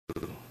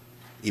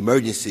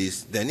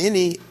emergencies than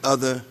any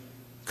other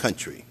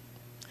country.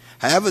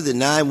 However, the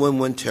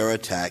 9/11 terror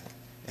attack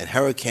and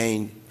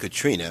Hurricane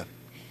Katrina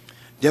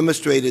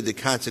demonstrated the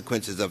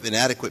consequences of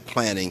inadequate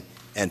planning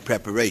and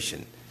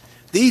preparation.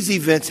 These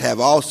events have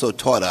also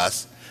taught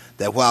us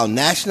that while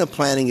national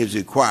planning is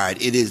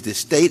required, it is the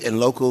state and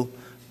local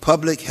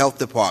public health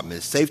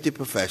departments, safety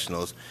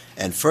professionals,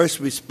 and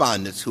first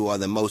responders who are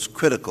the most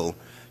critical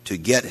to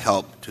get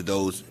help to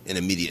those in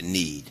immediate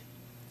need.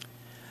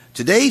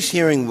 Today's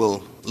hearing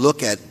will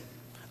look at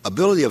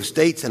ability of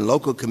states and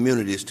local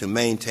communities to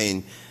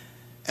maintain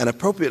an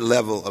appropriate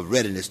level of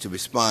readiness to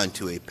respond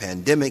to a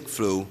pandemic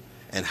flu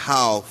and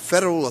how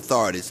federal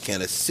authorities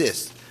can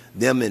assist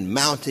them in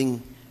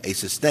mounting a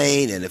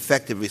sustained and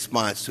effective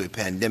response to a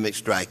pandemic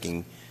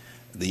striking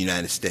the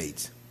United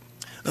States.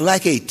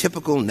 Unlike a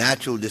typical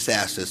natural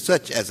disaster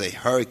such as a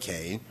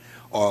hurricane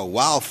or a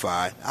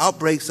wildfire,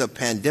 outbreaks of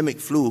pandemic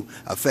flu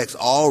affects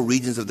all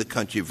regions of the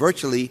country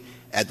virtually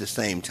at the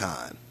same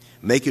time,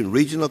 making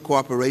regional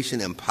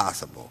cooperation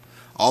impossible.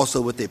 Also,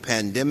 with a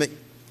pandemic,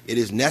 it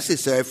is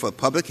necessary for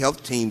public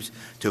health teams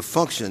to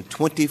function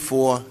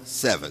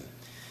 24/7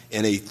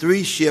 in a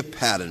 3-shift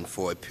pattern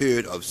for a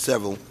period of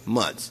several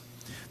months.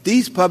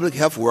 These public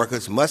health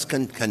workers must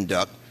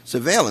conduct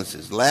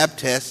surveillances, lab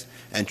tests,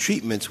 and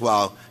treatments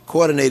while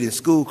coordinating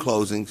school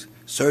closings,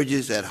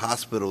 surges at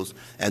hospitals,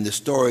 and the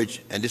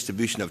storage and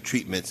distribution of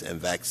treatments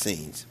and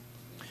vaccines.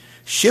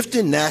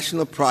 Shifting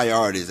national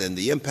priorities and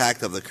the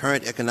impact of the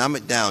current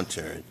economic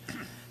downturn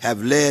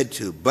have led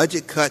to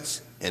budget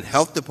cuts in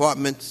health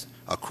departments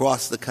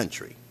across the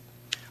country.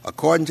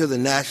 According to the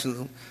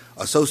National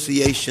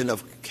Association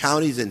of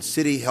Counties and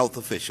City Health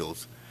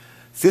Officials,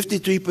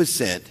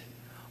 53%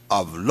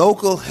 of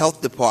local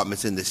health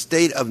departments in the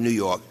state of New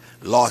York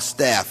lost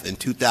staff in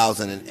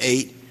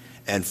 2008,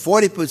 and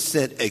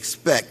 40%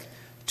 expect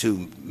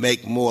to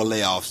make more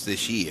layoffs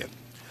this year.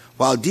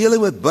 While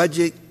dealing with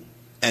budget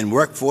and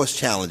workforce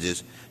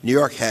challenges, New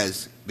York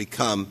has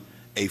become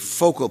a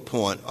focal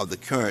point of the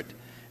current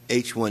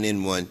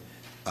H1N1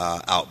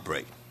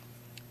 outbreak.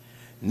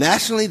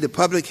 Nationally, the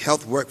public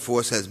health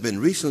workforce has been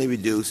recently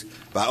reduced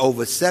by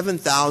over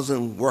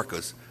 7,000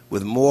 workers,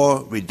 with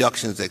more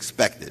reductions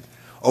expected.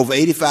 Over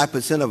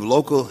 85% of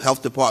local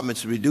health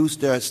departments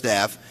reduced their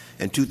staff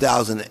in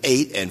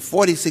 2008, and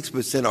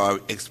 46%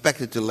 are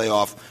expected to lay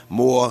off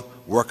more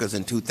workers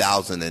in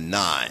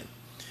 2009.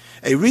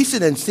 A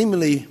recent and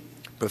seemingly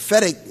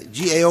prophetic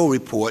GAO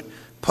report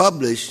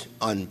published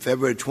on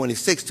February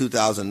 26,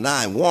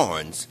 2009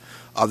 warns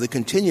of the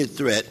continued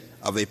threat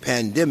of a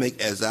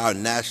pandemic as our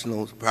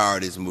national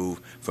priorities move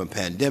from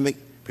pandemic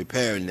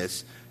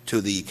preparedness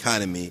to the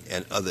economy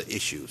and other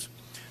issues.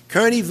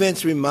 Current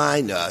events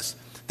remind us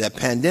that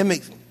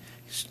pandemics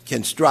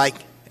can strike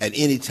at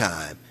any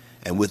time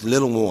and with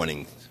little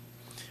warning.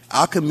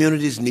 Our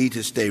communities need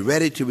to stay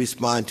ready to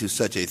respond to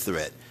such a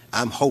threat.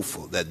 I'm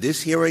hopeful that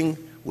this hearing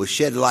will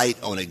shed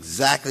light on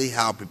exactly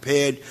how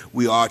prepared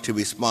we are to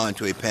respond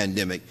to a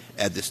pandemic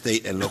at the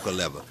state and local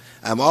level.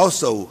 I'm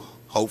also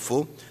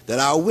hopeful that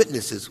our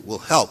witnesses will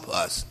help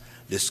us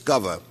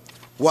discover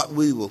what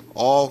we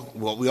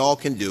all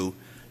can do,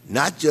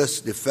 not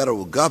just the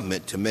federal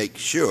government, to make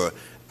sure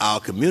our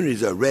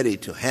communities are ready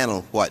to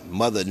handle what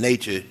Mother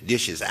Nature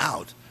dishes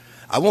out.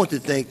 I want to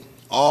thank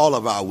all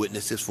of our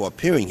witnesses for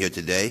appearing here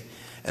today,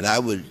 and I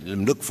would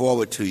look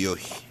forward to your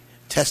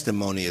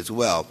testimony as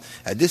well.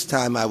 At this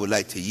time, I would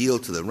like to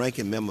yield to the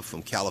ranking member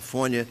from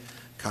California,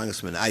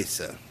 Congressman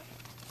Issa.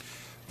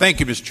 Thank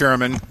you, Mr.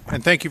 Chairman,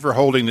 and thank you for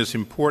holding this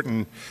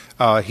important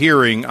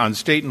hearing on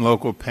state and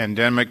local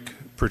pandemic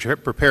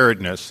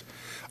preparedness.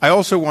 I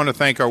also want to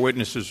thank our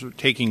witnesses for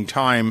taking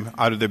time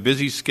out of their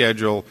busy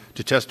schedule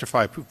to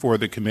testify before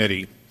the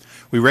committee.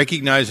 We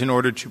recognize in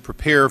order to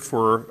prepare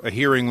for a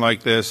hearing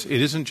like this,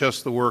 it isn't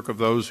just the work of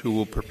those who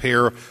will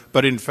prepare,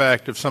 but in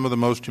fact of some of the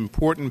most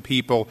important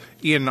people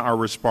in our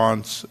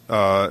response,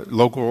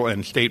 local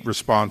and state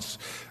response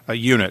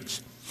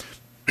units.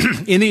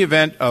 In the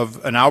event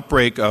of an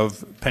outbreak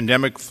of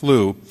pandemic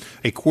flu,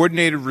 a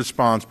coordinated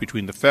response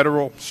between the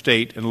federal,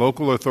 state, and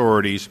local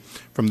authorities,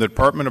 from the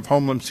Department of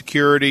Homeland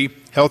Security,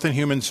 Health and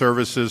Human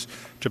Services,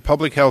 to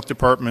public health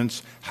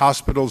departments,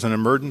 hospitals, and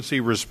emergency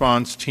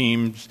response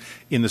teams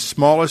in the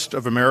smallest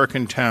of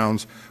American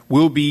towns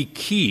will be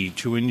key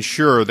to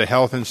ensure the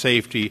health and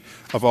safety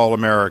of all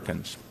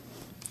Americans.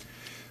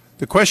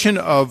 The question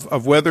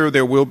of whether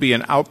there will be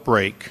an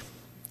outbreak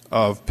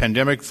of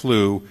pandemic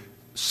flu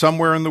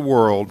somewhere in the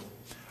world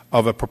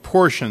of a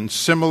proportion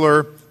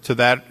similar to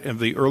that of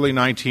the early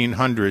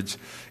 1900s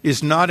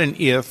is not an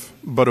if,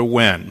 but a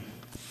when.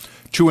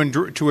 To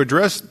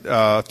address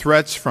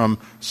threats from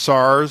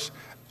SARS,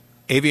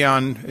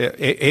 avian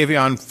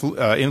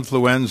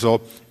influenza,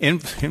 you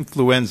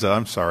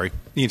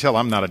can tell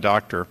I'm not a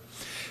doctor,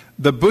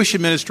 the Bush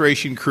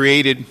administration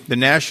created the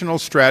National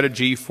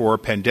Strategy for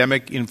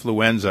Pandemic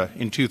Influenza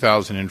in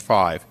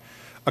 2005,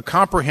 a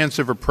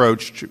comprehensive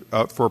approach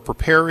for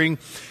preparing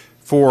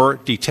for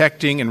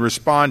detecting and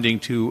responding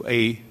to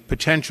a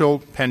potential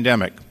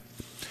pandemic.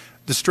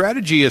 The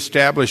strategy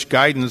established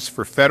guidance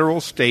for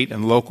federal, state,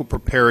 and local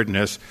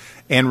preparedness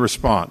and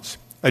response.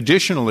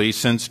 Additionally,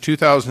 since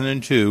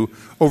 2002,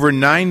 over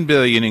 $9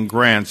 billion in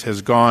grants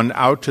has gone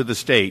out to the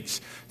states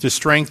to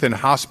strengthen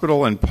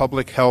hospital and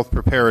public health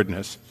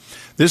preparedness.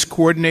 This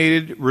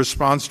coordinated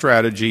response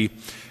strategy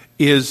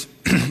is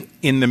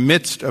in the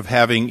midst of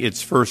having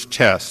its first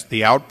test,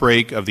 the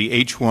outbreak of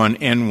the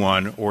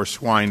H1N1 or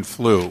swine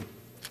flu.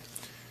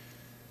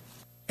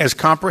 As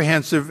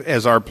comprehensive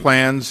as our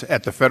plans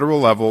at the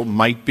federal level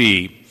might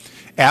be,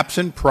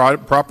 absent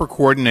proper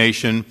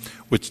coordination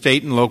with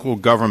state and local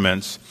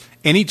governments,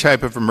 any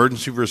type of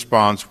emergency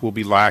response will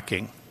be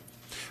lacking.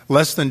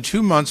 Less than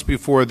 2 months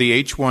before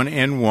the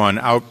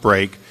H1N1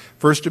 outbreak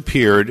first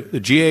appeared,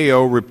 the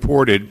GAO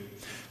reported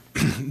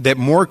that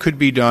more could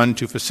be done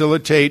to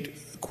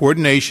facilitate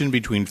coordination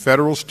between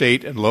federal,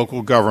 state, and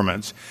local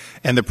governments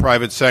and the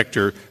private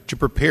sector to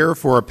prepare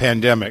for a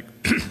pandemic.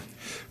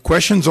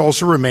 Questions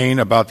also remain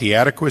about the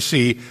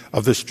adequacy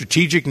of the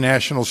strategic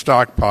national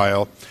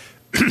stockpile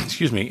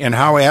and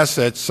how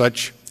assets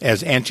such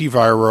as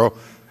antiviral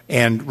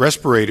and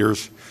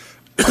respirators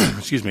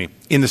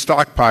in the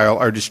stockpile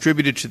are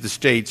distributed to the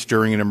states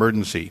during an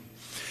emergency.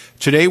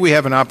 Today we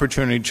have an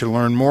opportunity to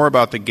learn more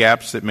about the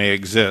gaps that may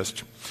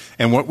exist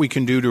and what we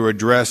can do to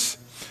address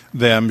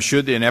them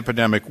should this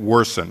epidemic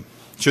worsen,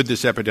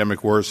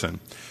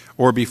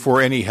 or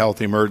before any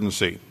health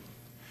emergency.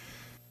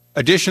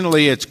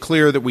 Additionally, it's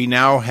clear that we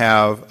now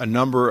have a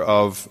number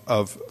of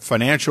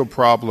financial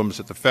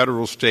problems at the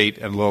federal, state,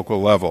 and local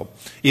level.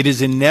 It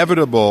is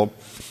inevitable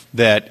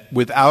that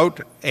without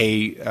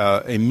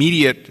an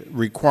immediate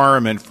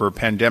requirement for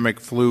pandemic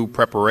flu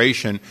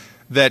preparation,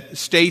 that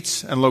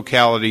states and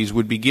localities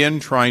would begin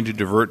trying to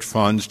divert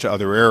funds to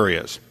other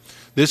areas.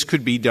 This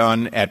could be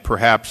done at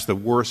perhaps the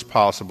worst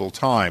possible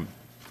time.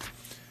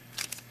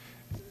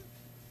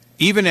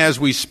 Even as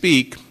we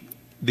speak,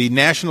 the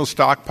national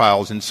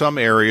stockpiles in some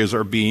areas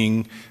are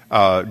being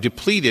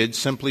depleted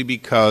simply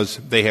because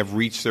they have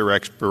reached their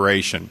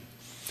expiration.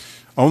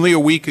 Only a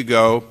week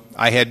ago,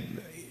 I had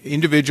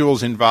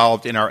individuals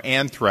involved in our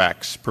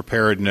anthrax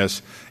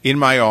preparedness in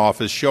my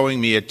office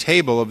showing me a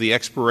table of the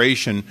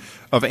expiration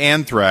of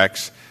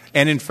anthrax,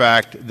 and in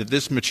fact that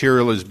this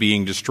material is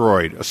being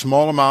destroyed. A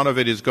small amount of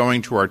it is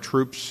going to our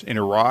troops in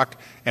Iraq,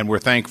 and we're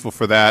thankful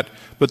for that,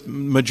 but the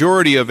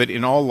majority of it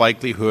in all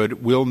likelihood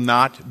will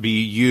not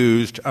be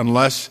used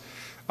unless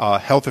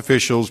health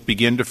officials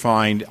begin to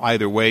find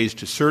either ways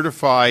to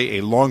certify a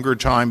longer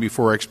time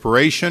before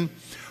expiration,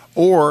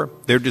 or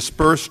they're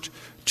dispersed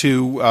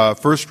to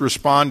first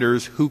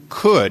responders who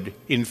could,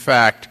 in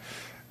fact,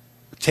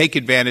 take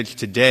advantage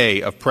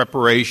today of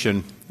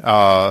preparation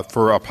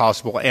for a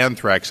possible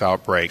anthrax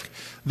outbreak.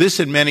 This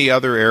and many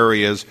other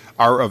areas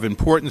are of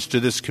importance to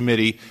this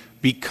committee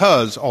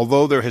because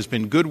although there has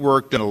been good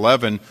work done in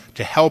 2011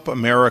 to help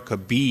America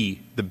be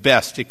the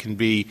best it can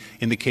be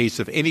in the case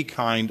of any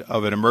kind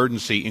of an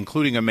emergency,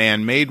 including a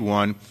man-made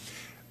one,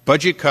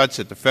 budget cuts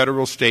at the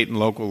federal, state, and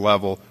local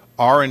level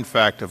are in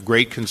fact of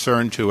great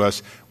concern to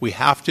us. We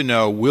have to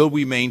know, will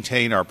we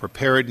maintain our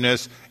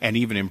preparedness and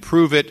even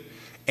improve it,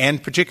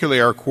 and particularly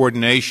our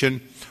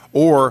coordination,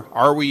 or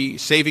are we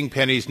saving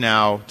pennies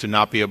now to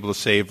not be able to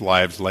save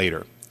lives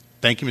later?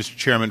 Thank you, Mr.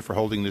 Chairman, for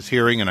holding this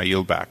hearing, and I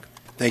yield back.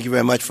 Thank you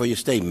very much for your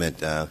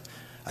statement. I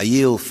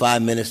yield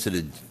 5 minutes to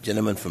the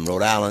gentleman from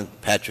Rhode Island,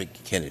 Patrick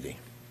Kennedy.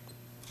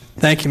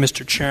 Thank you,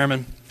 Mr.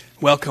 Chairman.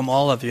 Welcome,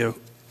 all of you.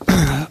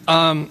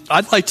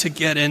 I'd like to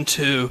get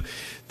into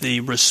the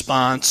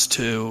response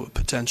to a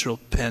potential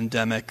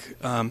pandemic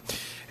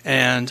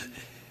and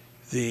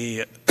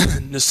the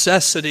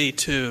necessity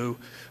to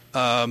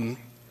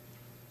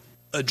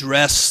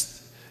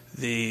address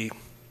the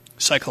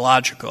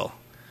psychological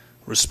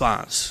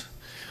response.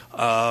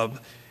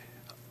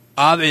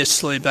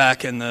 Obviously,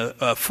 back in the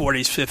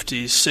 40s,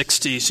 50s,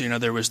 60s,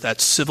 there was that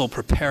civil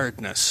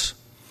preparedness.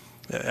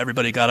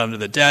 Everybody got under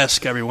the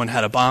desk. Everyone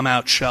had a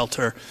bomb-out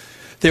shelter.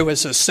 There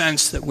was a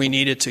sense that we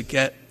needed to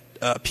get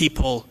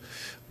people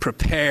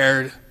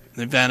prepared in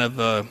the event of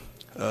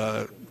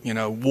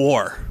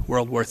war,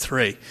 World War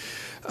III.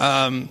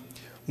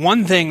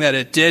 One thing that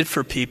it did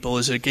for people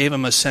is it gave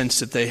them a sense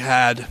that they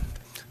had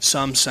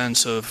some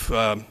sense of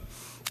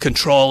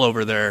control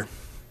over their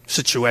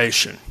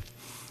situation.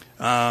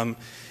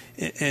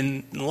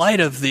 In light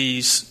of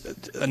these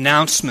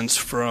announcements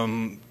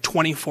from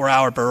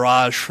 24-hour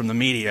barrage from the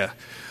media,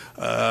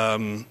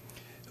 a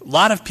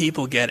lot of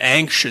people get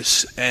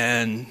anxious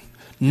and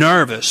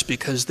nervous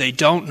because they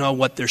don't know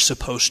what they're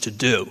supposed to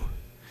do.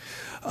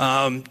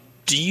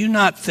 Do you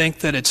not think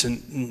that it's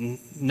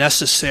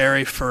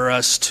necessary for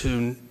us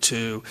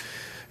to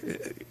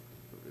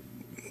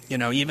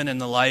even in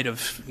the light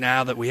of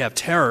now that we have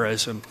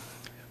terrorism,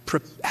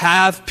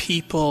 have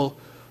people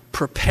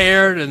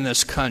prepared in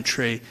this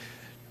country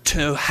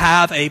to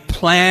have a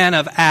plan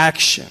of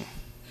action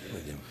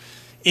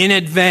in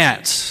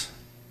advance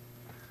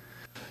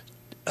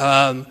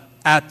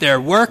at their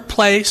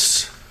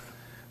workplace,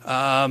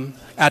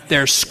 at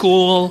their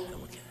school,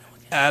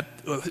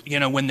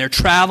 when they're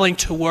traveling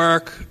to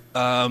work,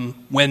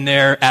 when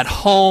they're at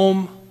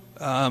home,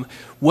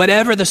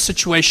 whatever the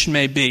situation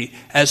may be,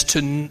 as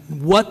to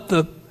what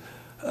the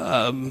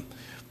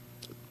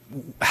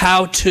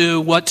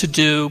what to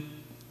do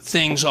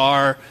things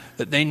are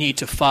that they need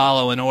to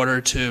follow in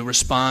order to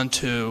respond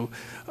to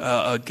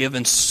a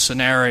given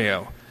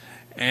scenario.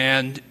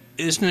 And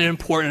isn't it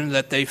important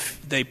that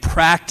they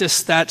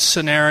practice that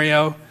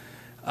scenario,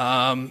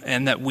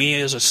 and that we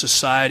as a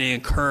society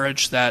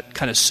encourage that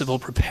kind of civil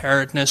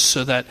preparedness,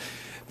 so that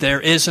there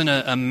isn't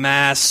a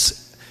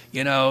mass,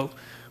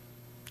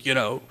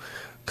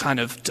 kind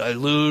of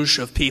deluge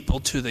of people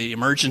to the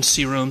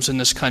emergency rooms in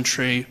this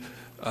country,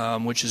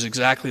 which is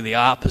exactly the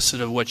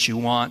opposite of what you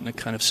want in a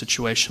kind of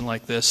situation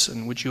like this.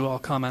 And would you all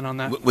comment on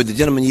that? Would the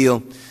gentleman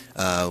yield?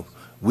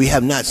 We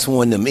have not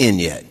sworn them in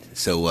yet,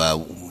 so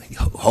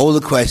hold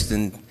the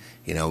question.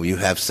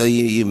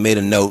 You made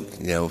a note,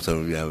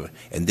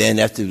 and then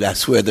after I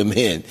swear them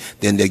in,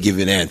 then they'll give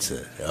you an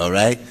answer. All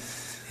right?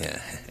 Yeah.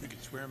 We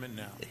can swear them in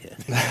now.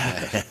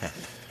 Yeah.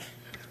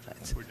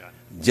 We're done.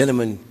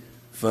 Gentleman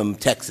from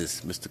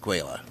Texas, Mr.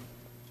 Cuellar.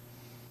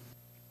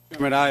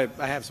 Chairman, I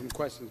have some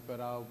questions, but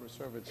I'll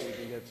reserve it so we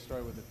can get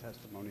started with the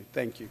testimony.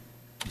 Thank you.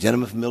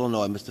 Gentleman from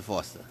Illinois, Mr.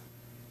 Foster.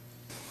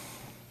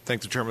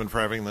 Thank the Chairman for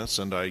having this,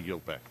 and I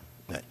yield back.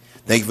 Right.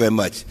 Thank you very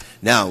much.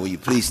 Now, will you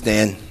please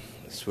stand?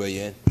 I swear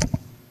you in.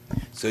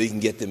 So you can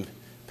get them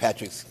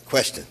Patrick's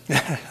question.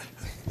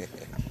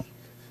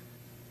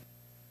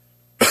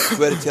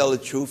 Swear to tell the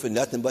truth and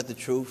nothing but the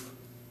truth?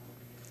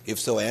 If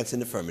so, answer in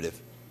the affirmative.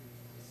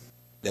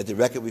 Let the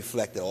record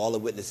reflect that all the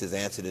witnesses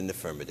answered in the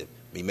affirmative.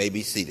 We may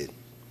be seated.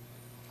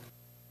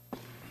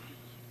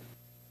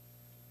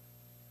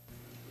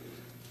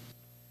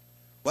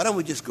 Why don't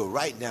we just go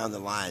right down the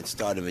line,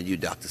 starting with you,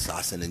 Dr.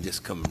 Sossin, and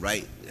just come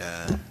right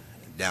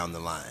down the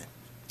line.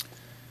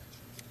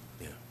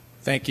 Yeah.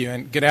 Thank you,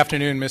 and good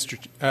afternoon,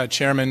 Mr.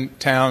 Chairman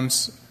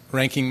Towns,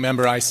 Ranking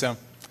Member Issa,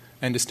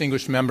 and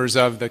distinguished members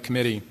of the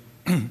committee.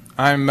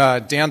 I'm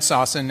Dan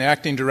Sossin,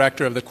 Acting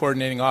Director of the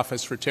Coordinating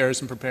Office for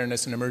Terrorism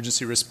Preparedness and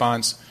Emergency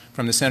Response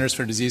from the Centers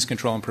for Disease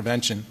Control and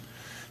Prevention.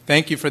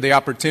 Thank you for the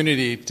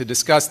opportunity to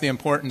discuss the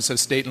importance of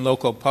state and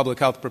local public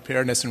health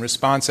preparedness and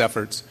response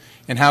efforts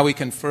and how we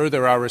can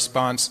further our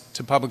response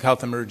to public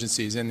health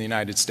emergencies in the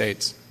United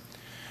States.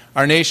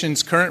 Our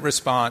nation's current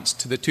response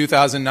to the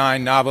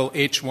 2009 novel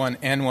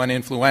H1N1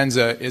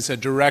 influenza is a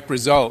direct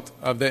result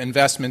of the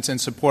investments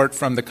and support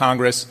from the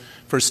Congress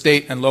for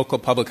state and local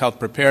public health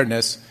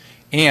preparedness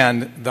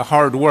and the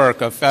hard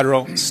work of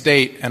federal,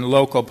 state, and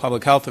local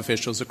public health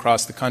officials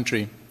across the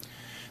country.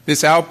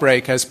 This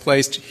outbreak has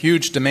placed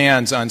huge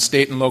demands on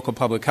state and local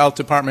public health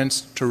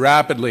departments to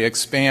rapidly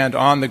expand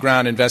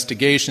on-the-ground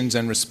investigations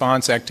and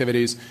response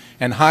activities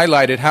and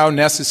highlighted how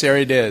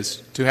necessary it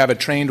is to have a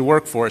trained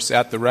workforce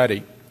at the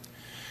ready.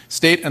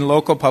 State and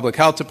local public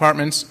health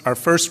departments are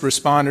first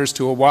responders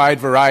to a wide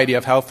variety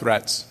of health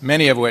threats,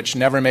 many of which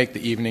never make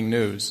the evening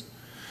news.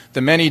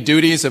 The many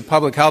duties of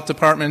public health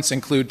departments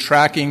include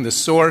tracking the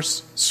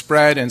source,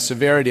 spread, and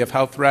severity of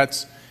health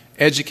threats,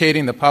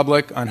 educating the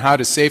public on how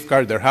to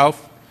safeguard their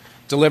health,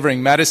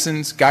 delivering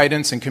medicines,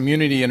 guidance, and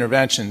community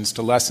interventions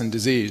to lessen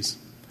disease.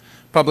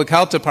 Public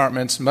health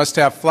departments must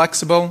have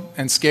flexible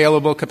and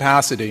scalable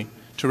capacity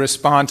to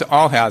respond to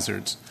all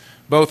hazards,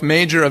 both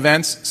major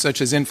events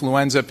such as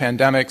influenza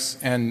pandemics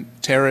and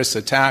terrorist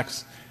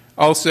attacks,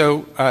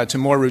 also to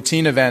more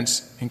routine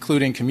events,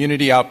 including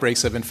community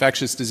outbreaks of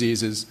infectious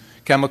diseases,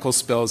 chemical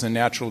spills, and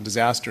natural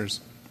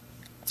disasters.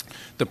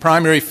 The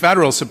primary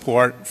federal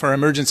support for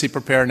emergency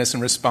preparedness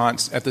and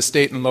response at the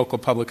state and local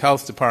public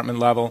health department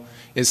level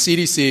is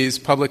CDC's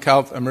Public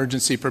Health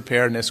Emergency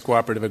Preparedness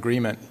Cooperative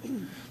Agreement.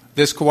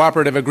 This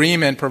cooperative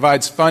agreement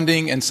provides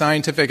funding and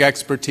scientific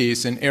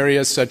expertise in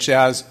areas such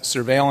as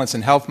surveillance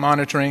and health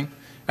monitoring,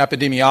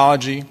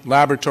 epidemiology,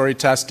 laboratory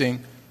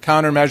testing,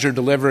 countermeasure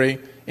delivery,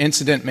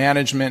 incident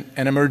management,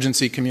 and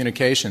emergency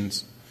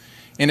communications.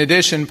 In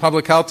addition,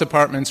 public health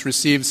departments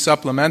received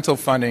supplemental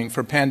funding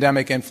for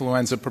pandemic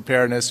influenza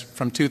preparedness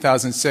from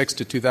 2006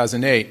 to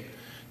 2008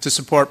 to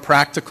support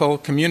practical,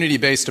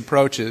 community-based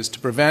approaches to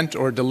prevent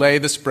or delay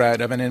the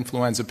spread of an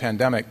influenza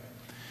pandemic.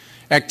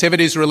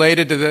 Activities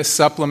related to this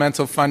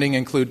supplemental funding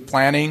include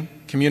planning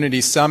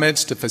community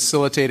summits to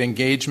facilitate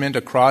engagement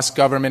across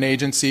government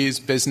agencies,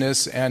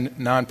 business, and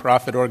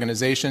nonprofit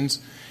organizations,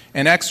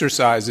 and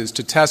exercises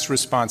to test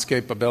response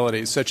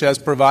capabilities, such as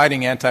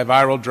providing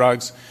antiviral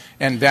drugs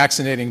and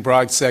vaccinating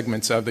broad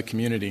segments of the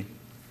community.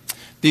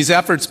 These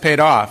efforts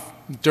paid off.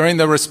 During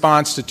the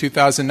response to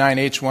 2009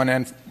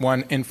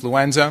 H1N1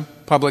 influenza,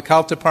 public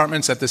health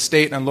departments at the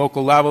state and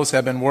local levels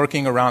have been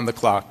working around the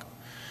clock.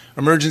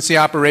 Emergency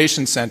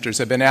operations centers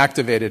have been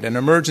activated and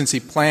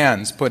emergency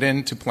plans put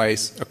into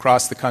place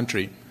across the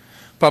country.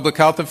 Public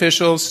health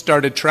officials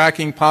started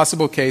tracking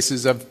possible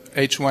cases of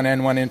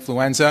H1N1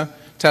 influenza,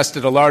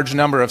 tested a large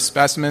number of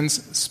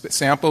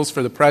samples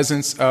for the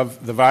presence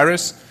of the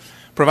virus,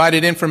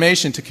 provided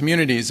information to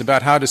communities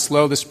about how to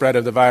slow the spread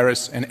of the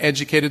virus, and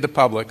educated the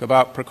public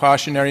about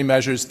precautionary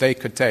measures they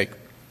could take.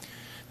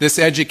 This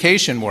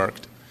education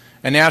worked,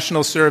 A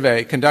national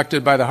survey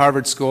conducted by the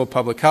Harvard School of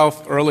Public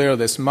Health earlier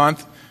this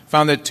month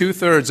found that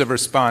 2/3 of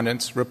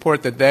respondents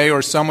report that they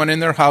or someone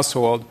in their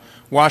household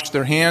washed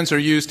their hands or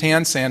used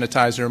hand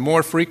sanitizer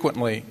more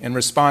frequently in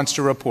response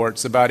to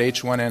reports about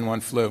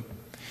H1N1 flu.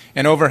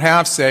 And over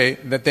half say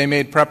that they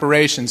made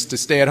preparations to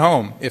stay at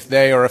home if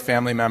they or a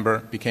family member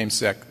became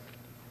sick.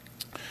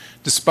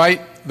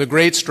 Despite the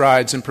great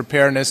strides in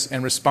preparedness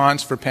and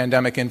response for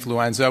pandemic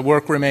influenza,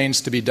 work remains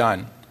to be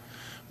done.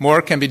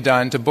 More can be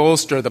done to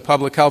bolster the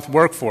public health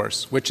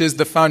workforce, which is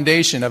the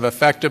foundation of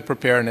effective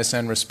preparedness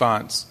and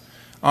response.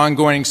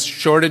 Ongoing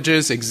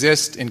shortages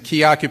exist in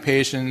key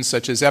occupations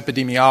such as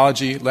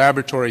epidemiology,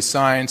 laboratory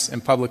science,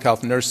 and public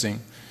health nursing.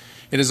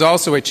 It is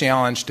also a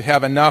challenge to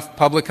have enough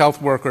public health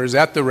workers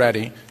at the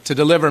ready to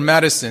deliver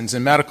medicines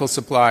and medical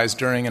supplies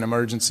during an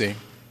emergency.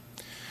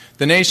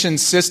 The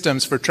nation's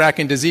systems for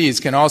tracking disease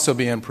can also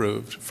be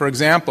improved. For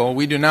example,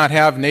 we do not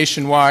have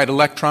nationwide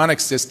electronic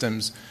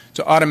systems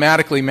to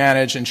automatically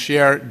manage and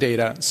share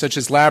data, such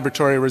as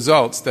laboratory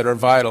results that are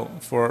vital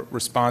for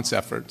response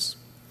efforts.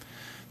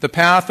 The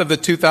path of the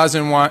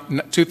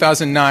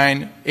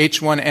 2009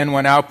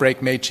 H1N1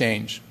 outbreak may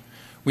change.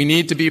 We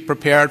need to be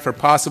prepared for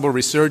possible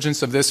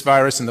resurgence of this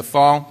virus in the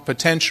fall,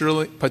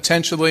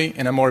 potentially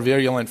in a more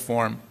virulent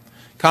form.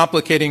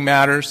 Complicating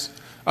matters,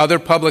 other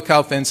public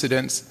health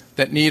incidents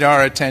that need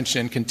our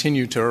attention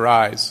continue to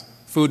arise.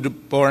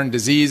 Foodborne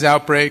disease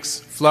outbreaks,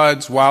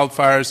 floods,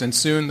 wildfires, and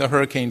soon the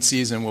hurricane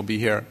season will be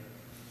here.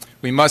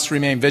 We must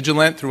remain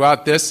vigilant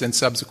throughout this and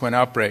subsequent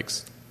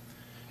outbreaks.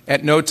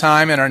 At no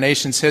time in our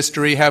nation's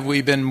history have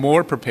we been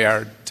more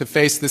prepared to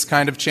face this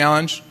kind of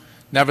challenge.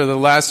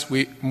 Nevertheless,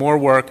 more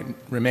work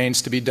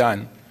remains to be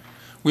done.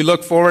 We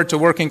look forward to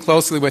working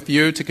closely with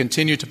you to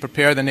continue to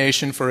prepare the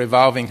nation for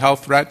evolving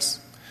health threats.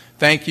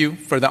 Thank you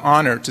for the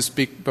honor to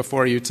speak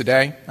before you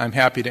today. I'm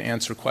happy to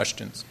answer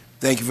questions.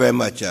 Thank you very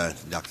much,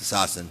 Dr.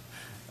 Sossin.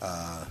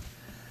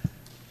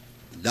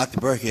 Dr.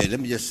 Burkhead, let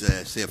me just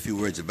say a few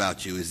words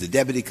about you. As the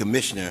Deputy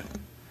Commissioner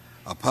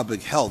of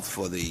Public Health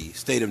for the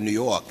state of New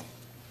York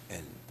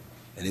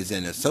and is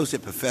an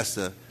Associate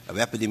Professor of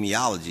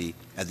Epidemiology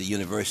at the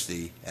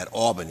University at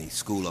Albany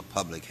School of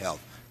Public Health.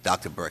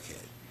 Dr.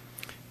 Burkhead.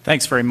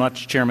 Thanks very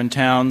much, Chairman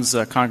Towns,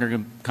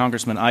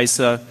 Congressman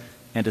Issa,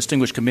 and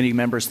distinguished committee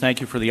members.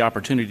 Thank you for the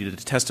opportunity to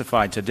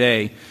testify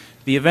today.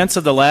 The events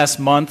of the last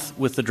month,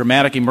 with the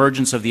dramatic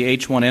emergence of the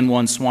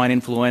H1N1 swine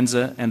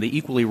influenza and the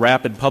equally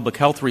rapid public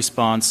health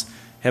response,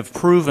 have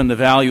proven the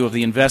value of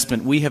the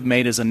investment we have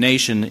made as a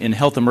nation in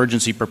health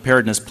emergency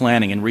preparedness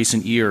planning in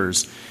recent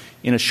years.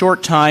 In a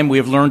short time, we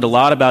have learned a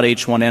lot about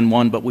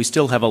H1N1, but we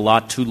still have a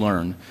lot to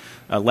learn.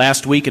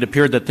 Last week, it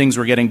appeared that things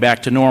were getting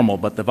back to normal,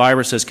 but the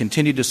virus has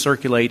continued to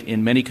circulate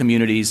in many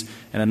communities,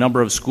 and a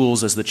number of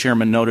schools, as the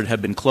chairman noted, have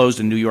been closed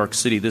in New York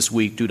City this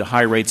week due to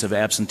high rates of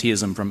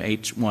absenteeism from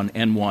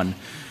H1N1.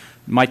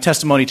 My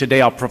testimony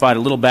today, I'll provide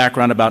a little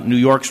background about New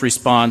York's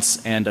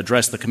response and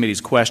address the committee's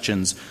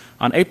questions.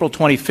 On April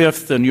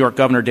 25th, the New York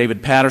Governor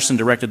David Paterson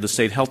directed the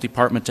State Health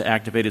Department to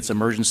activate its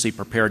emergency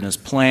preparedness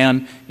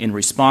plan in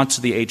response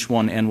to the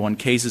H1N1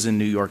 cases in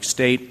New York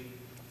State.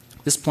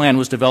 This plan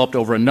was developed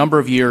over a number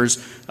of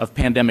years of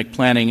pandemic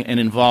planning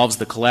and involves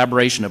the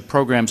collaboration of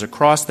programs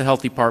across the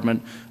Health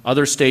Department,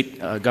 other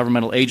state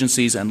governmental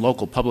agencies, and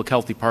local public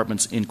health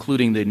departments,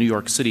 including the New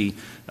York City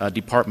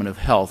Department of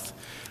Health.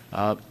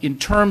 In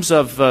terms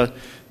of the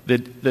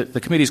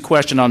committee's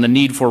question on the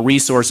need for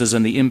resources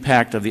and the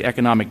impact of the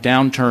economic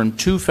downturn,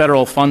 two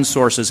federal fund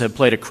sources have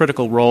played a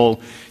critical role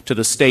to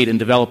the state in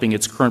developing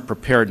its current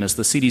preparedness: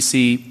 the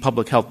CDC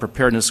Public Health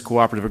Preparedness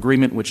Cooperative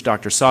Agreement, which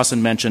Dr.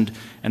 Sossin mentioned,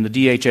 and the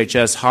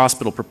DHHS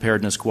Hospital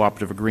Preparedness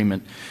Cooperative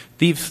Agreement.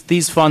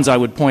 These funds, I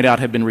would point out,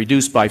 have been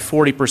reduced by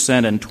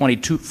 40% and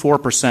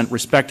 24%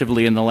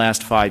 respectively in the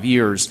last 5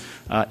 years.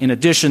 In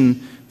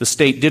addition, the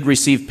state did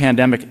receive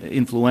pandemic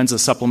influenza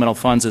supplemental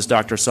funds, as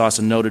Dr.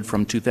 Sossin noted,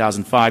 from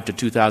 2005 to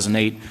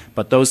 2008,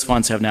 but those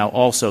funds have now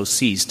also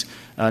ceased.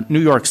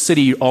 New York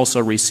City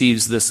also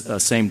receives this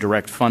same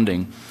direct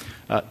funding.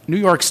 New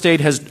York State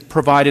has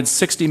provided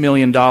 $60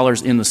 million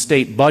in the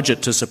state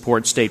budget to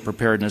support state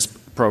preparedness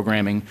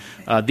programming.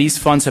 These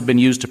funds have been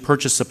used to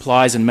purchase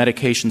supplies and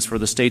medications for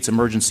the state's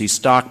emergency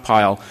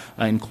stockpile,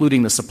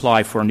 including the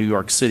supply for New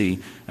York City.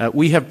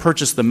 We have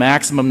purchased the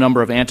maximum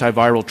number of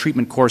antiviral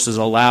treatment courses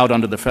allowed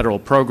under the federal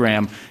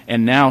program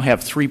and now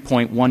have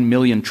 3.1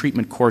 million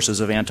treatment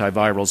courses of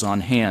antivirals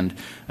on hand.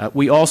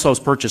 We also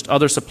purchased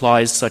other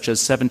supplies, such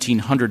as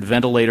 1,700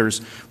 ventilators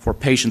for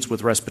patients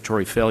with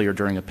respiratory failure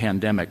during a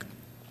pandemic.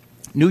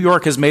 New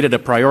York has made it a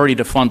priority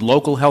to fund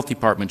local health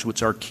departments,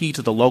 which are key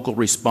to the local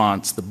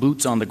response, the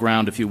boots on the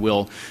ground, if you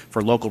will,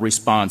 for local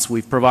response.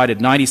 We've provided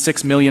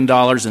 $96 million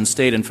in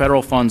state and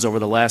federal funds over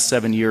the last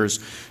 7 years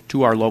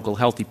to our local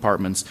health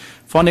departments.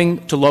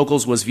 Funding to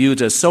locals was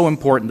viewed as so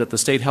important that the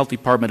State Health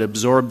Department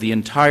absorbed the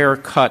entire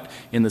cut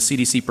in the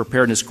CDC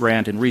Preparedness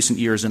Grant in recent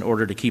years in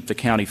order to keep the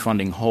county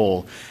funding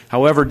whole.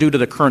 However, due to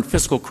the current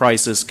fiscal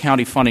crisis,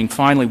 county funding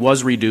finally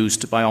was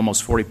reduced by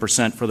almost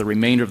 40% for the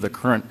remainder of the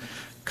current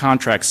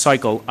contract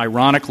cycle.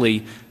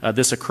 Ironically,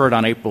 this occurred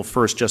on April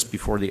 1st, just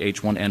before the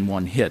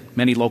H1N1 hit.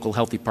 Many local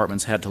health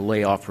departments had to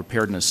lay off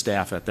preparedness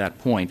staff at that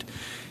point.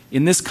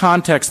 In this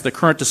context, the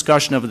current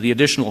discussion of the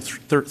additional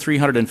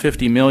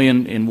 $350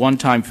 million in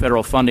one-time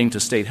federal funding to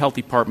state health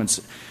departments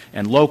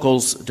and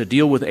locals to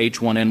deal with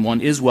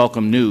H1N1 is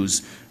welcome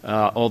news,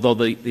 although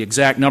the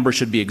exact number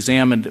should be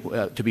examined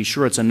to be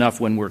sure it's enough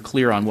when we're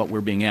clear on what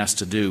we're being asked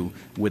to do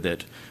with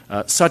it.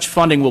 Such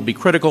funding will be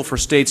critical for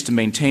states to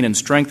maintain and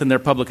strengthen their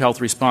public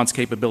health response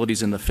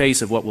capabilities in the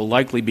face of what will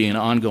likely be an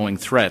ongoing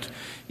threat.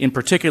 In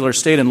particular,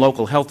 state and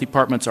local health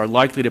departments are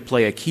likely to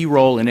play a key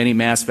role in any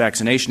mass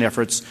vaccination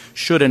efforts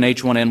should an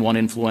H1N1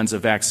 influenza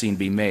vaccine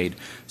be made.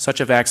 Such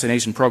a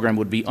vaccination program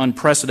would be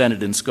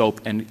unprecedented in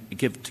scope and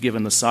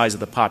given the size of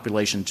the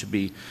population to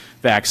be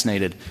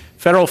vaccinated.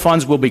 Federal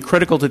funds will be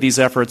critical to these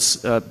efforts,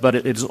 but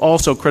it is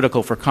also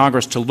critical for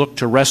Congress to look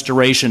to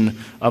restoration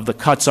of the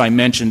cuts I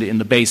mentioned in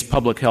the base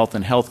public health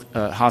and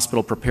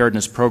hospital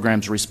preparedness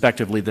programs,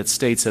 respectively, that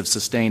states have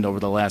sustained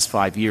over the last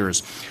 5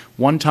 years.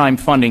 One-time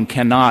funding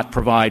cannot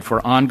provide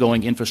for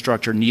ongoing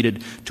infrastructure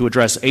needed to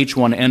address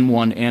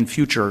H1N1 and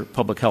future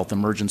public health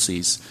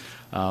emergencies.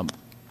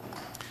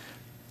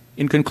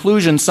 In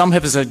conclusion, some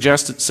have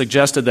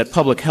suggested that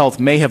public health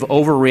may have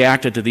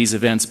overreacted to these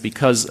events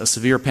because a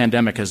severe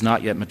pandemic has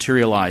not yet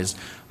materialized.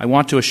 I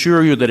want to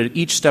assure you that at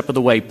each step of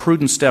the way,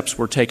 prudent steps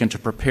were taken to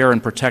prepare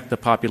and protect the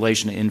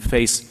population in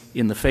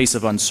the face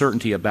of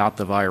uncertainty about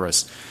the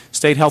virus.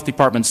 State health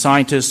department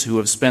scientists who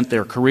have spent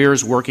their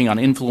careers working on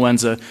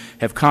influenza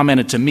have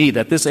commented to me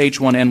that this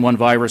H1N1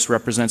 virus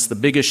represents the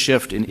biggest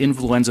shift in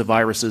influenza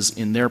viruses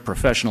in their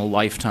professional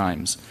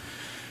lifetimes.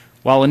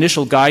 While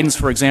initial guidance,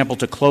 for example,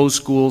 to close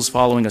schools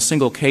following a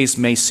single case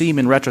may seem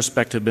in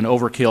retrospect to have been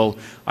overkill,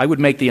 I would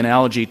make the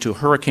analogy to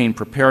hurricane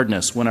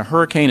preparedness. When a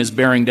hurricane is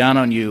bearing down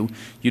on you,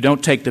 you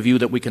don't take the view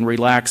that we can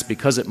relax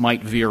because it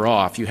might veer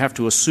off. You have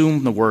to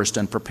assume the worst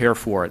and prepare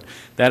for it.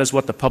 That is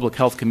what the public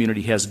health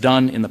community has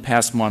done in the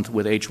past month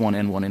with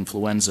H1N1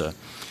 influenza.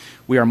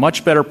 We are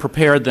much better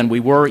prepared than we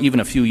were even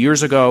a few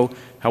years ago.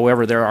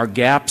 However, there are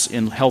gaps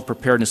in health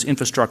preparedness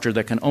infrastructure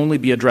that can only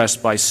be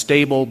addressed by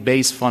stable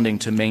base funding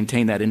to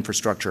maintain that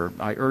infrastructure.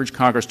 I urge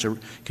Congress to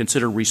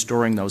consider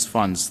restoring those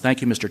funds.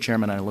 Thank you, Mr.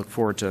 Chairman. I look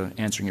forward to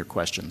answering your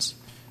questions.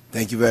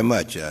 Thank you very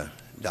much,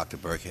 Dr.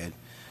 Burkhead.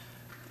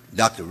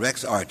 Dr.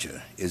 Rex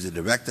Archer is the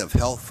Director of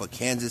Health for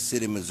Kansas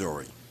City,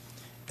 Missouri,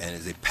 and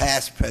is a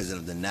past president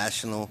of the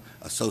National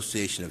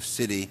Association of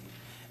City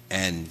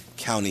and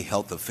County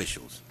Health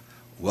Officials.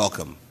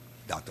 Welcome,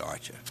 Dr.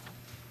 Archer.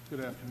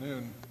 Good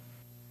afternoon.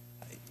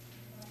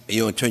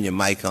 You want to turn your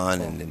mic on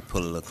and then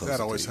pull it a little closer?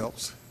 That always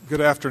helps.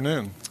 Good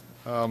afternoon.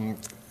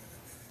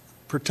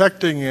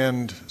 Protecting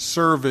and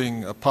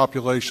serving a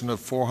population of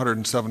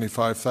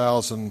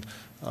 475,000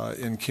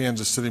 in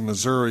Kansas City,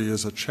 Missouri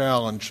is a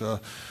challenge.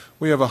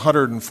 We have a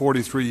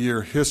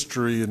 143-year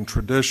history and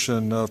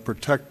tradition of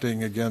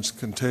protecting against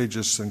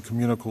contagious and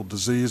communicable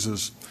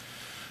diseases.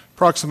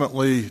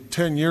 Approximately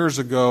 10 years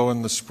ago,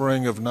 in the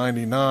spring of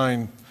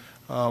 '99,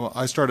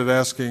 I started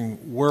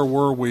asking where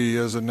were we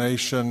as a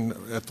nation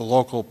at the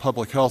local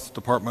public health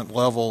department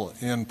level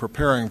in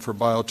preparing for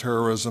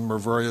bioterrorism or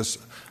various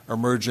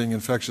emerging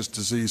infectious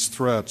disease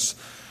threats.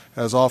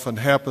 As often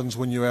happens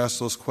when you ask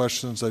those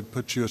questions, they'd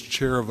put you as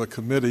chair of a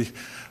committee.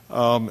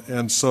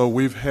 And so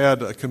we've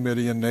had a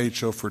committee in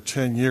NACCHO for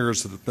 10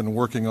 years that have been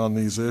working on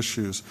these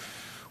issues.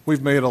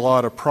 We've made a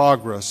lot of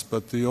progress,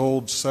 but the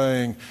old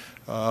saying,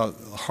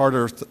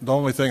 the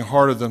only thing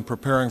harder than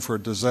preparing for a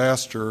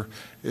disaster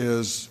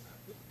is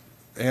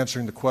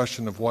answering the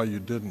question of why you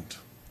didn't.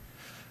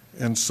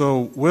 And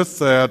so with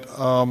that,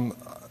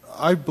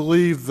 I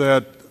believe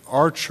that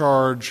our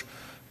charge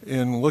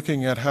in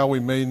looking at how we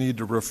may need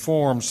to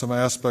reform some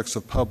aspects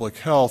of public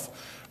health,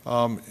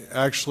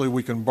 actually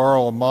we can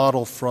borrow a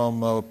model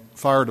from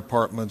fire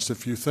departments.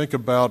 If you think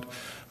about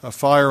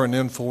fire and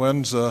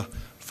influenza,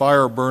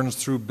 fire burns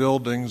through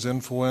buildings,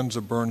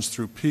 influenza burns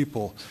through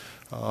people.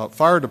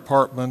 Fire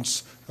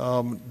departments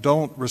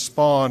don't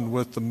respond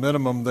with the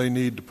minimum they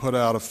need to put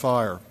out a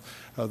fire.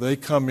 They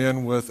come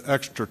in with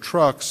extra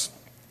trucks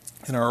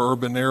in our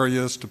urban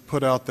areas to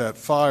put out that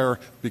fire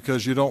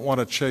because you don't want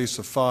to chase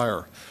a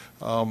fire.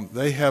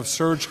 They have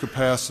surge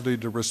capacity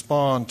to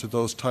respond to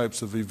those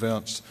types of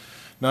events.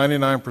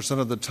 99%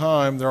 of the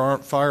time there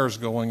aren't fires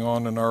going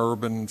on in our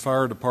urban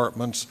fire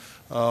departments,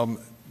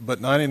 but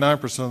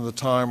 99% of the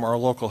time our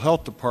local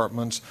health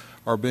departments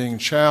are being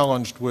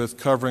challenged with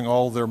covering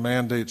all their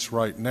mandates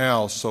right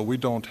now, so we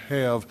don't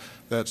have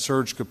that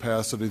surge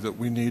capacity that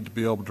we need to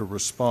be able to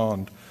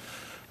respond.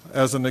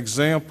 As an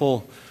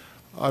example,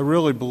 I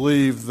really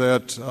believe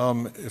that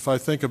if I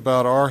think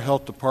about our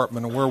health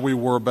department and where we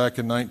were back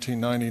in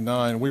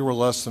 1999, we were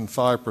less than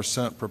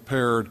 5%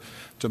 prepared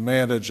to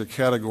manage a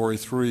Category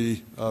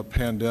 3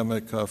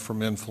 pandemic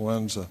from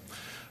influenza.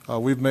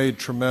 We've made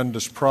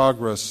tremendous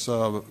progress,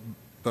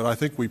 but I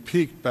think we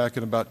peaked back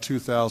in about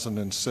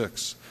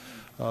 2006.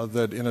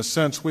 That in a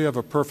sense we have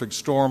a perfect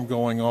storm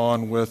going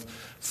on with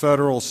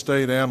federal,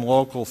 state, and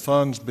local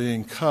funds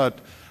being cut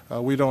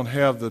We don't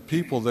have the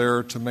people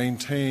there to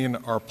maintain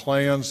our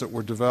plans that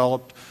were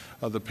developed.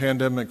 The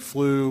pandemic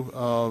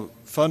flu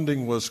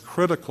funding was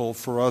critical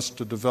for us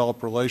to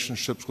develop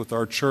relationships with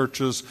our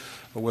churches,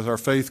 with our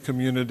faith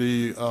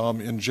community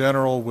in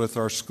general, with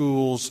our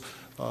schools,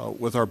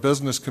 with our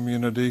business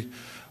community.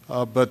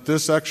 But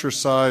this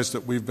exercise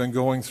that we've been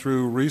going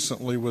through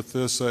recently with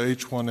this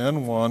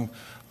H1N1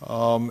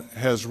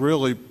 has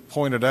really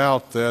pointed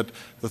out that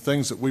the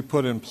things that we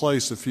put in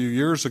place a few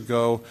years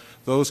ago,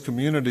 those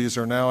communities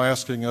are now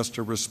asking us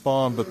to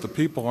respond, but the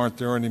people aren't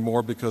there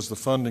anymore because the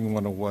funding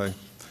went away.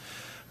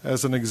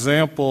 As an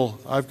example,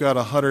 I've got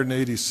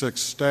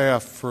 186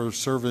 staff for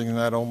serving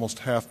that almost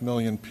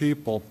 500,000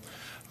 people,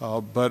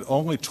 but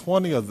only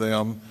 20 of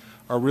them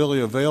are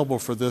really available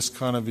for this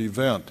kind of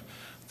event.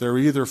 They're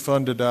either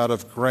funded out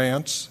of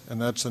grants, and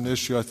that's an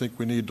issue I think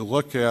we need to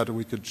look at.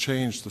 We could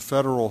change the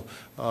federal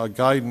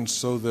guidance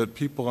so that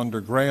people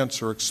under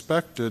grants are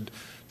expected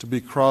to be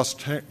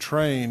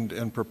cross-trained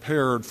and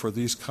prepared for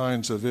these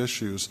kinds of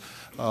issues.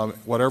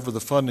 Whatever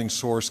the funding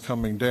source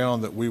coming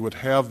down, that we would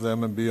have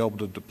them and be able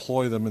to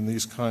deploy them in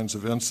these kinds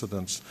of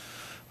incidents.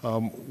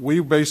 We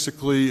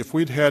basically, if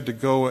we'd had to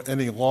go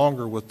any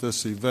longer with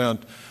this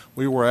event,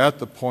 we were at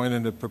the point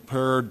and had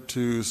prepared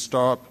to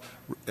stop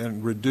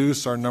and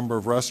reduce our number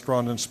of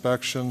restaurant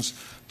inspections,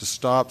 to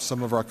stop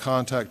some of our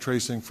contact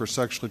tracing for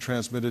sexually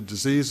transmitted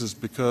diseases,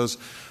 because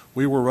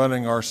we were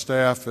running our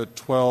staff at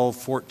 12,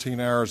 14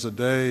 hours a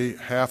day,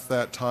 half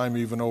that time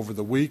even over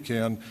the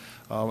weekend.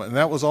 And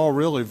that was all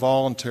really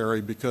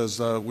voluntary because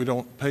we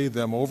don't pay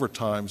them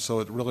overtime, so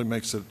it really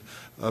makes it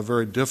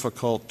very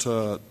difficult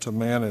to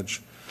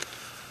manage.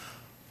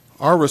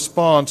 Our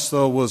response,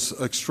 though, was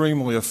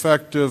extremely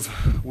effective.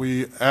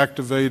 We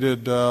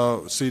activated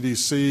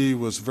CDC,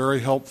 was very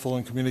helpful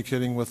in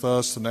communicating with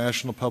us. The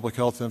National Public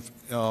Health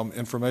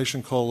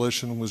Information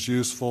Coalition was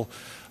useful.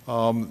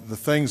 The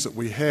things that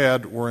we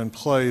had were in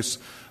place.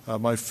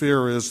 My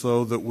fear is,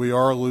 though, that we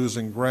are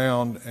losing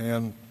ground,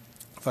 and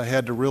if I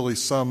had to really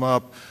sum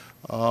up,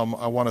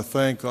 I want to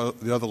thank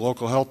the other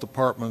local health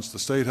departments, the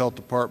state health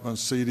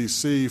departments,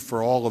 CDC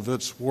for all of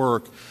its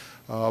work.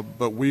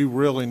 But we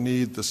really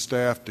need the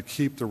staff to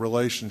keep the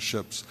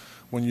relationships.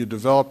 When you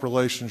develop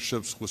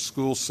relationships with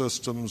school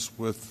systems,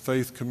 with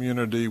faith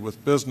community,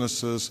 with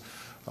businesses,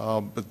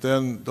 but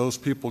then those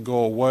people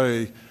go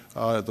away,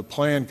 the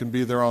plan can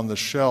be there on the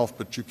shelf,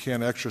 but you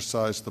can't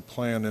exercise the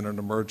plan in an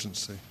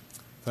emergency.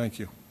 Thank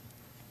you.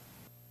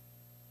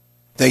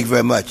 Thank you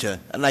very much. I'd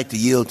like to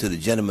yield to the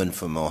gentleman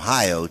from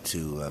Ohio, to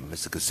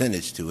Mr.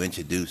 Kucinich, to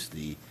introduce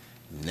the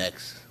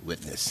next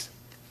witness.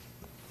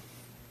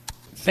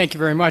 Thank you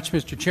very much,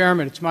 Mr.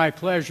 Chairman. It's my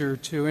pleasure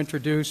to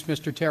introduce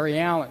Mr. Terry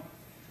Allen.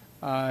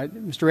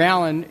 Mr.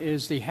 Allen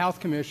is the Health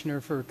Commissioner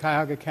for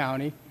Cuyahoga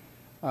County,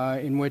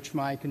 in which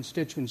my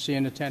constituency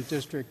in the 10th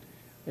District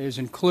is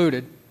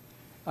included.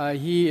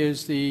 He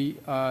is the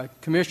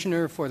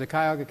Commissioner for the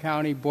Cuyahoga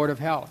County Board of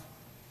Health.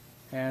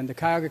 And the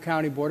Cuyahoga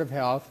County Board of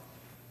Health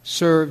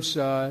serves,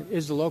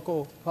 is the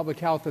local public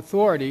health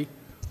authority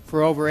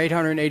for over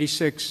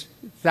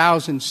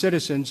 886,000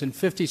 citizens in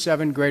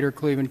 57 greater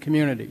Cleveland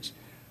communities.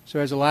 So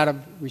he has a lot of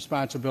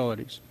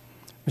responsibilities.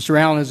 Mr.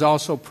 Allen is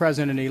also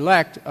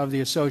President-elect of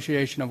the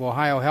Association of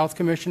Ohio Health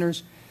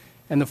Commissioners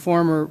and the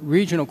former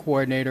Regional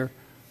Coordinator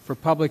for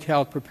Public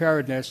Health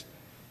Preparedness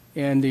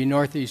in the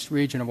Northeast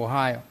region of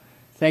Ohio.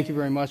 Thank you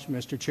very much,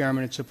 Mr.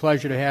 Chairman. It's a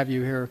pleasure to have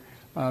you here,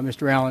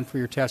 Mr. Allen, for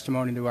your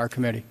testimony to our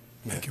committee.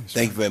 Thank you,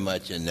 Thank you very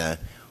much, and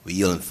we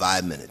yield in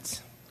 5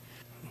 minutes.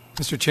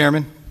 Mr.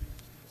 Chairman,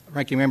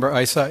 Ranking Member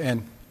Issa,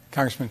 and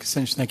Congressman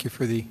Kucinich, thank you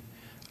for the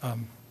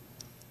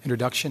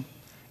introduction.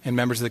 And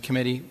members of the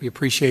committee, we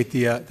appreciate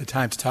the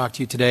time to talk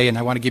to you today, and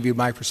I want to give you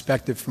my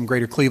perspective from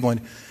Greater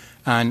Cleveland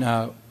on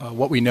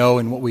what we know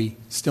and what we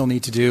still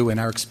need to do and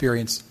our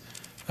experience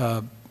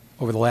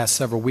over the last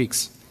several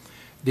weeks.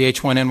 The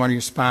H1N1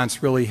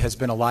 response really has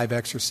been a live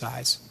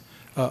exercise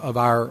of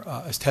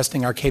our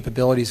testing our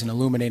capabilities and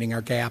illuminating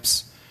our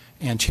gaps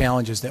and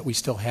challenges that we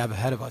still have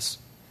ahead of us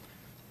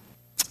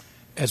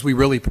as we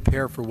really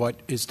prepare for what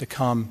is to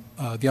come,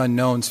 the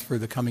unknowns for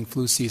the coming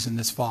flu season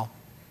this fall.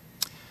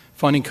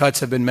 Funding cuts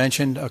have been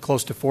mentioned.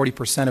 Close to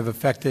 40% have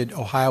affected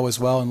Ohio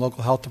as well in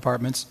local health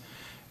departments.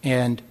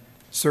 And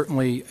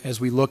certainly as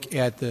we look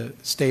at the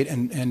state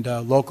and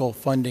local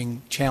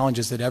funding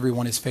challenges that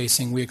everyone is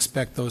facing, we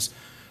expect those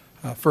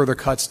further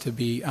cuts to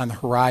be on the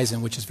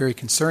horizon, which is very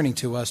concerning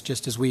to us,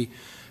 just as we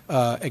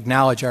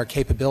acknowledge our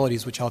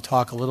capabilities, which I'll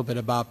talk a little bit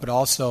about, but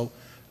also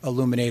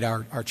illuminate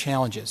our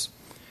challenges.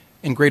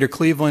 In Greater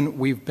Cleveland,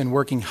 we've been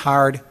working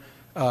hard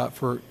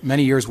for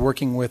many years,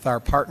 working with our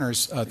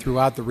partners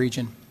throughout the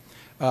region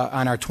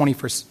on our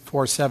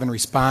 24/7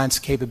 response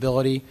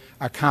capability,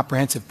 our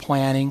comprehensive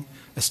planning,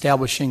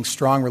 establishing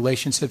strong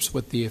relationships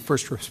with the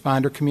first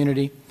responder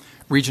community,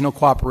 regional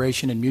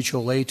cooperation and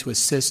mutual aid to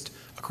assist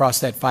across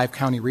that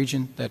 5-county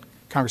region that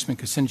Congressman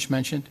Kucinich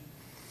mentioned,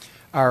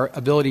 our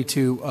ability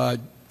to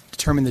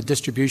determine the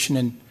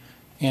distribution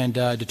and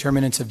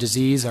determinants of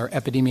disease, our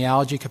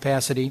epidemiology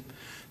capacity,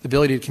 the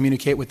ability to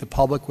communicate with the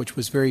public, which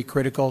was very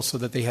critical so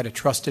that they had a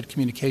trusted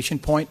communication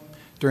point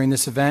during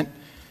this event,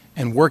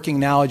 and working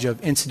knowledge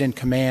of incident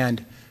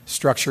command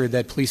structure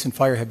that police and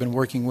fire have been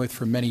working with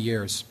for many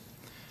years.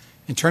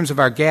 In terms of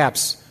our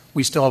gaps,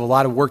 we still have a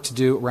lot of work to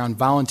do around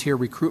volunteer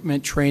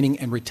recruitment, training,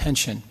 and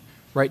retention.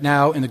 Right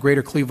now, in the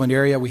greater Cleveland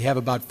area, we have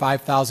about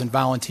 5,000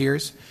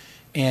 volunteers,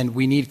 and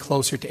we need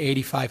closer to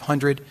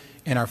 8,500.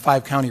 In our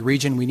 5-county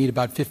region, we need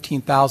about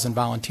 15,000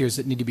 volunteers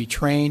that need to be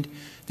trained,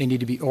 they need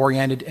to be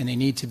oriented, and they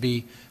need to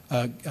be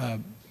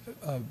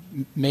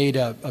made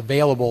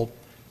available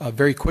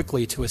very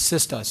quickly to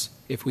assist us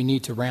if we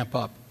need to ramp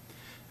up.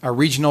 Our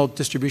regional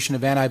distribution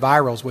of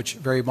antivirals, which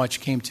very much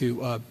came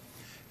to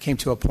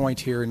a point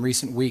here in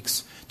recent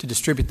weeks, to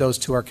distribute those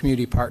to our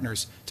community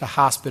partners, to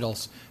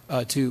hospitals,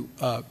 to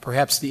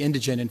perhaps the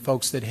indigent and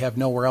folks that have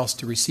nowhere else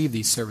to receive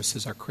these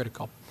services are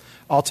critical.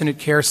 Alternate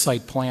care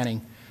site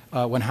planning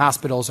when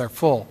hospitals are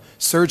full,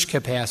 surge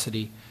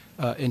capacity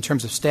in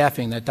terms of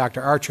staffing that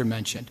Dr. Archer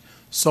mentioned,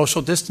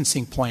 social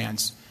distancing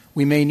plans.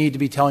 We may need to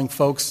be telling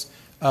folks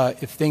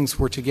if things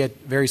were to get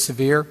very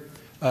severe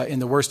in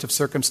the worst of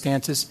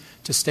circumstances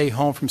to stay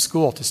home from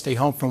school, to stay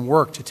home from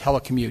work, to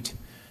telecommute.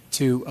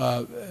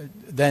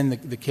 Then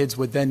the kids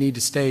would then need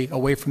to stay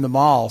away from the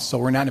mall, so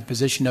we're not in a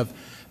position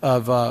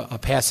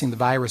of passing the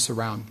virus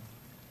around.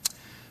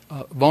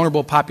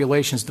 Vulnerable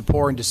populations, the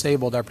poor and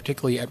disabled, are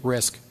particularly at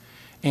risk,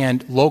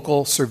 and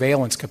local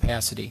surveillance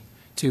capacity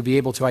to be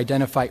able to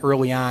identify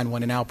early on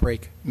when an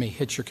outbreak may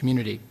hit your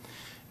community.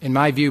 In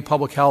my view,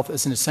 public health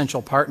is an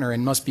essential partner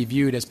and must be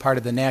viewed as part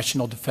of the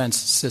national defense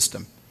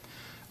system.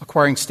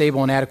 Acquiring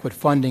stable and adequate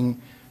funding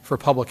for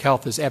public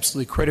health is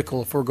absolutely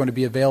critical if we're going to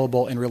be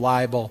available and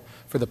reliable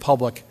for the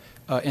public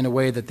in a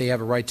way that they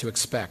have a right to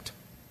expect.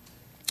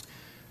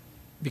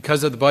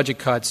 Because of the budget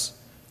cuts,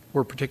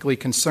 we're particularly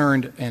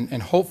concerned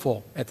and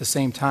hopeful at the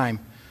same time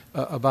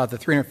about the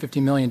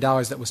 $350 million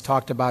that was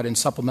talked about in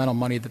supplemental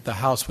money that the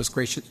House was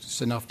gracious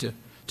enough to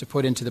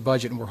put into the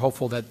budget, and we're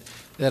hopeful that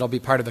that'll be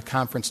part of the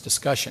conference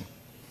discussion.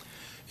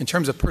 In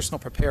terms of personal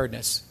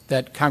preparedness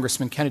that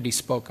Congressman Kennedy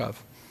spoke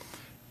of,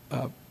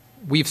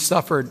 we've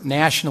suffered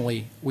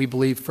nationally, we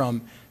believe,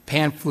 from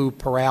pan flu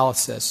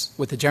paralysis,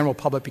 with the general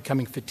public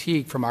becoming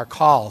fatigued from our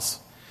calls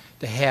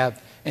to have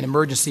an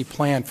emergency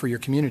plan for your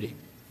community.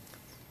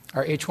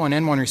 Our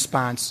H1N1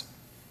 response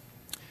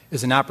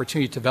is an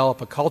opportunity to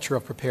develop a culture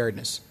of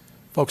preparedness.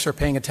 Folks are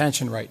paying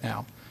attention right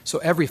now, so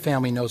every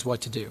family knows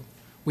what to do.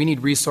 We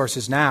need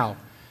resources now,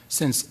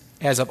 since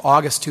as of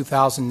August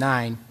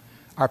 2009,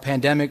 our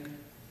pandemic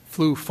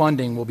flu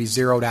funding will be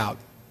zeroed out.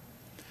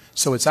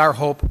 So it's our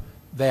hope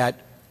that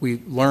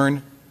we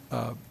learn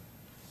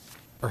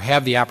or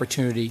have the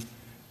opportunity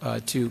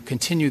to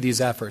continue these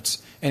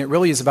efforts. And it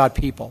really is about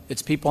people.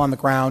 It's people on the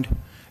ground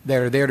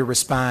that are there to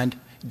respond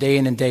day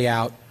in and day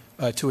out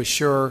to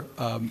assure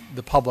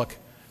the public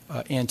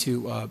and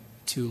to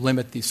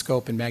limit the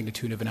scope and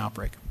magnitude of an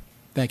outbreak.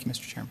 Thank you,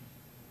 Mr. Chairman.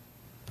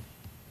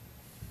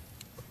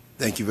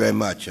 Thank you very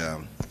much.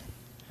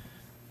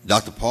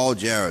 Dr. Paul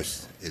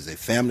Jarris is a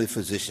family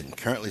physician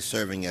currently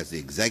serving as the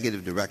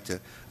Executive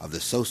Director of the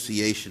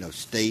Association of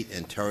State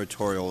and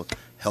Territorial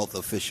Health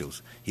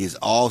Officials. He is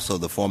also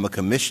the former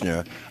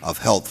Commissioner of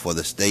Health for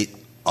the state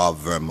of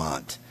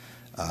Vermont.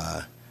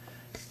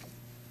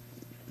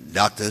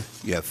 Doctor,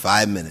 you have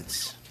 5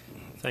 minutes.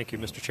 Thank you,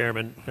 Mr.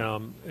 Chairman,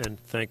 and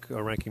thank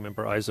Ranking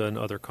Member Isa and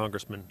other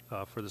congressmen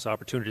for this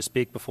opportunity to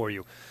speak before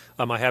you.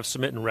 I have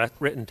submitted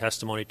written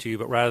testimony to you,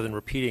 but rather than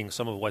repeating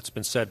some of what's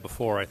been said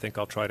before, I think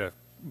I'll try to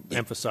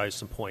emphasize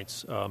some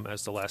points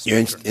as the last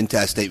Your speaker.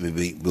 entire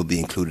statement will be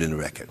included in the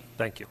record.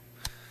 Thank you.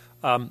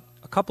 A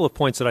couple of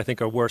points that I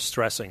think are worth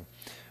stressing.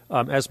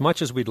 As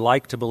much as we'd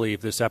like to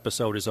believe this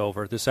episode is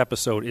over, this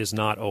episode is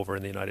not over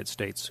in the United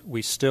States.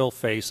 We still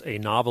face a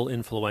novel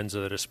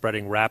influenza that is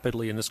spreading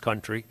rapidly in this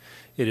country.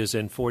 It is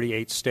in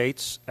 48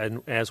 states,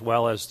 and as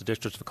well as the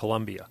District of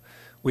Columbia.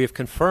 We have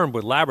confirmed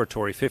with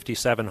laboratory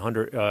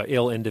 5,700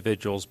 ill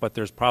individuals, but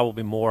there's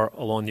probably more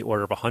along the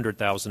order of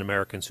 100,000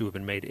 Americans who have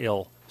been made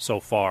ill so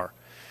far.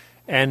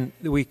 And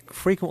we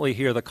frequently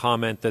hear the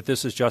comment that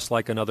this is just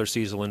like another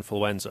seasonal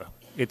influenza.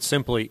 It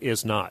simply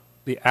is not.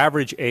 The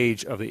average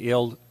age of the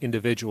ill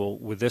individual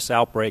with this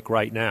outbreak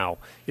right now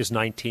is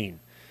 19.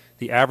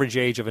 The average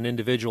age of an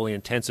individual in the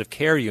intensive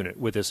care unit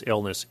with this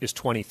illness is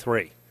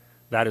 23.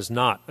 That is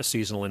not a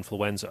seasonal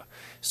influenza.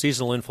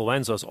 Seasonal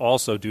influenzas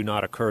also do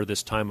not occur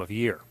this time of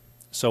year.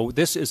 So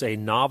this is a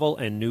novel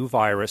and new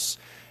virus,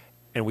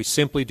 and we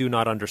simply do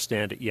not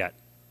understand it yet.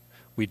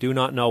 We do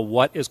not know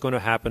what is going to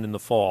happen in the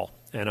fall,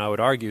 and I would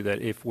argue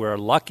that if we're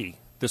lucky,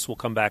 this will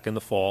come back in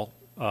the fall,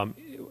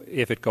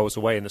 if it goes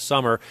away in the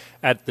summer,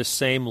 at the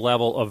same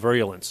level of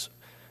virulence.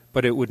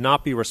 But it would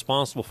not be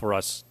responsible for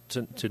us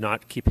to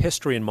not keep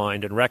history in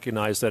mind and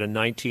recognize that in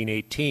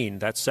 1918,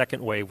 that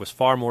second wave was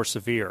far more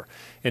severe.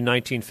 In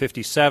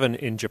 1957,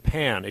 in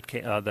Japan,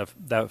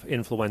 the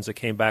influenza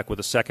came back with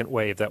a second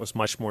wave that was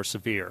much more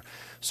severe.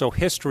 So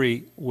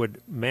history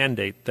would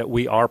mandate that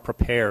we are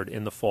prepared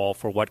in the fall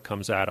for what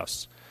comes at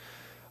us.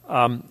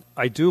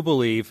 I do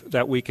believe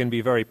that we can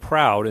be very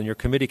proud, and your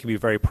committee can be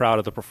very proud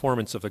of the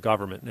performance of the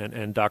government.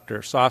 And Dr.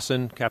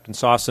 Sossin, Captain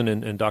Sossin,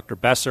 and Dr.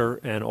 Besser,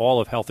 and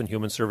all of Health and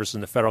Human Services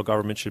and the federal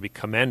government should be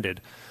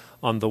commended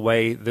on the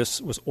way this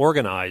was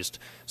organized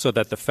so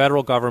that the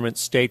federal government,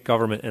 state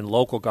government, and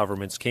local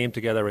governments came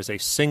together as a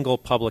single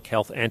public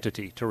health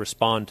entity to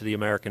respond to the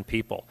American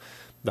people.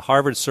 The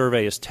Harvard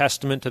survey is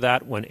testament to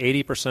that, when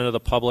 80% of the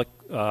public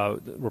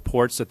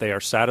reports that they are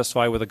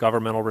satisfied with a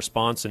governmental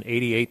response, and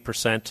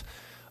 88%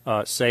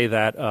 say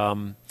that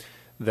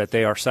that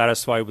they are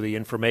satisfied with the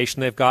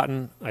information they've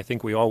gotten. I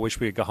think we all wish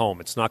we could go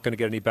home. It's not going to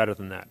get any better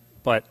than that.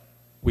 But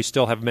we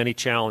still have many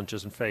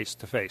challenges face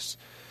to face.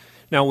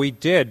 Now, we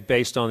did,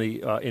 based on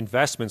the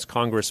investments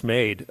Congress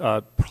made,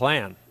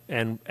 plan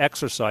and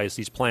exercise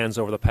these plans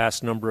over the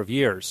past number of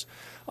years.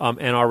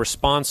 And our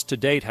response to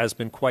date has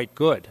been quite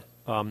good.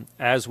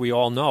 As we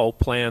all know,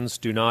 plans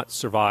do not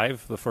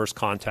survive the first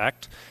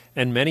contact,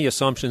 and many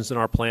assumptions in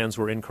our plans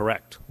were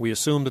incorrect. We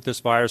assumed that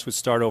this virus would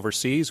start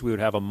overseas. We would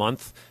have a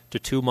month to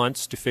 2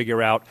 months to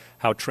figure out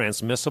how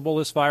transmissible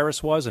this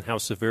virus was and how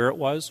severe it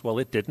was. Well,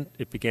 it didn't.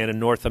 It began in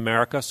North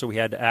America, so we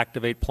had to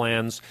activate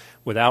plans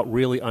without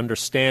really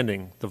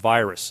understanding the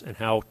virus and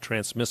how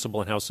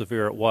transmissible and how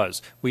severe it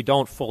was. We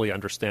don't fully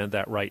understand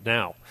that right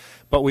now.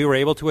 But we were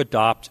able to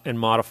adopt and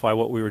modify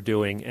what we were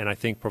doing and I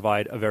think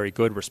provide a very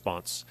good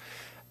response.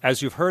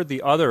 As you've heard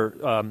the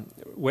other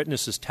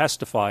witnesses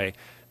testify,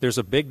 there's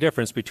a big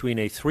difference between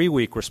a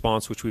 3-week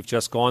response, which we've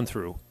just gone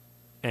through,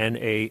 and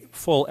a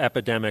full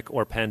epidemic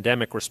or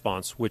pandemic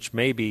response, which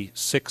may be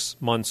 6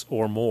 months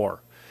or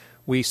more.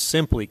 We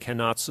simply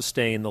cannot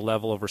sustain the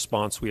level of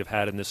response we have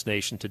had in this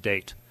nation to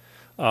date.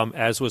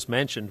 As was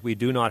mentioned, we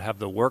do not have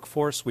the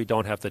workforce. We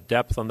don't have the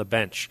depth on the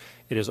bench.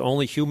 It is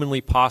only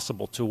humanly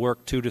possible to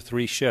work 2 to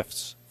 3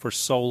 shifts for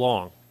so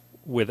long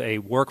with a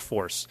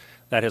workforce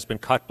that has been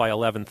cut by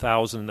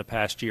 11,000 in the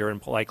past year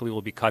and likely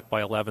will be cut by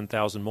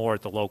 11,000 more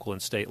at the local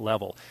and state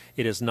level.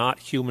 It is not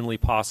humanly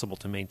possible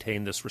to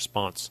maintain this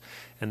response,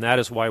 and that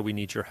is why we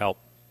need your help.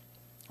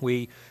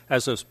 We,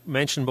 as was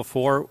mentioned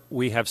before,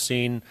 we have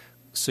seen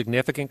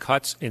significant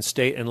cuts in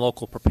state and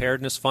local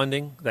preparedness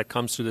funding that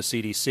comes through the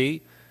CDC.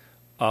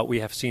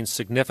 We have seen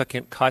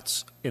significant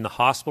cuts in the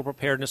hospital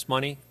preparedness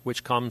money,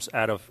 which comes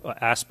out of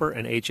ASPR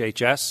and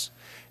HHS.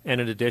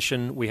 And in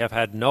addition, we have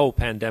had no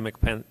pandemic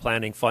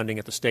planning funding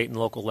at the state and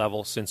local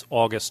level since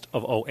August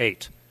of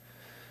 2008.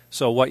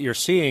 So what you're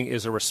seeing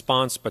is a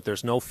response, but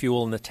there's no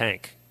fuel in the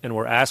tank. And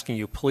we're asking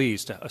you,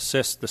 please, to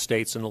assist the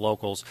states and the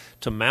locals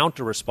to mount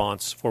a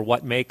response for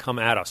what may come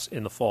at us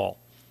in the fall.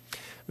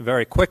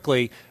 Very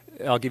quickly,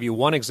 I'll give you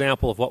one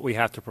example of what we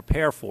have to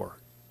prepare for.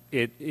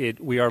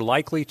 We are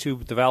likely to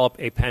develop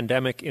a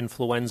pandemic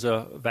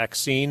influenza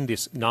vaccine,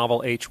 this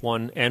novel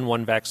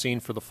H1N1 vaccine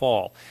for the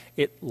fall.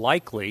 It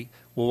likely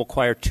will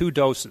require 2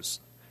 doses.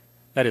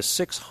 That is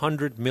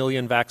 600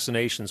 million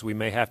vaccinations we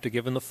may have to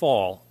give in the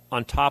fall,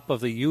 on top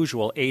of the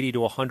usual 80 to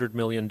 100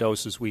 million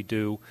doses we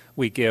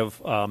give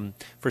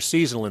for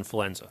seasonal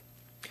influenza.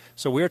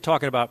 So we're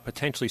talking about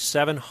potentially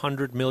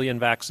 700 million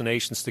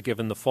vaccinations to give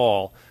in the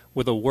fall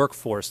with a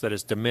workforce that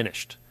is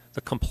diminished. The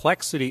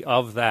complexity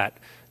of that,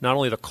 not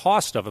only the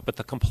cost of it, but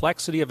the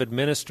complexity of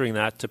administering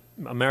that to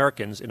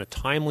Americans in a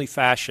timely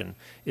fashion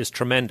is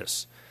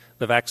tremendous.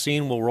 The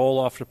vaccine will roll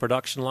off the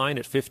production line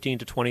at 15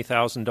 to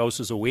 20,000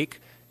 doses a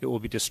week. It will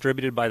be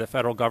distributed by the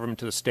federal government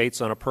to the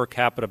states on a per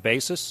capita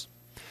basis.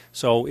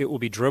 So it will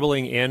be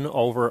dribbling in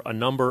over a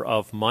number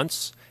of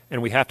months,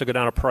 and we have to go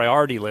down a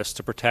priority list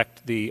to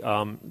protect the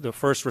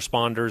first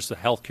responders, the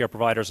healthcare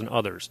providers, and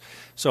others.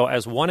 So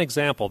as one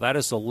example, that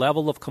is the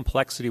level of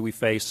complexity we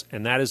face,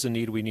 and that is the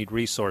need. We need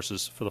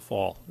resources for the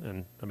fall.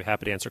 And I'll be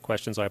happy to answer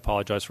questions. I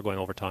apologize for going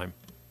over time.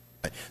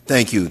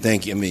 Thank you.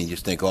 Thank you. I mean,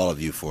 just thank all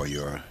of you for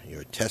your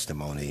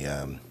testimony.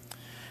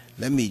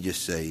 Let me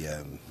just say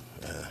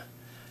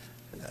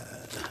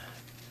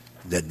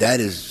that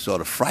is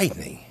sort of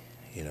frightening,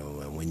 you know,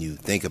 when you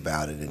think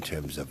about it in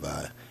terms of,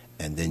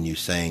 and then you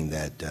saying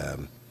that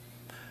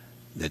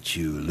that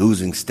you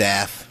losing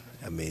staff.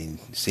 I mean,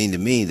 it seemed to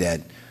me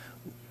that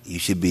you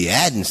should be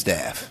adding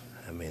staff.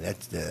 I mean,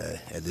 that's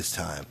at this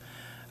time.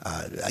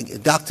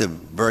 Dr.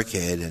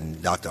 Burkhead and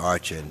Dr.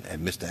 Archer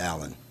and Mr.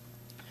 Allen,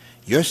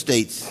 your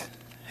states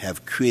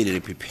have created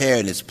a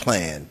preparedness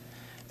plan,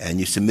 and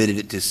you submitted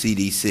it to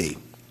CDC.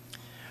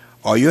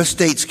 Are your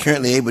states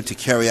currently able to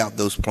carry out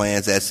those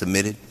plans as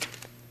submitted?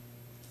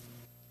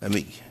 I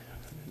mean,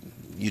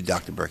 you,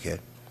 Dr.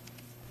 Burkhead.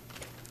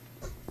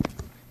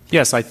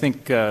 Yes, I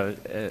think,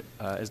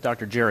 as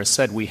Dr. Jarris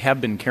said, we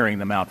have been carrying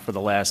them out for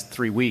the last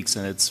 3 weeks,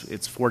 and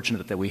it's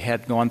fortunate that we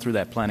had gone through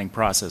that planning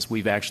process.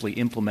 We've actually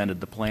implemented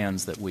the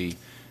plans that we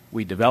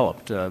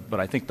developed. But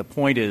I think the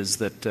point is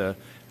that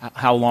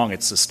how long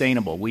it's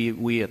sustainable.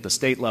 We at the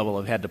state level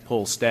have had to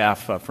pull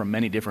staff from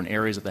many different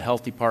areas of the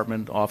health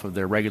department off of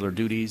their regular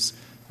duties.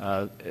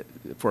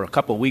 For a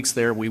couple of weeks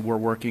there, we were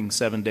working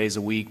 7 days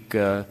a week,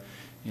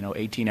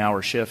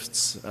 18-hour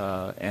shifts,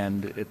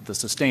 and the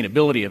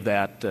sustainability of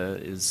that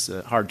is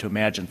hard to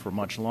imagine for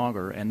much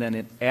longer. And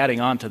then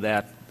adding on to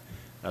that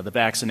the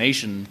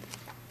vaccination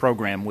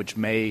program, which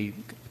may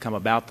come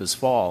about this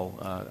fall,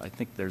 I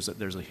think there's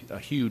a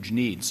huge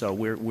need. So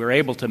we're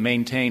able to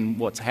maintain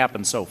what's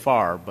happened so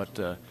far,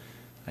 but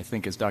I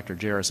think, as Dr.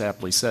 Jarris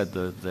aptly said,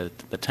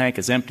 the tank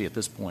is empty at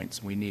this point.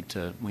 So we need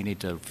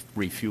to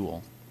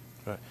refuel.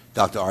 Right.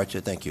 Dr. Archer,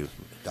 thank you.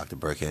 Dr.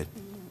 Burkhead.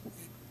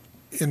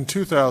 In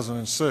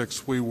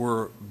 2006, we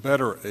were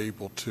better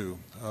able to.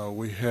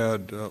 We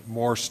had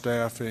more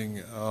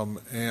staffing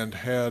and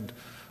had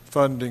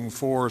funding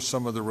for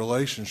some of the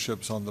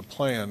relationships on the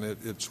plan.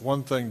 It's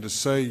one thing to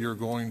say you're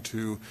going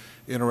to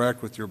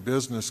interact with your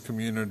business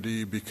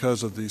community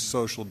because of these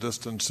social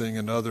distancing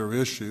and other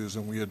issues,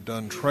 and we had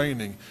done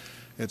training.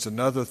 It's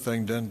another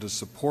thing then to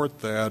support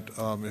that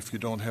if you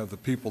don't have the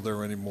people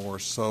there anymore.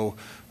 So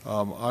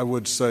I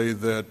would say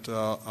that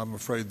I'm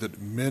afraid that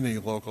many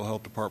local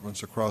health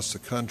departments across the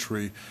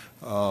country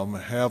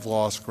have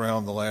lost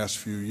ground the last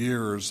few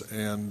years,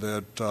 and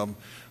that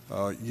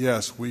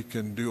yes, we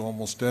can do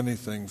almost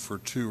anything for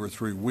 2 or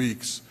 3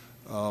 weeks,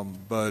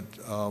 but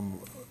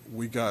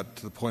we got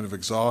to the point of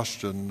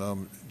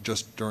exhaustion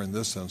just during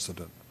this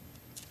incident.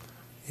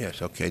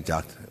 Yes, okay,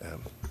 Dr.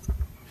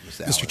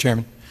 Mr.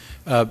 Chairman,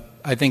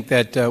 I think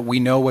that we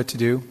know what to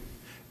do.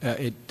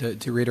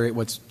 To reiterate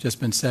what's just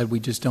been said, we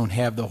just don't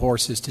have the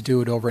horses to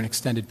do it over an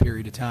extended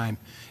period of time.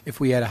 If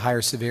we had a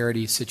higher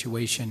severity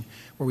situation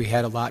where we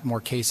had a lot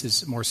more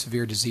cases, more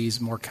severe disease,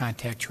 more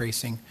contact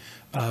tracing,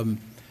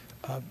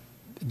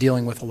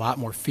 dealing with a lot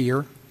more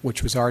fear,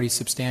 which was already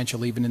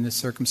substantial even in this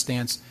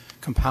circumstance,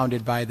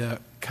 compounded by the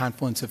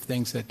confluence of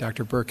things that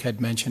Dr. Burke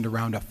had mentioned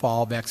around a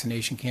fall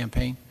vaccination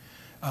campaign,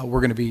 we're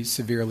going to be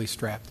severely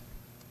strapped.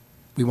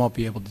 We won't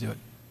be able to do it.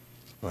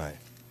 Right.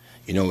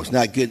 You know, it's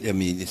not good. I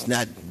mean, it's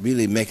not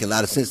really making a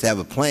lot of sense to have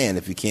a plan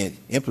if you can't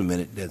implement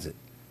it, does it?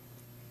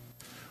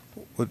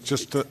 Well,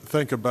 just to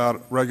think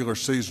about regular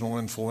seasonal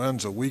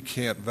influenza, we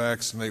can't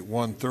vaccinate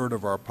 1/3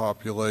 of our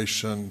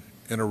population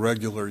in a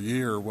regular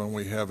year when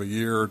we have a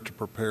year to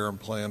prepare and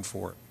plan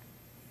for it.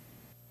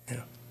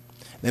 Yeah.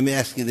 Let me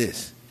ask you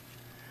this.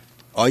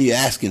 Are you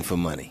asking for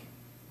money?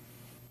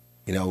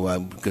 You know,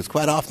 because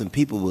quite often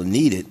people will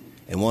need it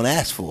and won't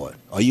ask for it.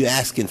 Are you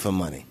asking for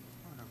money?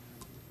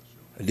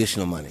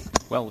 Additional money?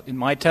 Well, in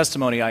my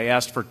testimony, I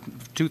asked for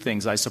 2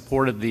 things. I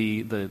supported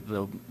the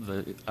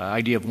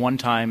idea of one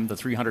time, the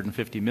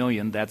 $350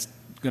 million. That's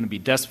going to be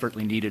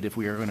desperately needed if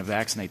we are going to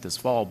vaccinate this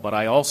fall. But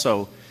I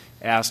also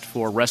asked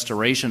for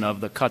restoration of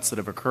the cuts that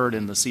have occurred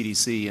in the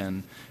CDC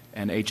and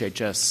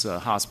HHS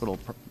hospital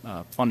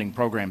funding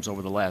programs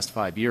over the last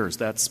 5 years.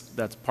 That's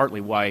partly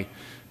why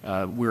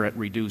we're at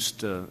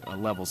reduced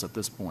levels at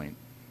this point.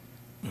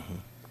 Mm-hmm.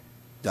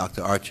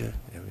 Dr. Archer?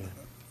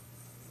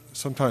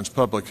 Sometimes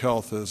public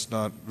health is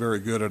not very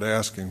good at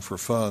asking for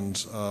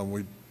funds.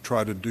 We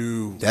try to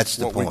do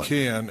what we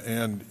can,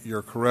 and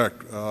you're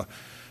correct.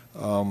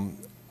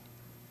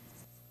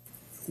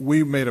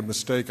 We made a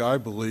mistake, I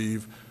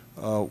believe,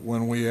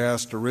 when we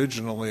asked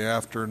originally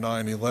after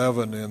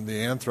 9/11 and the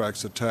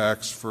anthrax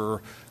attacks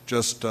for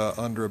just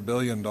under $1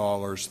 billion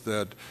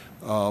that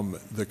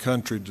the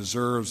country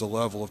deserves a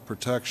level of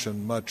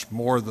protection much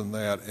more than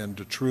that, and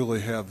to truly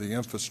have the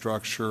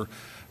infrastructure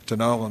to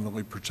not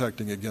only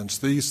protecting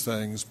against these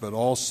things, but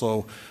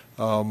also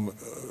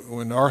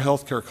when our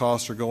healthcare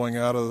costs are going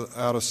out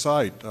of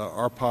sight.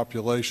 Our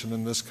population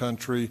in this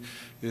country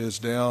is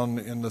down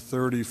in the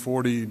 30,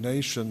 40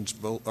 nations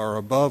are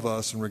above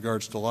us in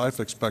regards to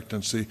life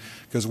expectancy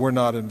because we're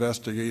not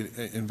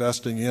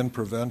investing in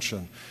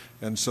prevention.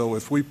 And so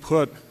if we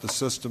put the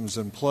systems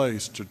in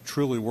place to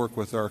truly work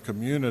with our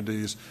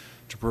communities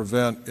to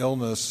prevent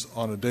illness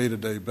on a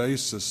day-to-day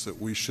basis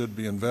that we should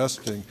be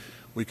investing,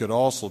 we could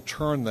also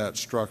turn that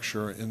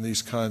structure in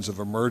these kinds of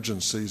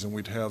emergencies, and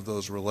we'd have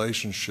those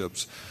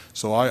relationships.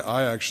 So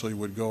I actually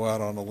would go out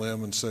on a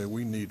limb and say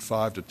we need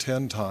 5 to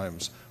 10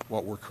 times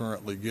what we're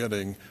currently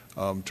getting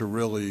to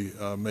really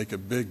make a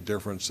big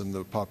difference in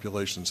the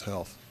population's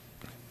health.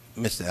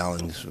 Mr.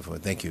 Allen,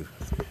 thank you.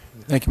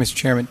 Thank you, Mr.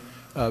 Chairman.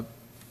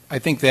 I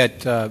think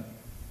that,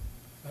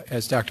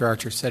 as Dr.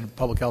 Archer said,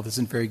 public health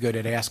isn't very good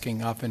at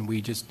asking. Often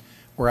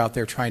we're out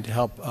there trying to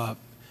help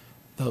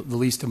the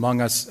least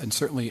among us, and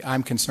certainly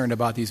I'm concerned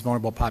about these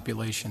vulnerable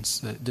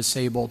populations, the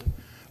disabled,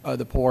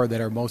 the poor that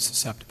are most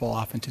susceptible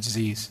often to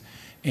disease.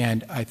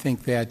 And I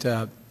think that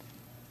the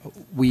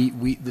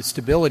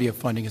stability of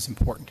funding is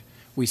important.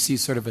 We see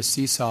sort of a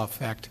seesaw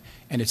effect,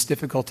 and it's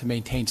difficult to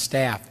maintain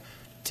staff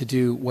to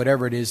do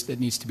whatever it is that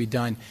needs to be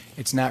done.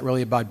 It's not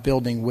really about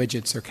building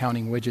widgets or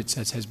counting widgets,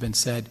 as has been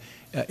said.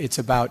 It's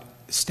about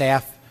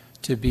staff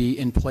to be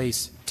in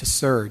place to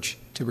surge,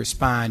 to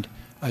respond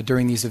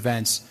during these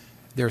events.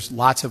 There's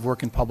lots of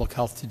work in public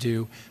health to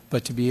do,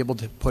 but to be able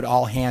to put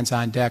all hands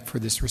on deck for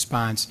this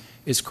response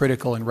is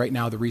critical, and right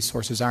now the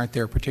resources aren't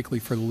there,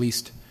 particularly for the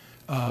least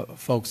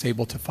folks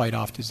able to fight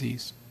off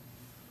disease.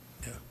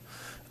 Yeah.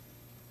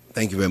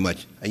 Thank you very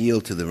much. I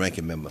yield to the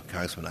ranking member,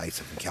 Congressman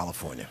Issa from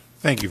California.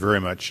 Thank you very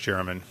much,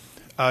 Chairman.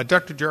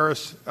 Dr.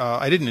 Jarris,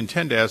 I didn't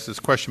intend to ask this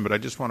question, but I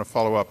just want to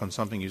follow up on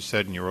something you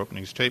said in your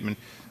opening statement.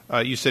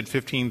 You said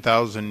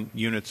 15,000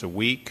 units a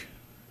week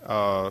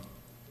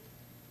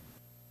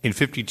in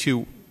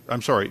 52,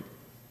 I'm sorry,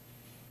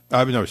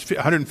 no, it's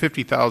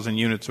 150,000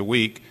 units a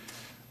week,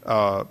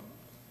 and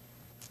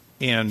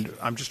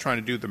I'm just trying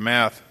to do the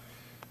math.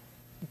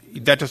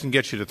 That doesn't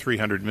get you to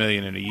 300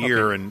 million in a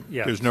year, Okay. and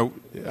Yeah. there's no.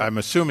 I'm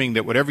assuming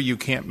that whatever you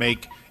can't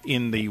make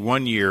in the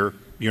 1 year,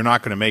 you're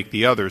not going to make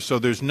the other. So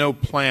there's no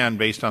plan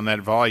based on that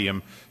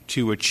volume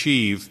to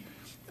achieve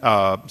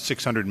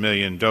 600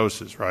 million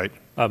doses, right?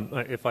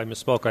 If I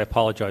misspoke, I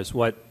apologize.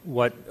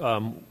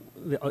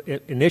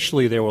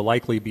 Initially, there will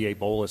likely be a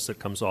bolus that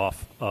comes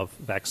off of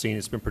vaccine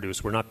that's been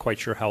produced. We're not quite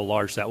sure how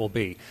large that will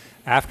be.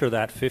 After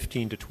that,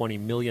 15 to 20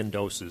 million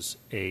doses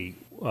a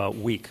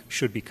week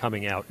should be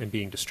coming out and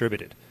being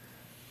distributed.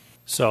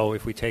 So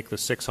if we take the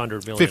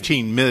 600 million...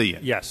 15 million?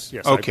 Yes.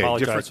 Okay, I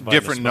apologize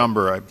different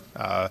number.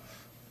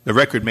 The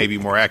record may be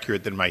more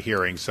accurate than my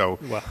hearing, so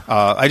Well.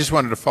 I just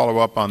wanted to follow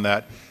up on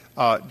that.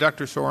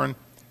 Dr.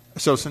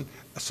 Sosin,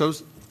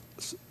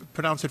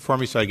 pronounce it for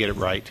me so I get it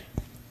right.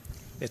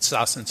 It's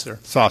Sosin, sir.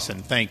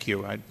 Sosin, thank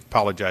you. I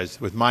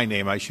apologize. With my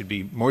name, I should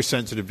be more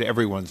sensitive to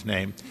everyone's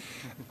name.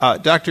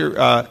 Doctor,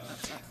 That's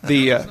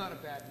not a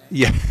bad name.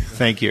 Yeah,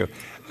 thank you.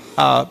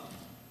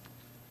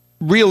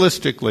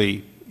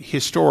 Realistically,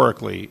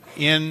 historically,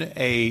 in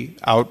a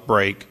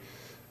outbreak,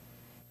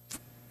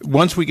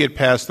 once we get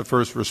past the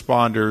first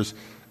responders,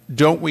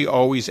 don't we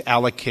always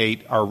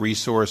allocate our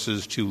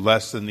resources to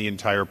less than the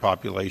entire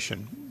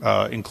population,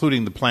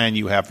 including the plan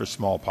you have for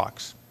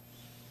smallpox?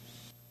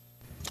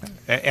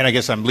 And I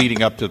guess I'm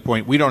leading up to the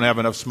point, we don't have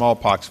enough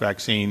smallpox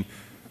vaccine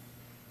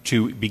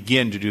to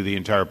begin to do the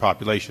entire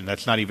population.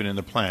 That's not even in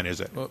the plan, is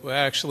it? Well,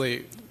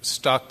 actually,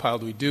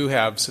 stockpiled, we do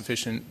have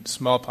sufficient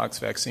smallpox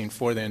vaccine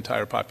for the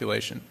entire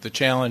population. The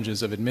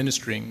challenges of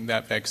administering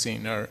that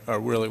vaccine are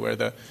really where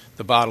the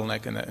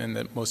bottleneck and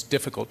the most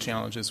difficult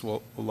challenges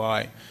will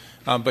lie.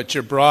 But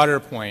your broader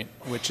point,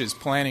 which is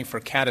planning for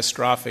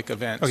catastrophic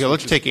events. Okay,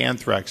 let's take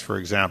anthrax, for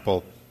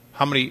example.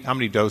 How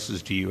many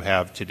doses do you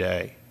have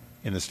today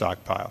in the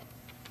stockpile?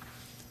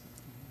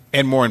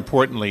 And more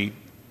importantly,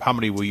 how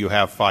many will you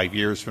have 5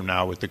 years from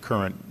now with the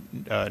current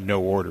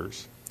no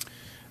orders?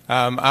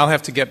 I'll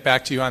have to get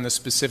back to you on the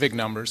specific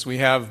numbers. We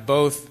have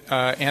both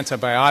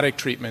antibiotic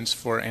treatments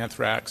for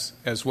anthrax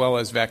as well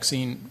as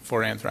vaccine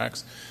for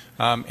anthrax,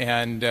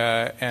 and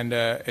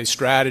a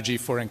strategy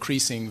for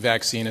increasing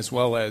vaccine as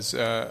well as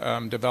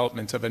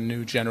development of a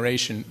new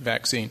generation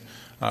vaccine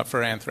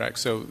for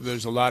anthrax. So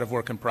there's a lot of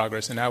work in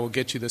progress, and I will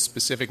get you the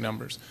specific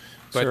numbers.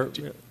 But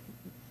Sir,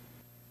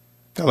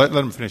 Let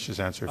him finish his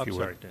answer, if you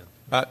would. sorry, Dan.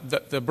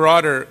 The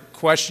broader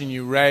question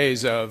you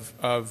raise of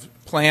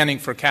planning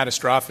for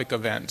catastrophic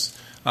events,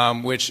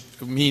 which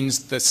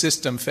means the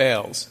system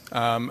fails,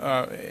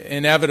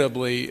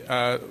 inevitably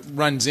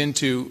runs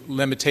into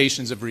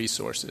limitations of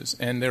resources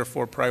and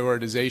therefore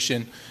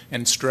prioritization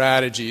and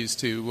strategies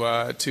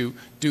to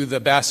do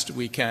the best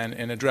we can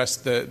and address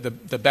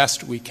the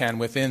best we can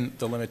within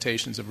the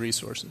limitations of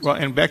resources. Well,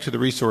 and back to the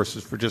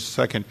resources for just a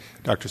second,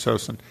 Dr.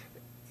 Sosin.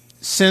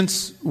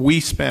 Since we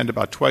spend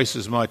about twice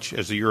as much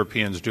as the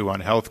Europeans do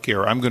on health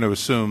care, I'm going to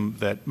assume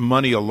that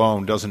money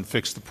alone doesn't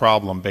fix the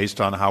problem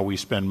based on how we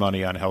spend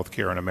money on health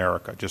care in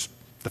America, just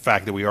the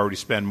fact that we already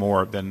spend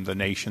more than the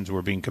nations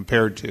we're being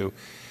compared to.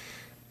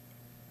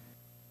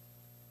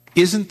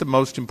 Isn't the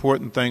most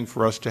important thing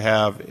for us to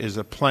have is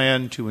a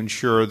plan to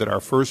ensure that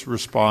our first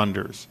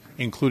responders,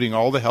 including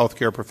all the health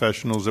care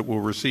professionals that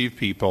will receive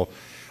people,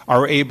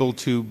 are able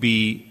to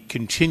be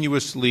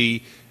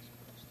continuously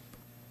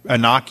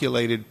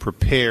inoculated,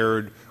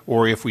 prepared,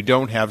 or if we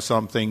don't have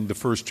something, the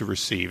first to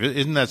receive?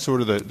 Isn't that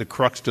sort of the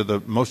crux to the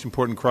most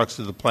important crux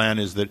of the plan,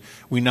 is that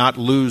we not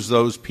lose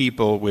those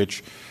people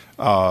which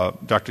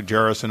Dr.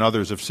 Jarris and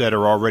others have said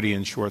are already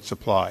in short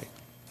supply?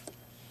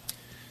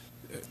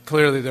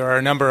 Clearly, there are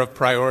a number of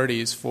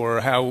priorities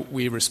for how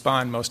we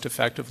respond most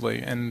effectively,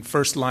 and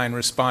first-line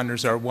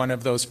responders are one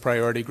of those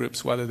priority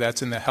groups, whether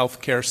that's in the health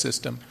care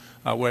system,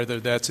 whether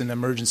that's in the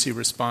emergency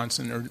response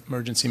and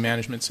emergency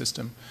management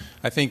system.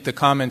 I think the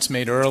comments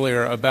made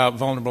earlier about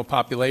vulnerable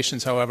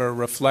populations, however,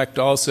 reflect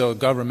also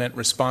government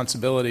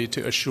responsibility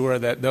to assure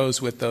that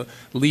those with the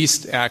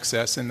least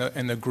access and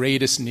the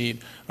greatest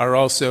need are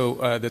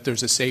also that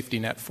there's a safety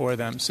net for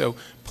them. So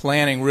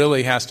planning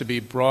really has to be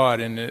broad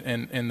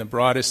in the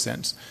broadest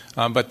sense.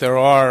 But there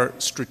are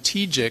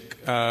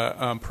strategic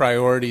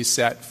priorities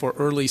set for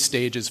early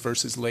stages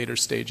versus later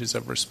stages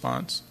of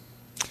response.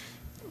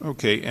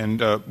 Okay,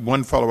 and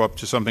one follow-up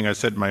to something I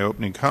said in my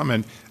opening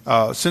comment.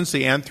 Since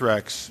the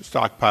anthrax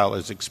stockpile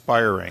is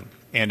expiring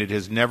and it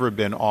has never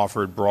been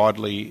offered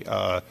broadly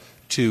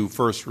to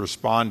first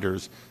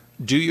responders,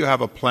 do you have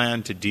a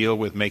plan to deal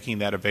with making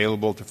that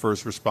available to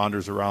first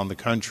responders around the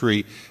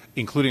country,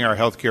 including our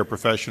healthcare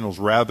professionals,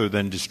 rather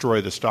than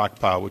destroy the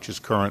stockpile, which is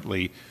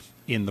currently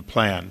in the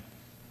plan?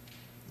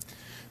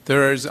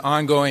 There's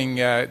ongoing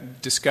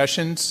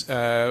discussions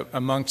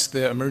amongst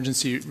the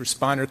emergency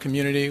responder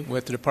community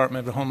with the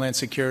Department of Homeland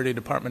Security,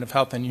 Department of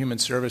Health and Human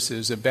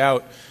Services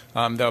about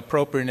the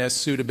appropriateness,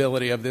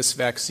 suitability of this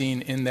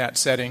vaccine in that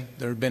setting.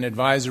 There have been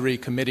advisory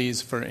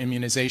committees for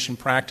immunization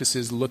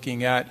practices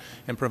looking at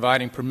and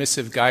providing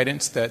permissive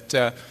guidance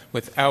that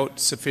without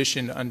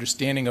sufficient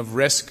understanding of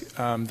risk,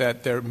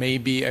 that there may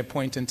be a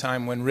point in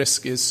time when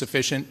risk is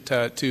sufficient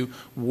to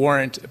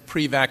warrant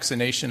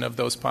pre-vaccination of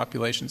those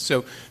populations.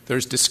 So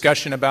there's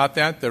discussion about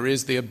that. There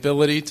is the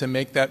ability to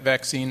make that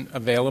vaccine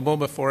available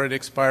before it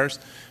expires,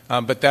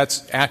 but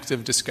that's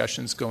active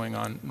discussions going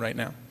on right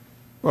now.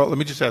 Well, let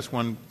me just ask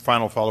one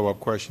final follow-up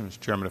question,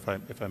 Mr. Chairman,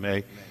 if I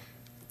may.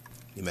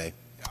 You may.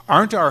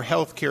 Aren't our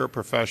healthcare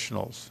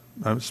professionals,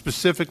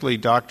 specifically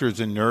doctors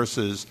and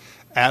nurses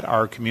at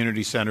our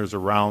community centers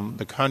around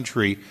the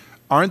country,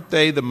 aren't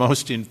they the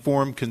most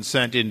informed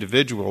consent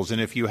individuals? And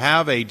if you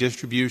have a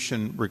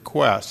distribution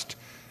request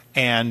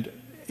and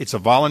it's a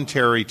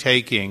voluntary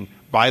taking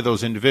by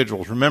those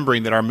individuals,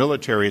 remembering that our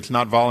military, it's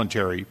not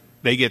voluntary.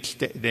 They get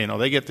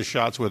the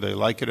shots whether they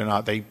like it or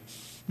not. They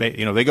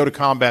go to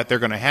combat, they're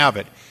going to have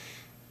it.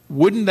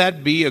 Wouldn't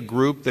that be a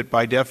group that,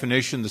 by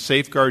definition, the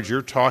safeguards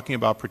you're talking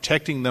about,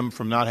 protecting them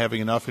from not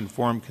having enough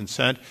informed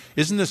consent,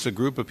 isn't this a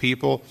group of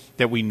people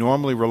that we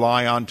normally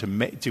rely on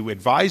to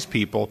advise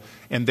people,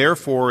 and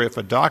therefore if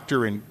a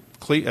doctor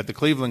at the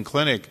Cleveland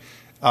Clinic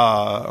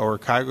or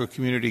Cuyahoga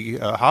Community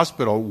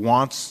Hospital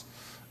wants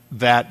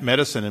that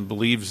medicine and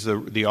believes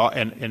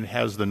and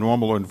has the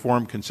normal or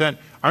informed consent,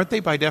 aren't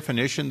they by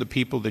definition the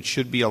people that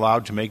should be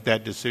allowed to make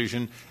that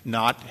decision,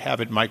 not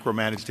have it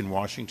micromanaged in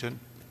Washington?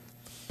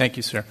 Thank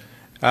you, sir.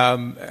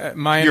 You're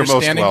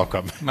most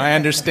welcome. My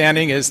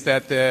understanding is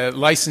that the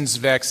licensed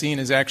vaccine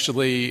is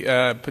actually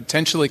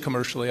potentially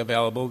commercially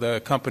available.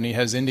 The company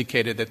has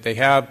indicated that they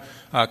have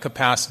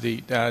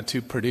capacity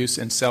to produce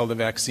and sell the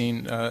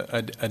vaccine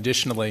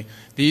additionally.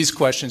 These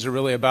questions are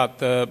really about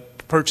the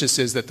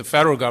purchases that the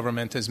federal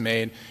government has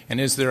made, and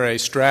is there a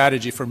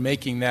strategy for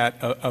making that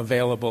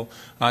available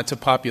to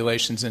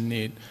populations in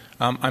need?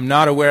 I'm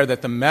not aware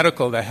that the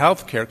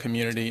healthcare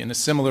community, in a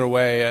similar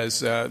way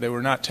as they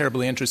were not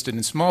terribly interested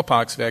in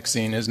smallpox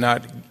vaccine, has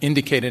not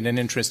indicated an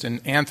interest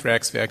in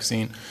anthrax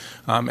vaccine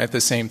at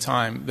the same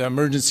time. The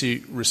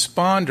emergency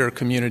responder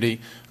community,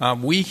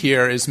 we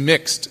hear, is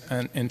mixed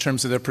in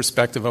terms of their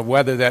perspective of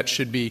whether that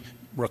should be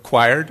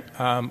required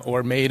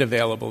or made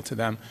available to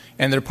them.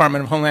 And the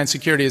Department of Homeland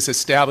Security is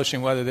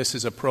establishing whether this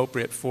is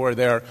appropriate for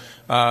their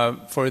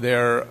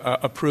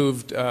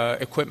approved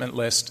equipment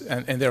list,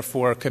 and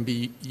therefore can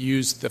be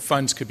used, the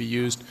funds could be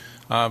used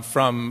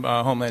from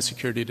Homeland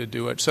Security to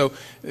do it. So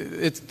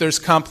there's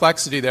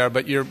complexity there,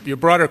 but your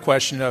broader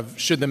question of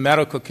should the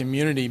medical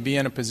community be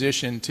in a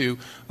position to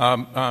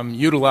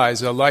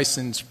utilize a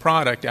licensed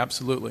product,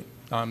 absolutely.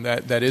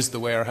 That is the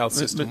way our health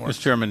system works.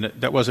 Mr. Chairman,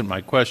 that wasn't my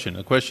question.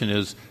 The question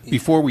is,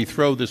 before we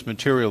throw this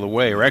material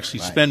away or actually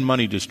spend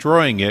money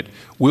destroying it,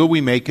 will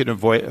we make it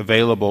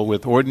available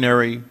with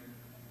ordinary,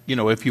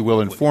 if you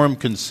will, informed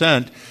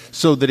consent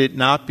so that it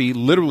not be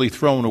literally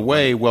thrown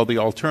away while the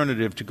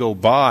alternative to go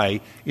buy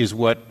is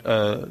what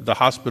the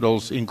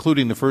hospitals,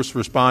 including the first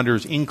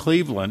responders in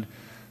Cleveland,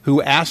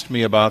 who asked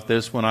me about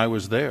this when I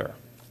was there?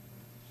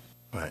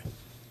 Right.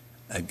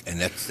 And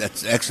that's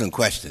an excellent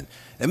question.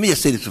 Let me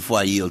just say this before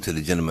I yield to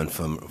the gentleman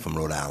from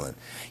Rhode Island.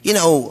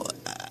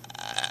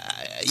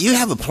 You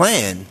have a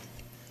plan,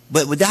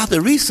 but without the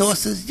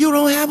resources, you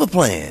don't have a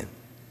plan.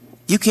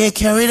 You can't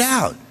carry it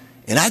out.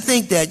 And I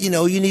think that, you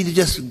need to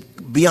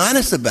just be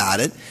honest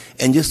about it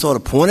and just sort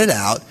of point it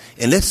out,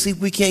 and let's see if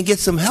we can't get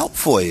some help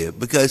for you,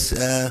 because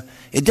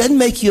it doesn't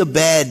make you a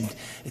bad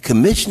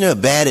commissioner, a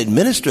bad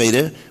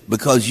administrator,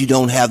 because you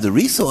don't have the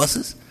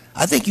resources.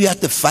 I think you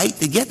have to fight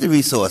to get the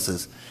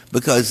resources,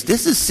 because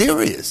this is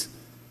serious.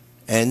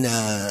 And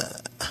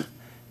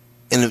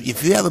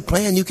if you have a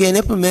plan, you can't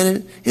implement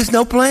it. It's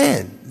no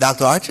plan,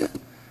 Dr. Archer.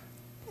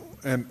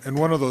 And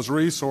one of those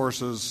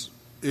resources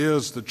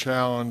is the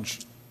challenge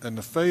and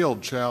the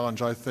failed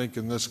challenge, I think,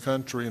 in this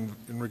country in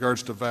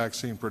regards to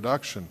vaccine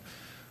production.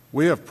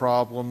 We have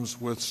problems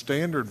with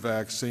standard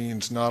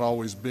vaccines not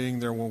always being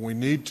there when we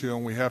need to,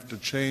 and we have to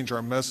change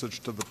our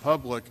message to the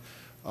public.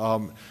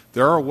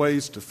 There are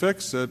ways to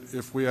fix it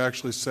if we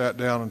actually sat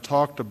down and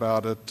talked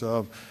about it.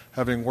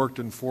 Having worked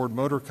in Ford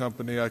Motor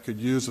Company, I could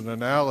use an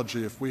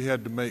analogy. If we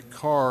had to make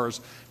cars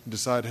and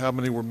decide how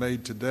many were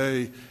made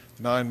today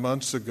 9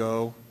 months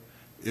ago,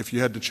 if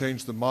you had to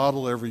change the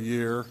model every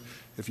year,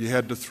 if you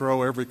had to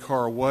throw every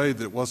car away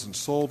that wasn't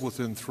sold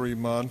within 3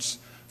 months,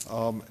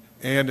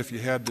 and if you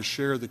had to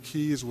share the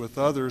keys with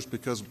others,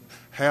 because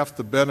half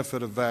the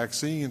benefit of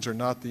vaccines are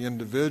not the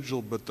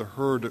individual but the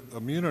herd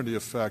immunity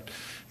effect.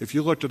 If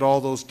you looked at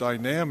all those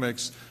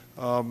dynamics,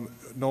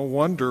 no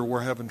wonder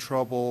we're having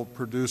trouble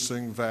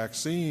producing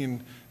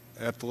vaccine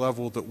at the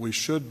level that we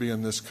should be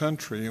in this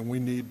country, and we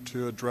need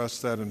to address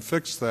that and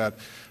fix that.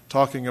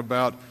 Talking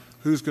about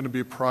who's going to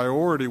be a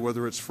priority,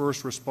 whether it's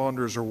first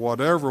responders or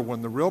whatever,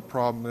 when the real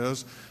problem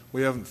is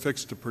we haven't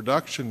fixed the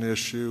production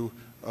issue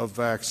of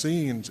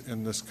vaccines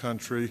in this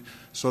country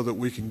so that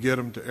we can get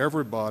them to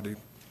everybody.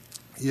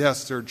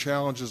 Yes, there are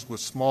challenges with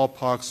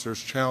smallpox,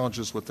 there's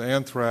challenges with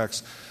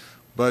anthrax,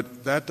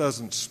 but that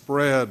doesn't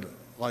spread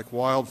like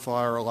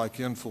wildfire, like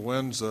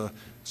influenza,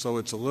 so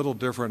it's a little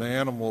different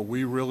animal.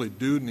 We really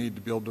do need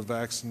to be able to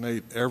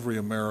vaccinate every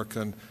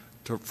American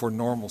for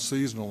normal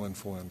seasonal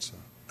influenza.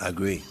 I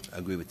agree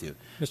with you.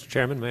 Mr.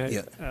 Chairman, may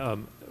I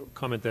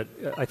comment that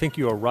I think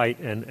you are right,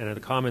 and the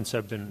comments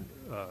have been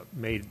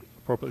made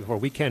appropriately before.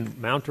 We can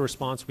mount a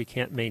response, we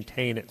can't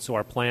maintain it, so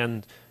our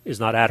plan is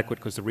not adequate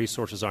because the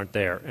resources aren't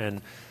there.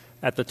 And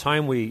at the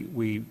time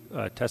we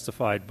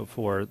testified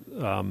before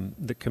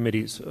the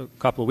committees a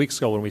couple of weeks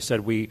ago when we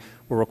said we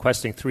were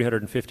requesting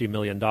 $350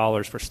 million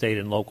for state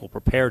and local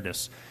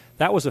preparedness,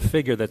 that was a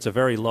figure that's a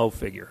very low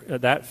figure.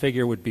 That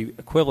figure would be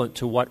equivalent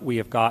to what we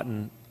have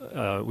gotten.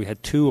 We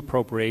had two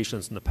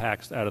appropriations in the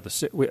past out of a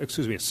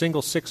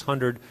single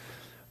 $600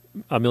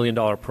 million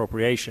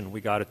appropriation.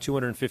 We got a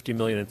 $250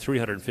 million and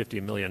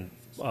 $350 million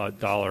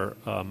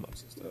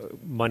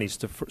monies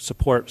to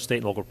support state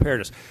and local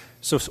preparedness.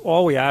 So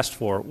all we asked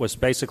for was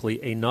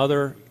basically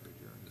another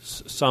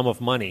sum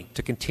of money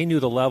to continue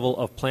the level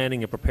of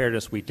planning and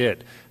preparedness we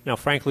did. Now,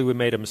 frankly, we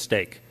made a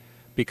mistake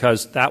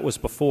because that was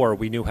before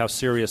we knew how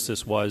serious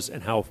this was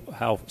and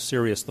how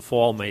serious the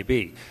fall may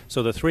be.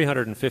 So the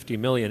 $350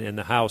 million in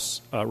the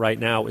House right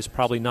now is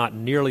probably not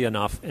nearly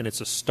enough, and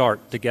it's a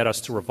start to get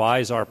us to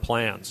revise our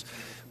plans.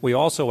 We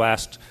also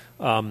asked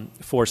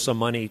for some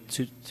money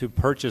to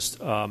purchase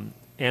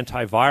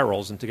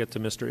antivirals, and to get to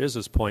Mr.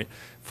 Izza's point,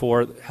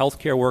 for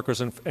healthcare workers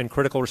and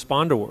critical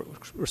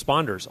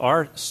responders.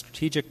 Our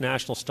strategic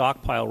national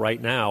stockpile right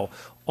now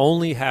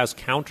only has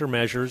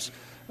countermeasures,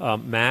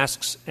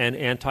 masks, and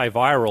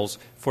antivirals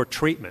for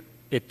treatment.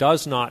 It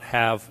does not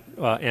have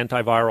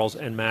antivirals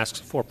and masks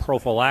for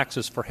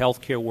prophylaxis for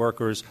healthcare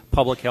workers,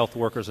 public health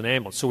workers, and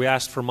ambulance. So we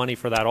asked for money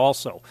for that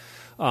also.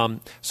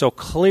 So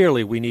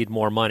clearly we need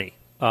more money.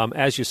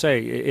 As you say,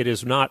 it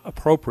is not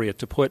appropriate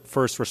to put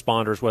first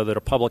responders, whether they're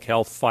public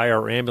health,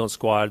 fire, or ambulance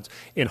squads,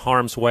 in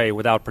harm's way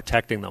without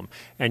protecting them.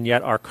 And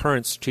yet our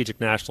current strategic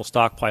national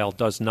stockpile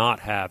does not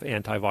have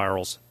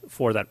antivirals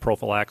for that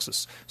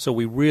prophylaxis. So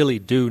we really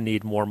do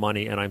need more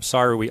money, and I'm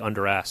sorry we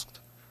underasked.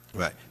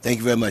 Right. Thank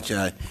you very much.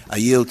 I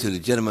yield to the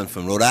gentleman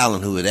from Rhode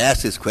Island who had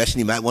asked this question.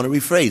 He might want to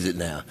rephrase it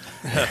now.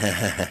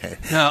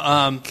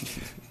 Now,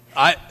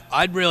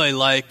 I'd really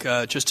like,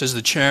 just as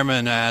the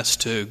chairman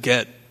asked, to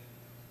get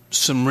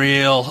some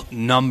real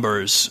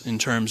numbers in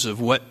terms of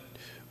what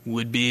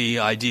would be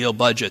ideal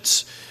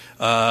budgets.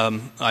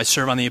 I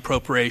serve on the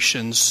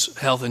Appropriations,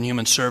 Health and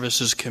Human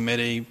Services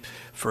Committee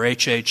for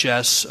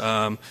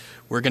HHS.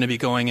 We're going to be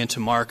going into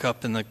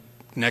markup in the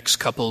next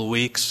couple of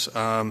weeks.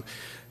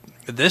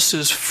 This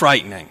is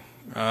frightening.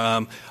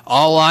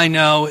 All I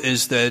know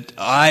is that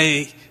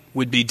I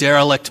would be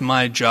derelict in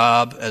my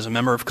job as a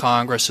member of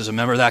Congress, as a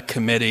member of that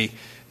committee,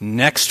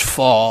 next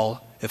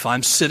fall, if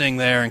I'm sitting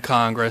there in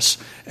Congress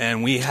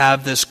and we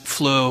have this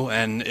flu,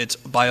 and it's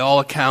by all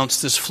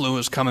accounts this flu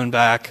is coming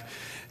back,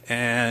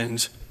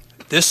 and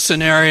this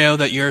scenario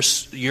that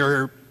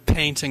you're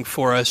painting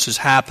for us is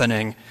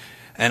happening,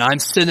 and I'm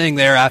sitting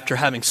there after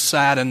having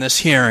sat in this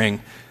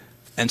hearing,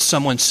 and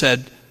someone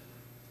said,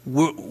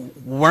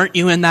 "Weren't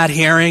you in that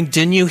hearing?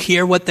 Didn't you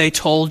hear what they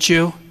told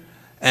you?"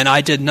 And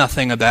I did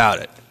nothing about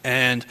it.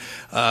 And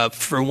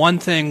for one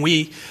thing,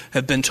 we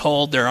have been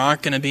told there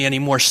aren't going to be any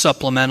more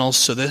supplementals,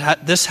 so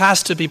this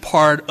has to be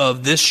part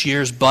of this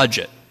year's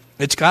budget.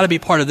 It's got to be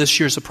part of this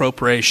year's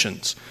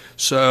appropriations.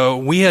 So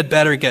we had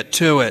better get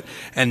to it.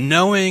 And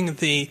knowing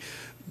the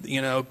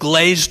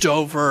glazed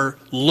over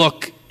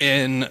look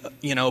in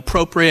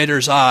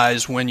appropriators'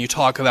 eyes when you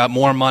talk about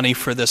more money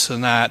for this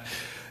and that,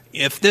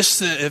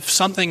 if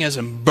something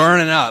isn't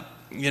burning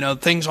up,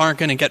 things aren't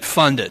going to get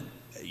funded.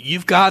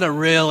 You've got to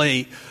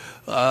really,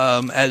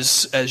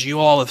 as you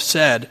all have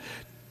said,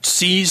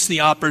 seize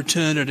the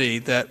opportunity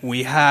that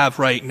we have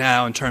right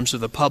now in terms of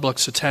the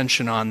public's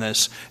attention on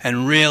this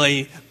and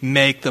really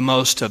make the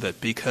most of it,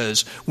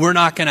 because we're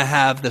not going to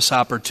have this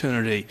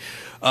opportunity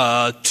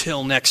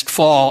till next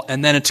fall,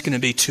 and then it's going to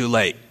be too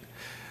late.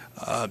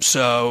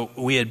 So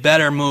we had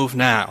better move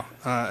now.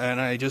 And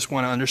I just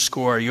want to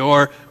underscore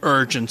your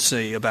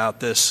urgency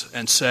about this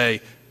and say,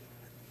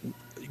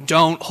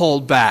 don't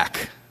hold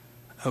back,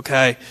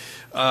 okay?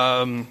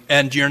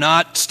 And you're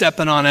not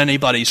stepping on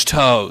anybody's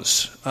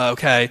toes,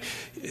 okay?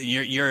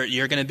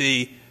 You're going to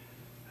be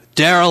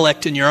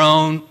derelict in your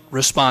own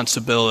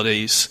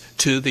responsibilities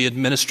to the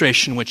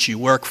administration which you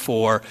work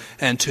for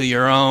and to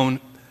your own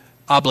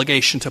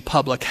obligation to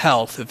public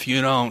health if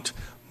you don't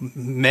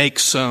make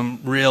some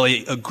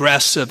really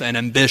aggressive and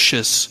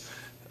ambitious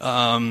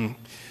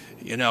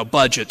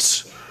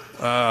budgets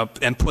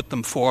and put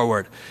them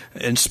forward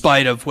in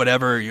spite of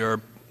whatever your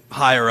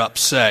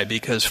higher-ups say,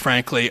 because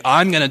frankly,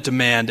 I'm going to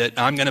demand it.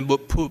 I'm going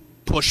to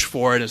push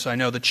for it, as I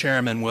know the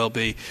chairman will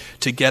be,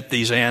 to get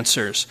these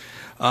answers.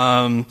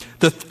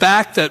 The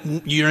fact that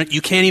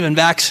you can't even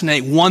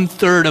vaccinate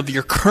 1/3 of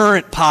your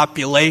current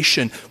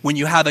population when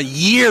you have a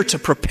year to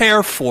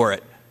prepare for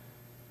it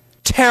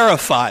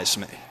terrifies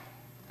me.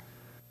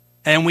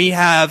 And we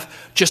have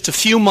just a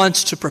few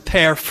months to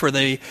prepare for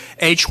the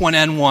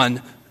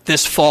H1N1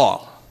 this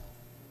fall.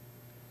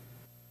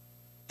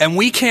 And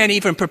we can't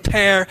even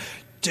prepare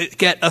to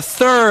get a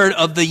third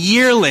of the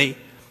yearly,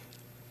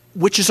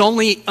 which is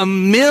only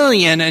 1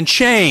 million and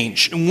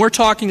change. And we're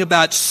talking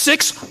about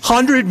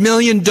 600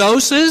 million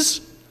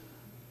doses?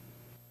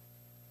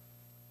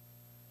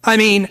 I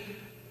mean,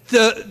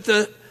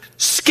 the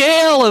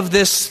scale of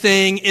this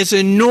thing is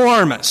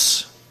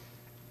enormous.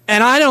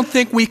 And I don't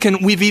think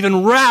we've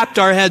even wrapped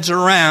our heads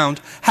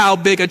around how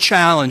big a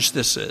challenge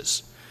this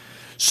is.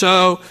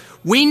 So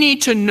we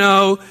need to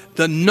know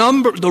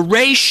the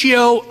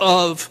ratio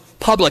of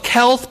public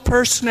health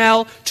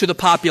personnel to the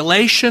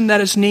population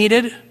that is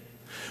needed.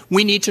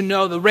 We need to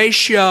know the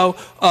ratio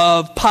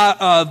of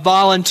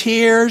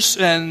volunteers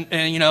and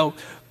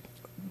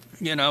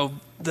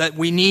that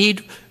we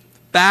need,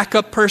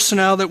 backup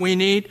personnel that we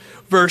need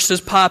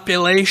versus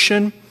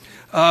population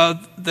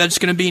that's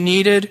going to be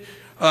needed.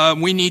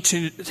 We need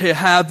to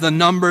have the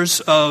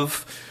numbers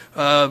of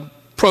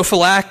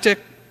prophylactic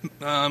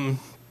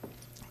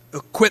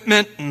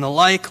equipment and the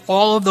like.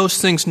 All of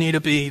those things need to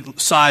be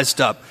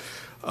sized up.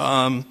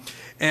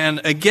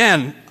 And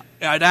again,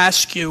 I'd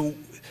ask you,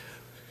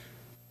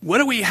 what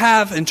do we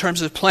have in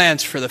terms of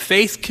plans for the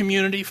faith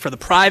community, for the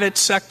private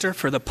sector,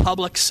 for the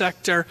public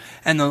sector,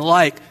 and the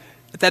like,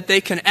 that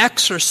they can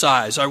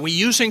exercise? Are we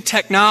using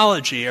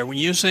technology? Are we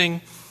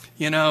using,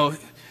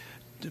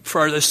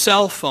 for the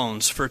cell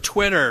phones, for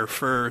Twitter,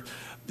 for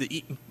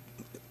the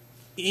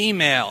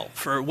email,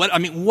 for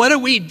what are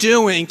we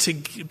doing to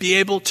be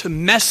able to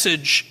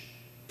message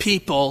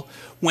people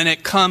when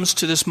it comes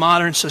to this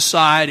modern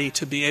society,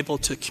 to be able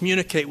to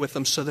communicate with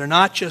them so they're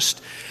not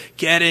just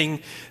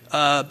getting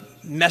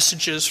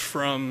messages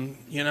from,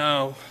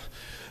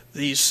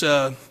 these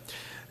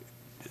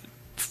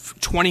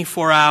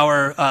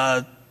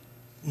 24-hour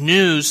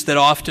news that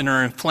often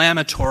are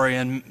inflammatory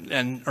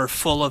and are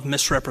full of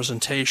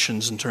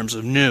misrepresentations in terms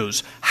of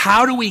news.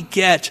 How do we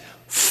get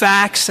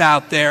facts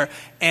out there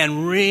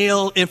and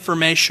real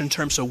information in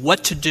terms of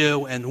what to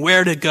do and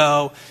where to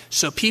go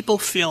so people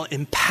feel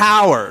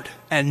empowered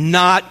and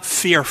not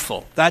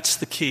fearful? That's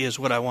the key, is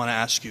what I want to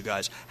ask you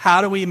guys.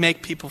 How do we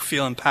make people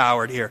feel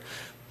empowered here?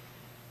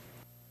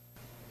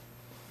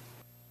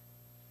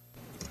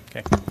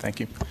 Okay, thank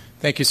you.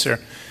 Thank you, sir.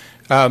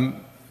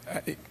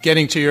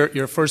 Getting to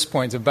your first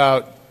point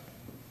about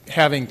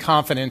having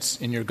confidence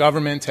in your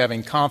government,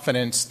 having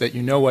confidence that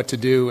you know what to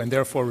do, and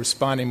therefore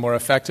responding more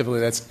effectively,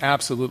 that's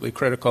absolutely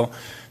critical.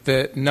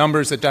 The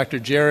numbers that Dr.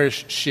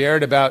 Jarish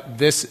shared about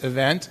this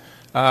event,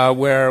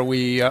 where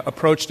we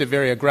approached it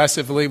very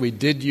aggressively. We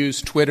did use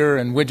Twitter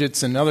and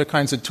widgets and other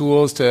kinds of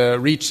tools to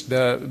reach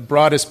the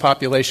broadest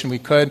population we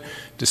could,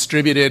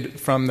 distributed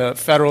from the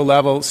federal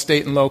level,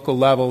 state and local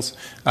levels,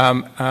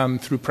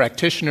 through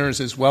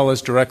practitioners as well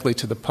as directly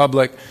to the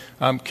public.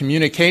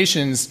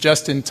 Communications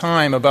just in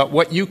time about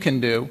what you can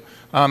do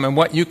and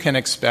what you can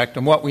expect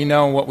and what we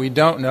know and what we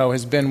don't know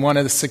has been one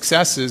of the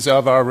successes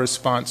of our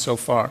response so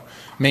far.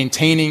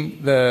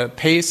 Maintaining the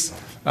pace,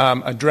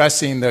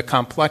 addressing the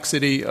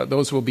complexity,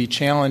 those will be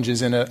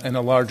challenges in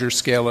a larger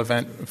scale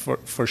event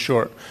for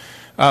sure.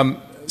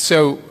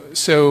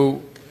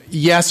 So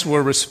yes,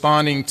 we're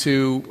responding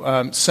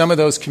to some of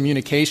those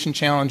communication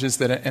challenges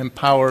that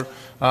empower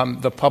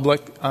the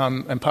public,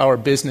 empower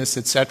business,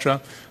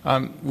 etc.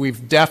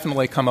 We've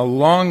definitely come a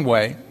long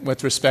way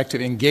with respect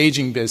to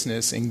engaging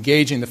business,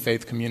 engaging the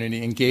faith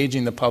community,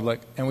 engaging the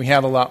public, and we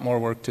have a lot more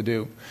work to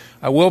do.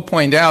 I will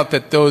point out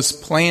that those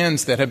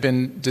plans that have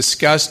been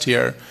discussed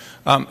here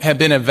have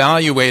been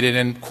evaluated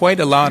in quite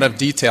a lot of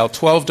detail.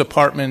 12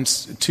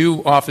 departments,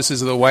 2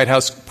 offices of the White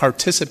House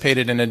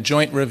participated in a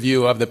joint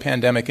review of the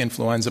pandemic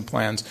influenza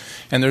plans.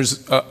 And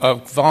there's a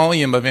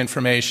volume of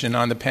information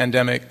on the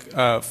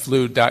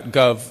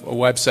pandemicflu.gov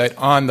website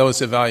on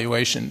those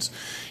evaluations.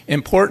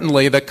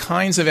 Importantly, the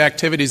kinds of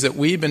activities that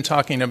we've been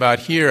talking about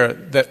here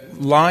that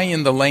lie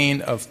in the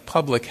lane of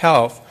public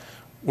health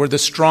were the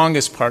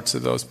strongest parts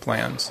of those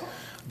plans.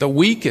 The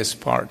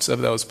weakest parts of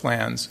those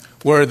plans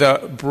were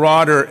the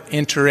broader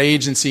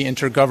interagency,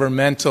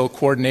 intergovernmental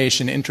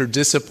coordination,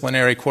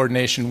 interdisciplinary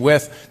coordination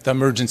with the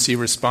emergency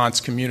response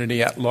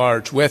community at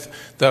large, with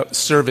the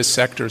service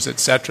sectors, et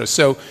cetera.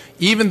 So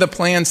even the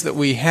plans that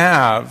we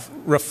have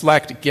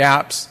reflect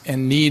gaps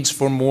and needs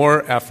for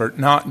more effort,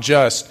 not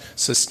just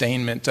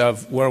sustainment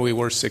of where we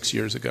were 6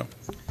 years ago.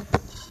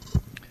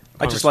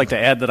 I'd just like to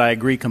add that I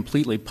agree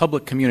completely.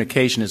 Public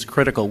communication is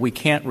critical. We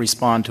can't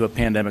respond to a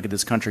pandemic in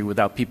this country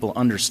without people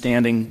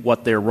understanding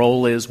what their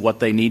role is, what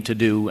they need to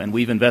do, and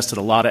we've invested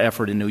a lot of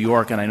effort in New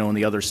York, and I know in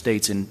the other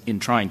states, in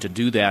trying to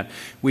do that.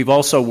 We've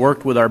also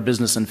worked with our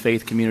business and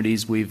faith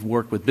communities. We've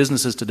worked with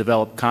businesses to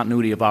develop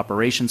continuity of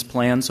operations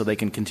plans so they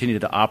can continue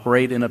to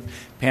operate in a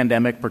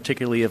pandemic,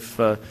 particularly if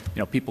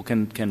people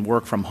can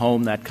work from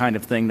home, that kind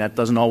of thing. That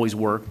doesn't always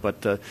work,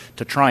 but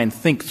to try and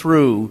think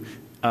through.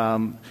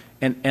 And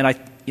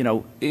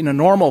in a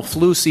normal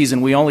flu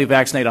season, we only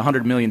vaccinate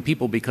 100 million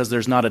people because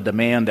there's not a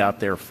demand out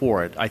there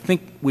for it. I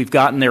think we've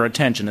gotten their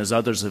attention, as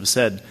others have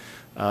said,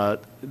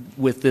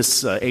 with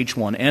this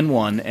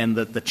H1N1, and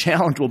the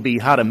challenge will be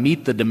how to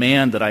meet the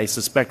demand that I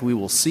suspect we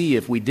will see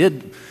if we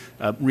did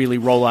really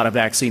roll out a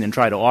vaccine and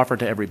try to offer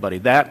to everybody.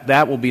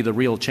 That will be the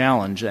real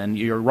challenge, and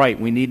you're right.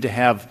 We need to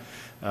have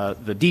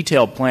the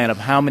detailed plan of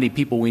how many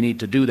people we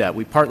need to do that.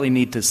 We partly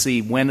need to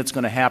see when it's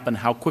going to happen,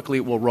 how quickly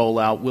it will roll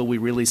out. Will we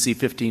really see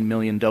 15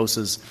 million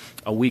doses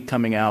a week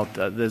coming out?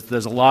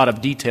 There's a lot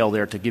of detail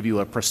there to give you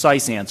a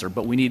precise answer,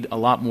 but we need a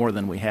lot more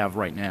than we have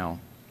right now.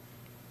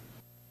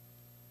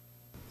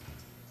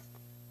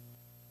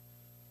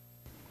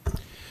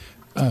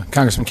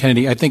 Congressman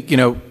Kennedy, I think,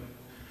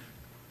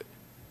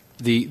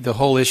 the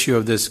whole issue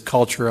of this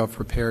culture of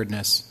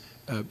preparedness,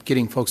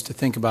 getting folks to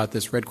think about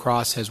this. Red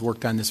Cross has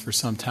worked on this for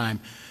some time.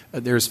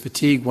 There's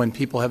fatigue when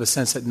people have a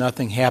sense that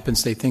nothing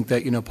happens. They think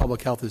that,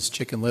 public health is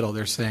Chicken Little.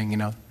 They're saying,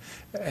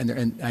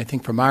 and I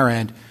think from our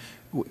end,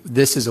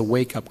 this is a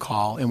wake-up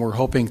call, and we're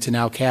hoping to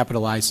now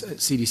capitalize.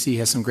 CDC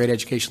has some great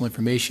educational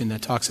information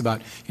that talks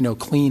about,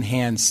 clean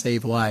hands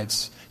save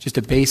lives. Just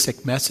a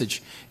basic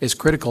message is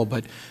critical,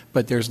 but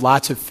there's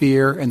lots of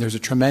fear, and there's a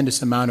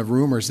tremendous amount of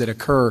rumors that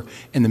occur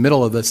in the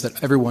middle of this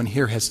that everyone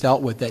here has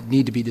dealt with that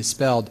need to be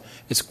dispelled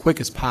as quick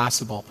as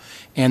possible.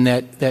 And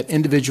that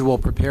individual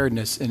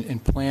preparedness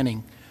and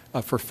planning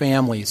for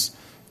families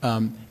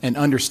and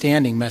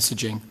understanding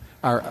messaging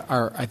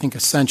are I think,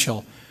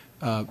 essential.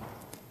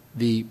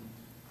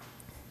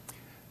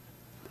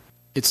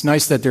 It's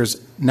nice that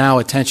there's now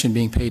attention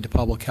being paid to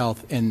public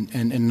health and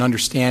an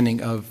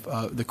understanding of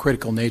the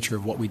critical nature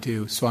of what we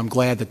do. So I'm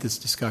glad that this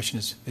discussion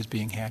is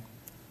being had.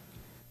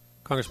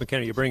 Congressman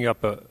Kennedy, you're bringing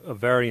up a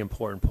very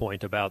important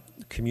point about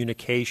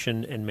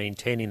communication and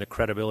maintaining the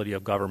credibility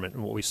of government.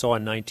 And what we saw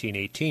in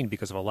 1918,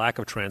 because of a lack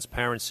of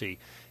transparency,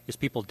 is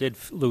people did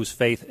lose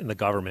faith in the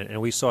government. And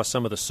we saw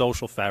some of the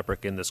social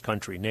fabric in this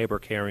country, neighbor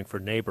caring for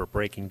neighbor,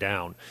 breaking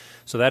down.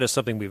 So that is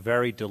something we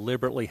very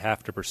deliberately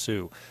have to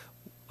pursue.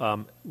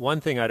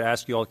 One thing I'd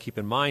ask you all to keep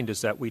in mind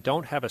is that we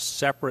don't have a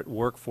separate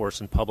workforce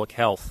in public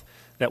health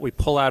that we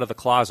pull out of the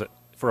closet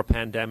for a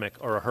pandemic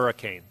or a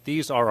hurricane.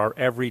 These are our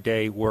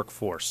everyday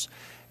workforce.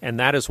 And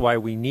that is why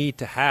we need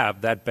to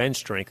have that bench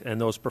strength and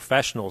those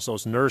professionals,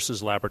 those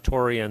nurses,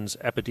 laboratorians,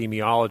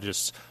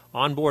 epidemiologists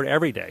on board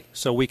every day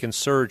so we can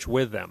surge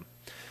with them.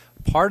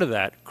 Part of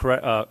that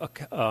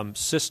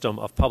system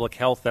of public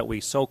health that we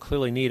so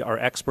clearly need are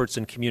experts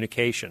in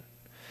communication.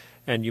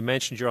 And you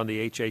mentioned you're on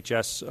the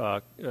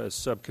HHS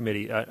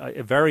subcommittee.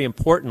 Very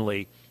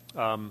importantly,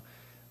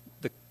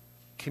 the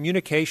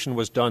communication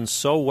was done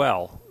so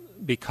well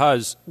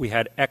because we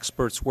had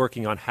experts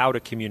working on how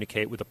to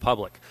communicate with the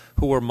public,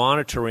 who were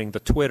monitoring the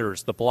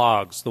Twitters, the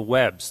blogs, the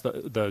webs,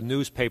 the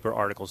newspaper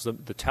articles,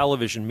 the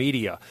television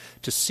media,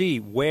 to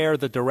see where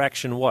the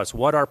direction was.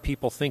 What are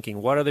people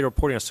thinking? What are they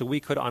reporting on? So we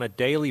could, on a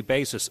daily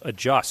basis,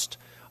 adjust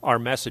our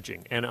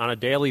messaging. And on a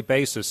daily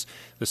basis,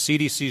 the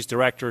CDC's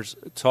directors'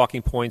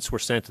 talking points were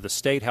sent to the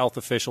state health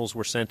officials,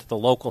 were sent to the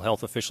local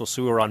health officials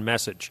who were on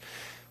message.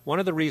 One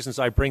of the reasons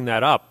I bring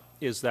that up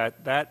is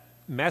that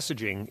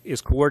messaging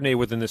is coordinated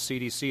within the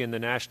CDC and the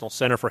National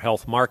Center for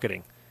Health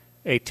Marketing,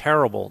 a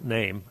terrible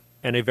name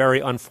and a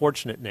very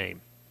unfortunate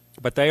name.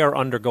 But they are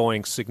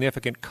undergoing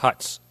significant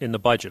cuts in the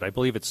budget. I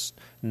believe it's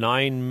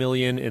 $9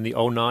 million in the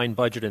 2009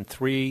 budget and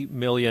 $3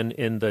 million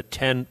in the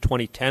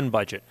 2010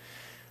 budget.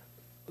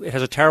 It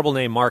has a terrible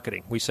name,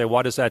 marketing. We say,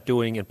 what is that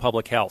doing in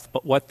public health?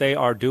 But what they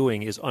are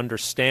doing is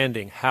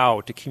understanding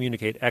how to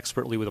communicate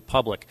expertly with the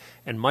public,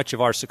 and much of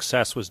our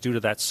success was due to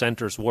that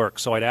center's work.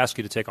 So I'd ask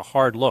you to take a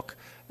hard look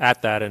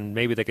at that, and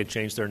maybe they could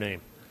change their name.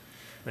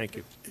 Thank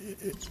you.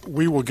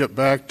 We will get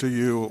back to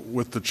you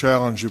with the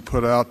challenge you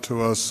put out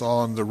to us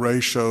on the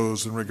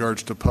ratios in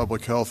regards to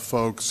public health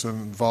folks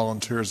and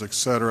volunteers, et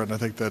cetera, and I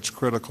think that's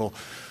critical.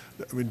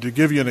 I mean, to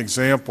give you an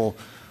example,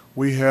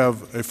 we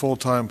have a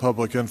full-time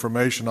public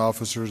information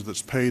officer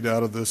that's paid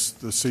out of the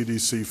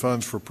CDC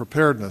funds for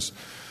preparedness.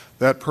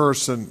 That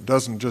person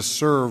doesn't just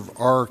serve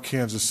our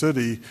Kansas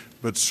City,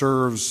 but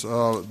serves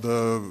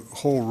the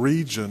whole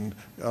region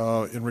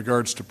in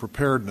regards to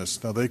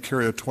preparedness. Now, they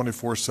carry a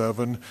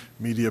 24/7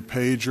 media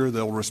pager.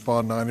 They'll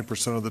respond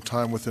 90% of the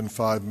time within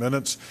 5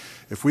 minutes.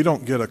 If we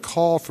don't get a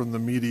call from the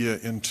media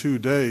in 2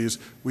 days,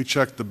 we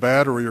check the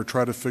battery or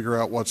try to figure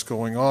out what's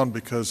going on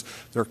because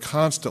they're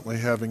constantly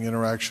having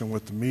interaction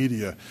with the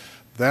media.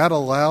 That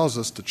allows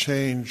us to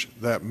change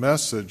that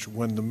message.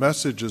 When the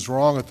message is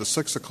wrong at the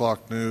 6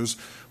 o'clock news,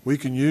 we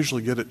can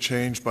usually get it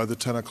changed by the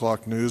 10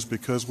 o'clock news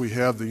because we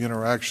have the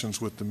interactions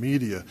with the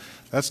media.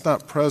 That's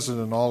not present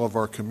in all of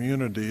our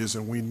communities,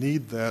 and we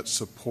need that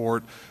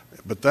support.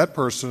 But that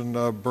person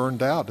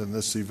burned out in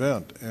this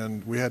event,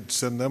 and we had to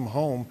send them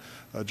home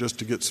just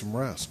to get some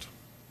rest.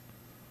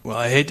 Well,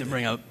 I hate to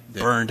bring up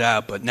burned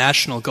out, but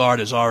National Guard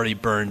is already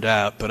burned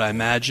out. But I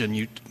imagine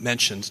you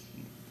mentioned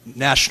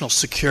national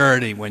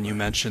security when you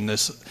mentioned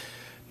this.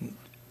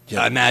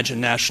 Yeah. I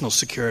imagine national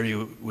security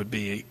would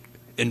be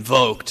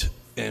invoked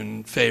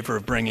in favor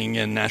of bringing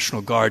in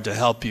National Guard to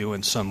help you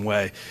in some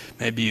way.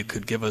 Maybe you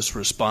could give us a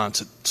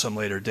response at some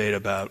later date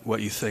about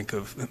what you think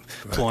of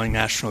employing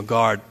National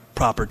Guard,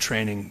 proper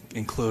training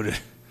included.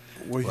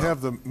 We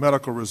have the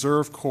Medical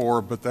Reserve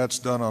Corps, but that's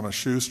done on a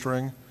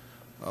shoestring.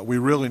 We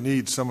really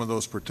need some of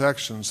those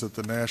protections that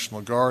the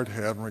National Guard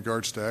had in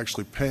regards to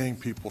actually paying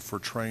people for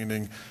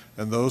training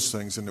and those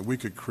things, and that we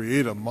could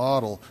create a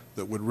model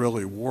that would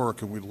really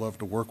work, and we'd love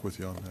to work with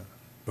you on that.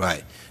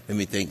 Right. Let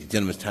me think. The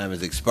gentleman's time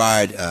has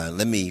expired.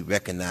 Let me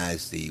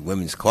recognize the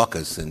Women's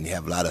Caucus, and you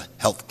have a lot of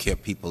health care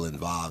people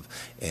involved,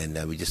 and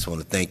we just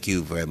want to thank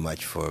you very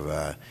much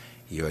for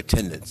your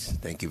attendance.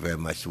 Thank you very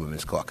much to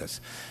Women's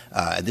Caucus.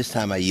 At this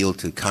time, I yield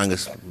to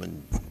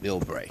Congressman Bill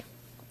Bray.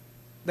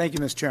 Thank you,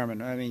 Mr.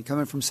 Chairman. I mean,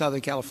 coming from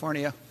Southern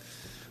California,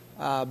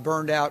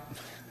 burned out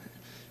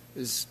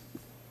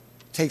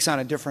takes on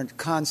a different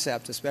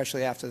concept,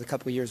 especially after the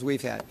couple of years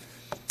we've had.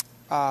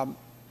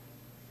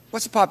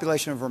 What's the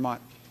population of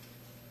Vermont?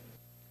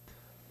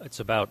 It's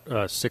about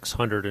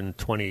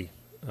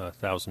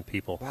 620,000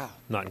 people, wow,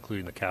 not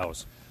including the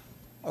cows.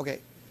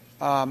 Okay.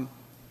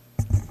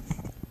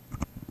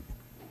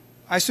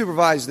 I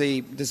supervise the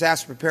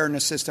disaster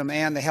preparedness system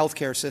and the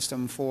healthcare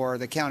system for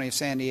the county of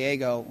San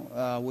Diego,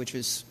 which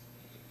is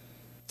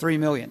 3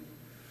 million.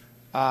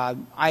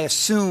 I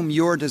assume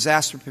your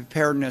disaster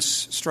preparedness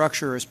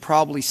structure is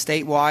probably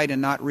statewide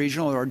and not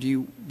regional, or do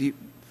you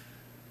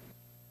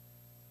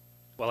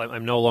Well,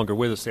 I'm no longer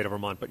with the state of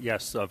Vermont, but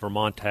yes,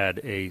 Vermont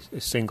had a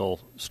single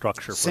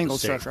structure for single the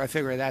state. structure. I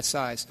figure that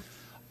size.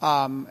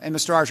 And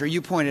Mr. Archer,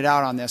 you pointed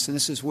out on this, and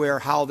this is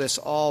how this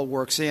all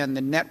works in,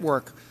 the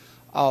network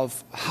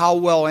of how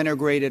well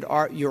integrated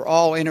you're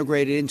all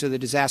integrated into the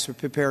disaster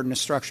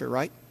preparedness structure,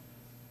 right?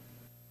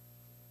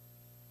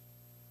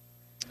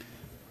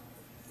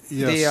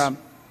 Yes.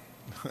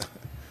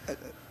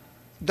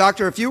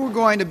 Doctor, if you were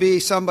going to be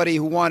somebody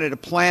who wanted to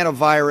plant a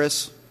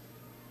virus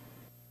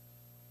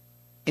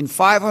in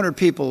 500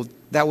 people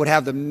that would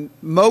have the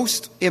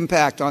most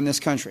impact on this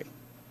country,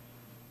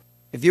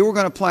 if you were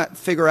going to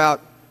figure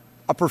out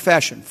a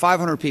profession,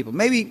 500 people,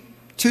 maybe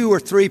 2 or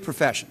 3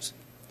 professions,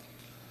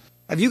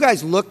 have you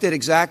guys looked at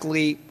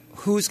exactly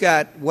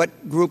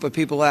what group of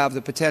people have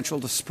the potential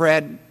to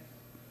spread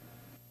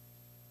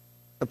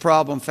the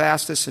problem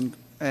fastest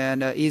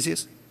and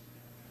easiest?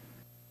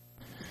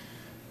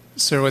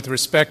 Sir, with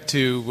respect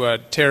to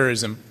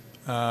terrorism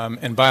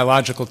and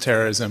biological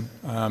terrorism,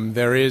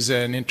 there is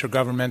an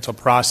intergovernmental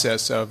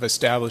process of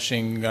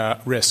establishing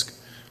risk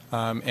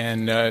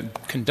and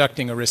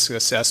conducting a risk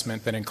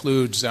assessment that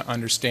includes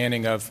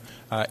understanding of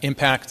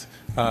impact,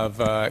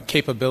 of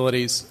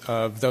capabilities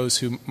of those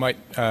who might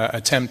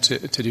attempt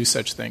to do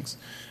such things.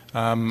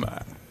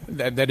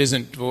 That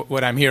isn't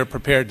what I'm here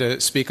prepared to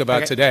speak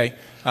about today,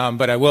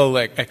 but I will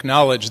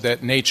acknowledge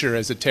that nature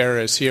as a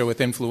terrorist here with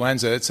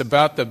influenza, it's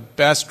about the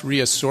best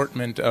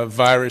reassortment of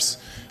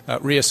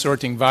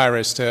reassorting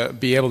virus to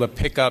be able to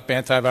pick up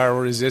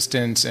antiviral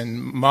resistance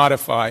and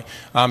modify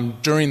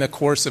during the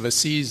course of a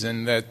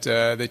season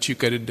that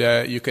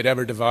you could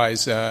ever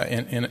devise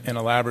in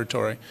a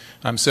laboratory.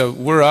 So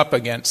we're up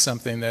against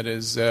something that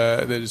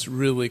is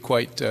really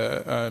quite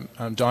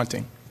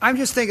daunting. I'm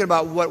just thinking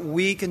about what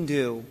we can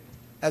do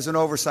as an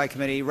oversight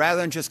committee rather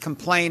than just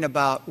complain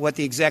about what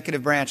the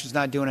executive branch is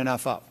not doing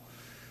enough of.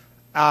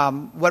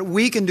 What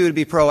we can do to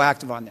be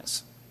proactive on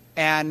this.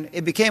 And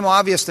it became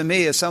obvious to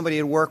me as somebody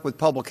who worked with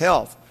public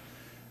health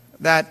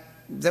that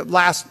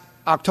last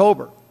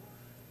October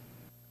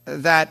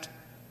that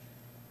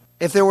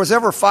if there was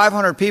ever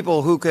 500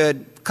 people who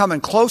could come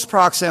in close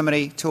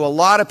proximity to a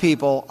lot of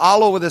people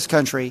all over this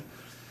country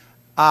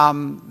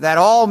that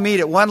all meet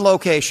at one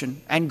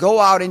location and go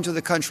out into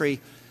the country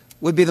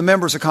would be the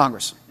members of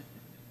Congress.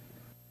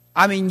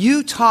 I mean,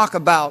 you talk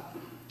about,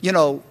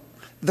 the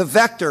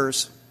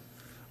vectors,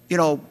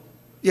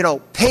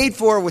 paid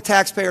for with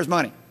taxpayers'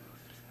 money.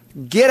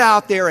 Get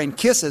out there and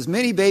kiss as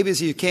many babies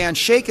as you can,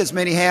 shake as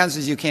many hands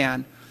as you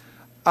can.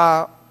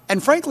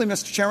 And frankly,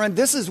 Mr. Chairman,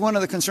 this is one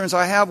of the concerns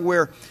I have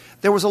where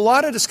there was a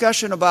lot of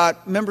discussion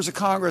about members of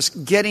Congress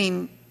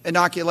getting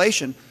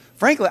inoculation.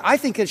 Frankly, I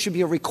think it should be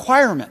a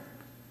requirement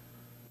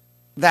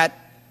that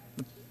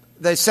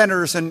the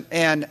senators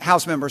and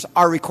House members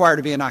are required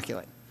to be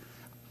inoculated.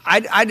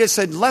 I just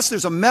said, unless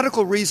there's a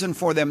medical reason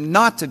for them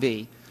not to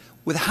be,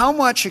 with how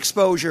much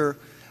exposure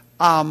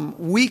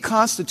we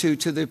constitute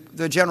to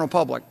the general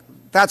public,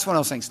 that's one of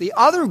those things. The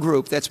other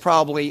group that's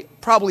probably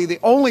the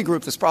only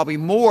group that's probably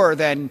more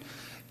than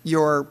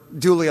your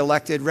duly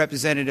elected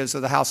representatives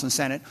of the House and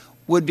Senate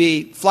would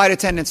be flight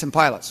attendants and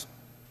pilots.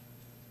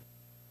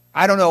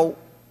 I don't know,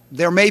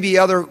 there may be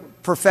other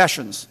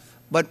professions,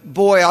 but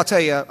boy, I'll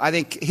tell you, I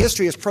think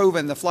history has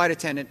proven the flight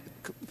attendant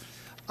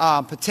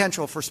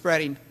potential for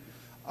spreading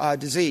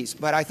disease.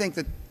 But I think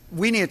that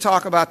we need to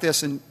talk about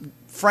this in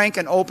frank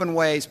and open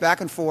ways,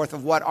 back and forth,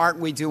 of what aren't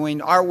we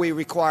doing, are we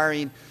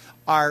requiring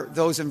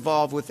those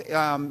involved with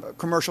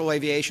commercial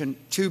aviation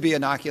to be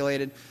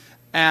inoculated,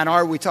 and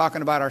are we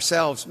talking about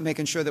ourselves,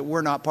 making sure that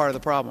we're not part of the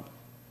problem.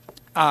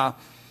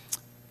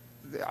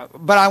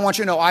 but I want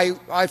you to know,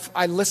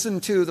 I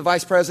listened to the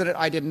Vice President.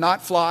 I did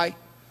not fly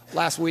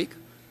last week.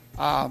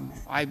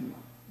 I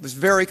was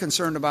very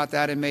concerned about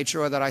that and made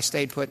sure that I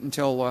stayed put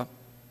until,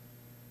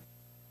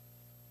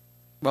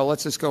 well,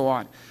 let's just go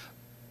on.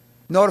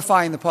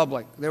 Notifying the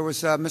public. There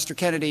was, Mr.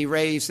 Kennedy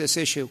raised this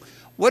issue.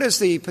 What is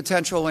the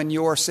potential in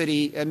your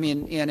city,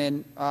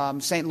 in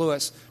St.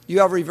 Louis? Do you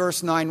have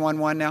reverse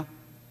 911 now?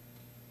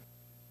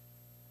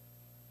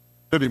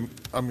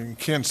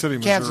 Kansas City,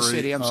 Missouri. Kansas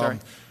City, I'm sorry.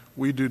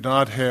 We do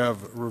not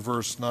have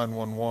reverse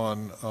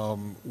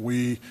 911.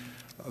 We,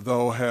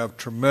 though, have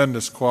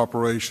tremendous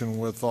cooperation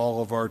with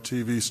all of our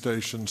TV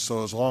stations,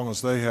 so as long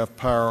as they have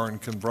power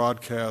and can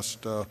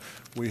broadcast,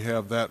 we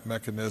have that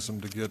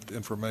mechanism to get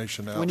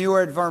information out. When you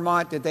were at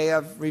Vermont, did they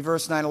have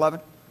reverse 911?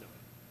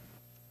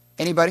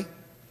 Anybody?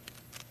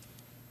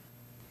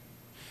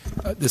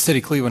 The city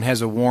of Cleveland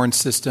has a warn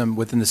system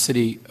within the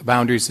city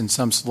boundaries, and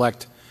some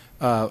select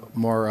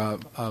more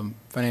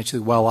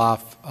financially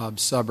well-off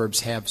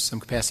suburbs have some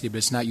capacity, but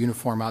it's not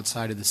uniform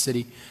outside of the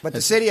city. But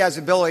the city has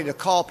the ability to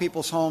call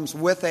people's homes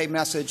with a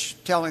message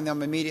telling them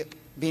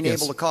being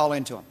Yes. able to call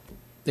into them.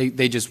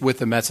 They just, with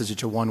the message,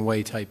 it's a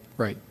one-way type,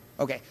 right.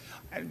 Okay.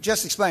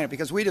 Just explain it,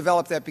 because we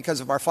developed that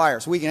because of our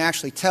fires. We can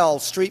actually tell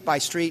street by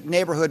street,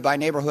 neighborhood by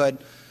neighborhood,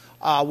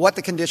 what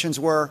the conditions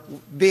were,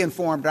 be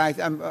informed.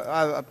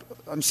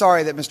 I'm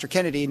sorry that Mr.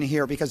 Kennedy isn't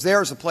here, because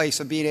there's a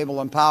place of being able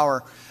to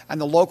empower and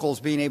the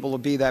locals being able to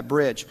be that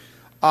bridge.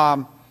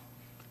 Doctor,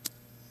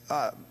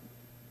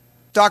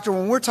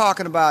 when we're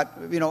talking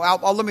about,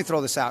 let me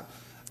throw this out.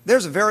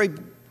 There's a very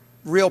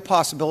real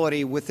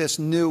possibility with this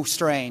new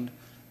strain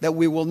that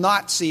we will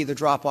not see the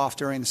drop-off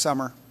during the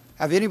summer.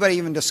 Have anybody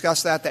even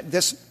discussed that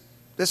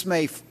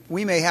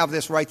we may have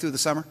this right through the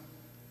summer?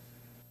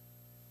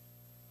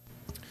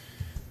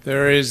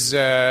 There is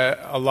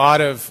a lot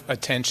of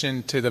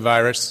attention to the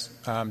virus,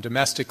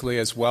 domestically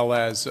as well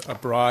as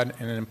abroad,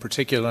 and in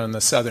particular in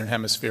the southern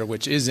hemisphere,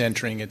 which is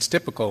entering its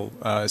typical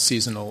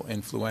seasonal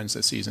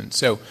influenza season.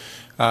 So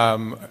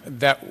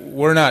that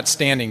we're not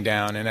standing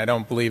down, and I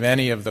don't believe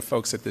any of the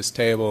folks at this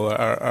table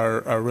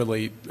are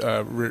really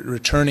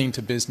returning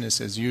to business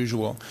as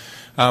usual.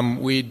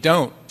 We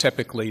don't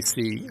typically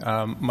see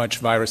much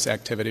virus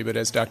activity, but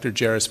as Dr.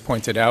 Jarris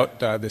pointed out,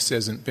 this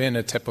hasn't been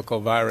a typical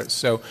virus.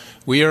 So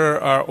we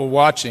are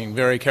watching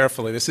very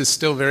carefully. This is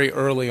still very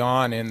early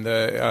on in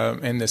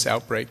this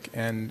outbreak,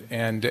 and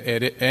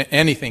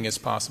anything is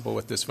possible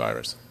with this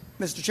virus.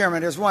 Mr.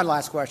 Chairman, there's one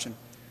last question.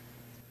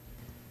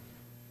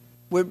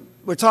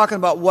 We're talking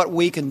about what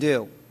we can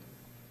do.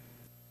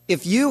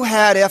 If you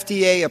had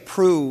FDA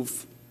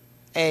approve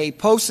a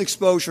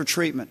post-exposure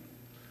treatment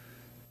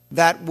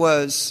that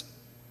was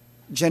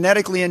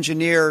genetically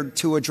engineered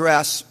to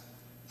address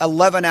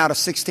 11 out of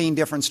 16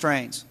 different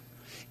strains,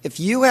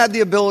 if you had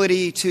the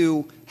ability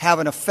to have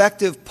an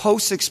effective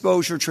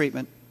post-exposure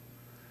treatment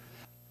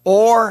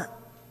or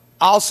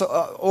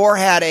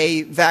had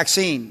a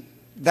vaccine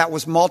that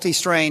was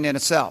multi-strain in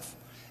itself,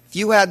 if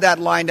you had that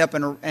lined up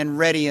and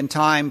ready in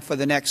time for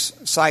the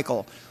next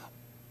cycle,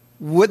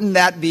 wouldn't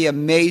that be a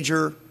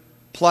major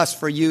plus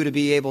for you to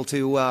be able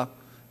to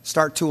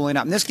start tooling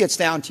up? And this gets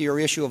down to your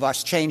issue of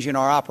us changing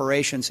our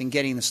operations and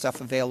getting the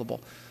stuff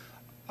available.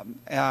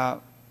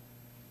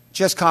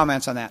 Just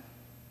comments on that.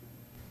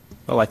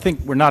 Well, I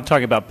think we're not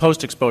talking about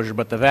post-exposure,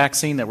 but the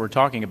vaccine that we're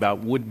talking about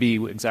would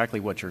be exactly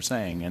what you're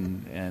saying,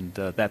 and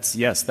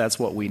that's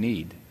what we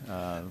need.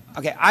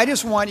 Okay, I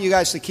just want you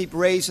guys to keep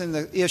raising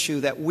the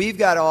issue that we've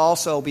got to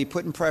also be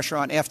putting pressure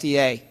on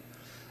FDA,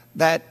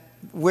 that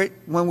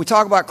when we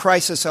talk about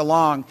crisis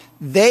along,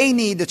 they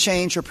need to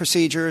change their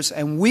procedures,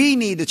 and we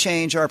need to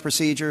change our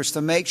procedures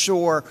to make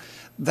sure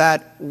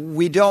that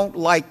we don't,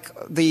 like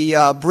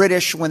the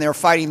British when they're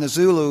fighting the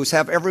Zulus,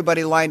 have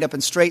everybody lined up in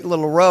straight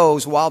little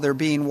rows while they're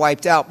being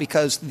wiped out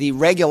because the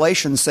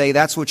regulations say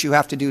that's what you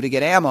have to do to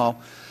get ammo,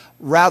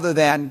 rather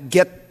than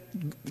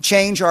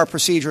change our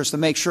procedures to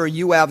make sure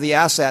you have the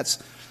assets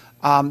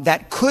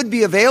that could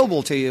be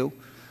available to you,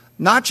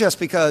 not just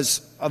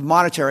because of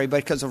monetary, but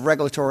because of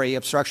regulatory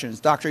obstructions.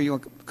 Doctor, you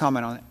want to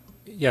comment on it?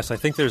 Yes, I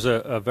think there's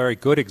a very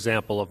good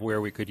example of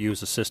where we could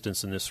use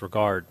assistance in this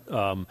regard.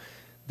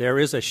 There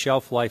is a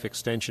shelf life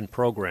extension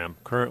program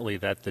currently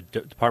that the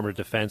Department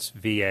of Defense,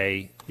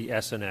 VA, the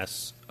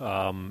SNS,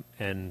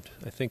 and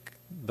I think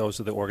those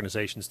are the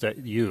organizations that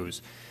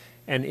use.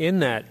 And in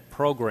that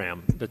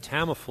program, the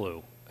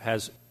Tamiflu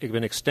has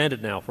been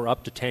extended now for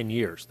up to 10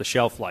 years, the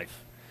shelf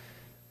life.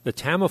 The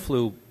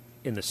Tamiflu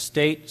in the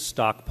state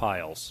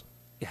stockpiles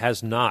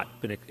is not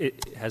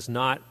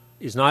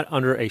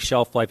under a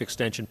shelf life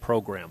extension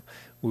program.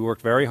 We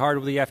worked very hard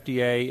with the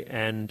FDA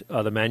and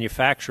the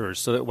manufacturers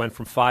so that it went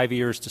from 5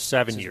 years to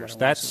 7 years.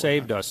 That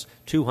saved us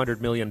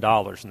 $200 million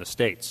in the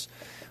states.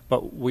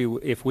 But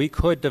if we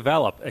could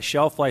develop a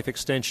shelf life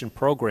extension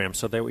program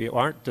so that we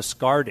aren't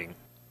discarding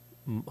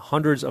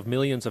hundreds of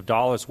millions of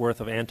dollars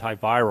worth of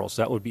antivirals,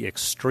 that would be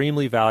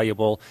extremely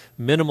valuable,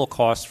 minimal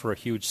cost for a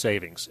huge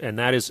savings. And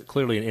that is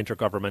clearly an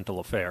intergovernmental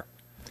affair.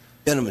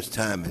 Gentleman's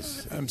time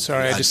is. I'm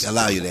sorry, I just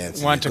allow you to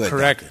answer. Want to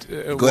correct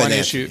one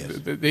issue. Yes.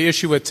 The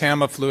issue with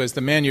Tamiflu is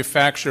the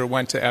manufacturer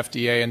went to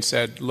FDA and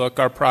said, look,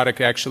 our product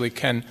actually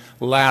can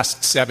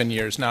last 7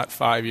 years, not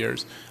 5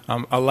 years,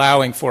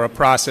 allowing for a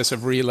process of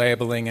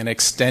relabeling and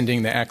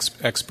extending the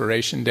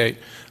expiration date.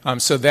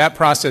 So that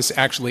process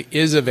actually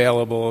is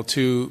available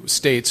to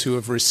states who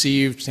have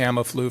received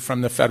Tamiflu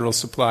from the federal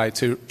supply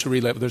to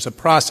relabel. There's a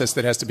process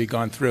that has to be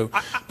gone through.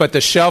 But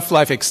the shelf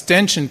life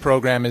extension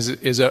program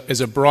is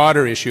a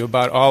broader issue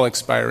about all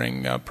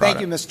expiring products.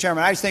 Thank you, Mr.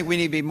 Chairman. I just think we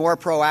need to be more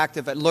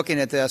proactive at looking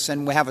at this,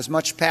 and we have as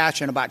much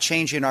passion about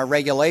changing our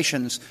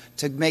regulations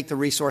to make the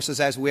resources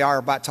as we are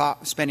about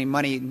spending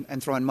money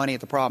and throwing money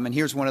at the problem. And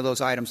here's one of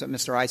those items that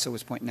Mr. Issa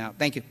was pointing out.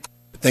 Thank you.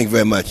 Thank you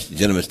very much. The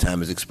gentleman's time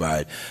has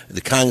expired.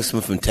 The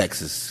Congressman from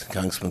Texas,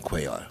 Congressman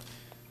Cuellar.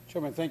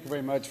 Chairman, thank you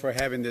very much for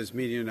having this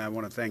meeting, and I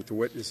want to thank the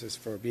witnesses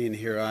for being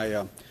here.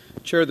 I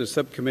chair the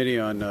subcommittee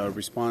on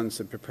response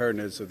and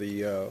preparedness of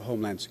the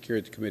Homeland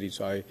Security Committee,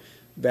 so I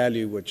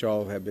value what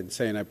y'all have been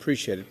saying. I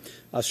appreciate it.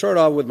 I'll start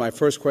off with my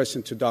first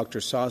question to Dr.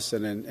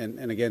 Sossin,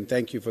 and again,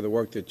 thank you for the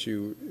work that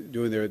you're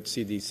doing there at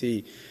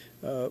CDC.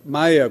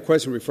 My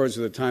question refers to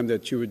the time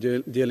that you were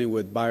dealing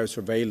with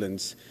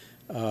biosurveillance.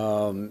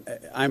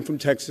 I'm from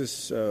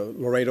Texas,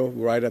 Laredo,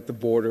 right at the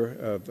border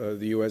of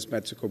the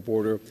U.S.-Mexico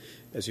border.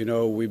 As you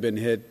know, we've been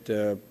hit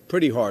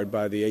pretty hard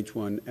by the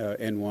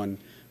H1N1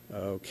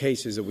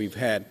 cases that we've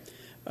had.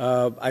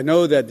 I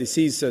know that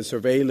disease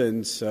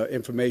surveillance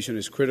information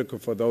is critical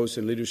for those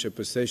in leadership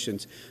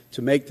positions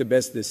to make the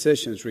best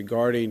decisions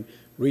regarding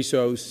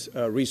resource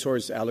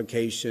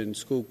allocation,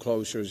 school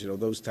closures,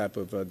 those type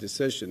of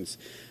decisions.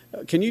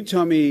 Can you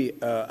tell me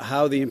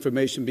how the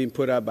information being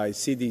put out by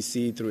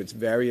CDC through its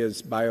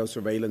various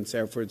biosurveillance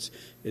efforts,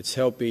 it's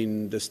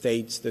helping the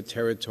states, the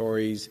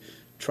territories,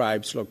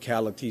 tribes,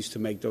 localities to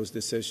make those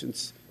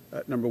decisions,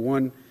 number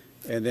one?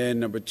 And then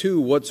number two,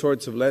 what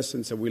sorts of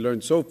lessons have we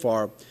learned so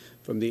far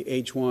from the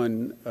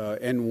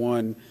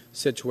H1N1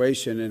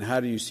 situation, and how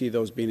do you see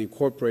those being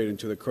incorporated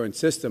into the current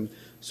system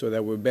so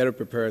that we're better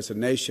prepared as a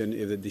nation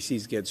if the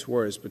disease gets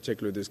worse,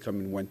 particularly this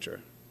coming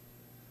winter?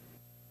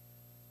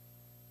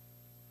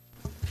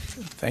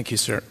 Thank you,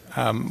 sir.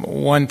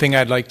 One thing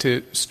I'd like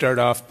to start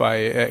off by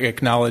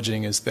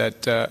acknowledging is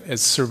that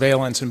as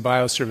surveillance and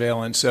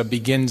biosurveillance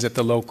begins at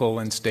the local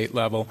and state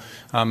level,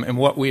 and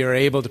what we are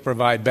able to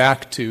provide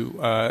back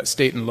to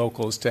state and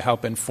locals to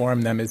help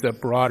inform them is a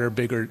broader,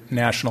 bigger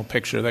national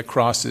picture that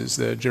crosses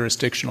the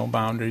jurisdictional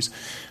boundaries.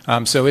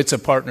 So it's a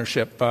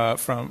partnership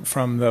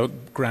from the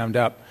ground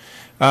up.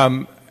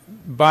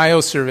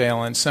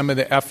 Biosurveillance, some of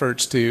the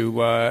efforts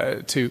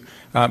to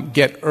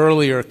get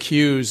earlier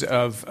cues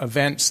of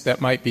events that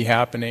might be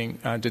happening,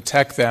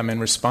 detect them and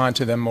respond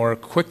to them more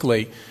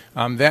quickly,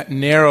 that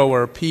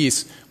narrower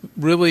piece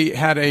really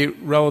had a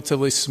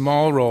relatively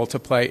small role to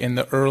play in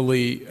the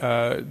early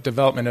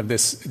development of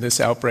this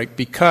outbreak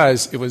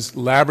because it was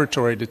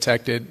laboratory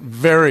detected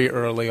very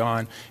early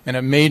on, and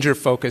a major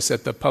focus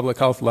at the public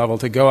health level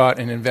to go out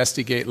and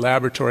investigate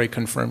laboratory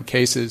confirmed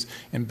cases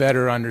and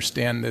better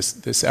understand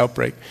this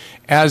outbreak.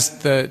 As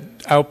the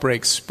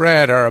outbreak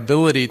spread, our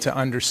ability to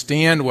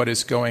understand what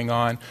is going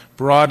on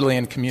broadly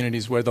in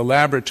communities where the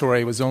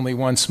laboratory was only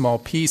one small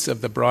piece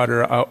of the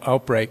broader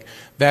outbreak,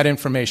 that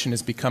information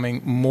is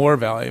becoming more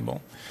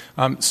valuable.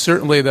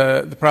 Certainly,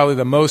 probably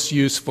the most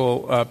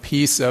useful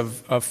piece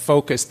of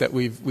focus that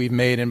we've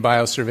made in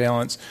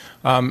biosurveillance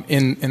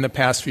in the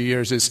past few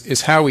years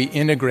is how we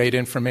integrate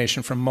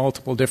information from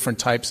multiple different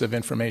types of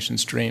information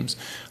streams,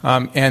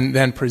 and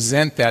then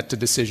present that to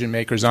decision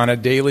makers on a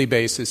daily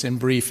basis in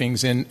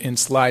briefings, in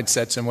slide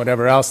sets, and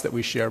whatever else that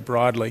we share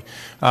broadly.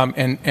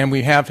 And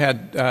we have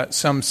had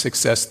some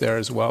success there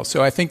as well.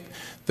 So I think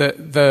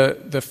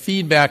the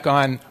feedback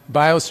on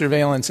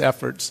biosurveillance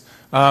efforts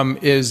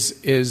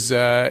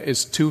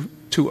is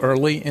too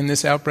early in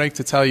this outbreak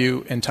to tell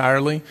you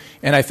entirely.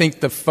 And I think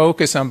the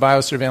focus on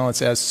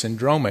biosurveillance as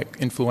syndromic,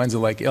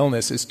 influenza-like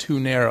illness, is too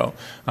narrow.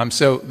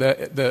 So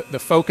the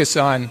focus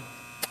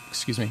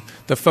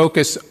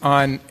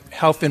on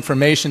health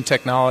information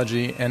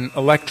technology and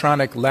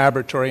electronic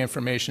laboratory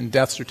information,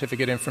 death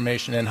certificate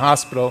information, and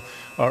hospital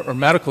or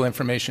medical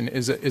information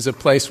is a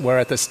place where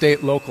at the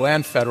state, local,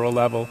 and federal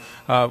level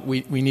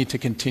we need to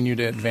continue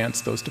to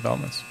advance those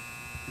developments.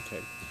 Okay.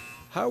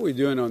 How are we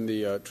doing on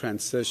the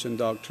transition,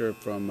 Doctor,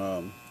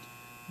 from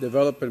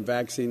developing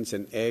vaccines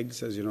and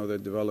eggs, as you know, they're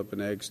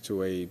developing eggs,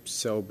 to a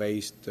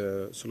cell-based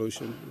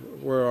solution?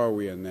 Where are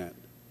we in that?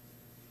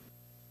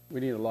 We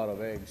need a lot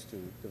of eggs to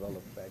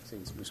develop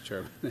vaccines, Mr.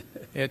 Chairman.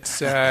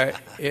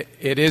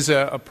 It is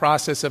a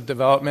process of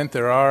development.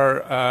 There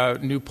are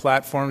new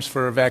platforms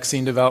for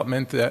vaccine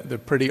development. They're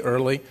pretty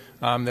early.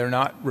 They're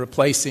not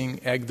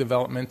replacing egg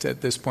development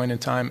at this point in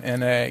time,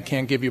 and I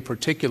can't give you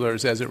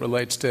particulars as it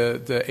relates to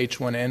the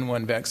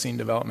H1N1 vaccine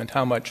development,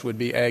 how much would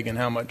be egg and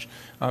how much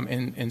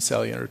in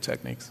cellular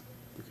techniques.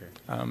 Okay.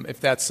 If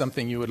that's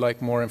something you would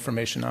like more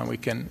information on, we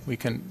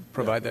can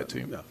provide that to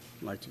you. Yeah.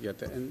 I'd like to get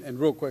that. And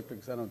real quickly,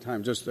 because I don't have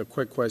time, just a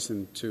quick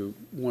question to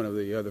one of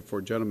the other four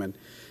gentlemen.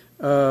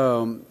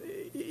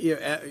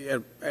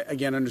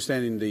 Again,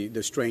 understanding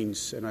the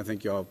strains, and I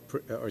think y'all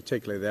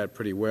articulated that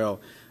pretty well.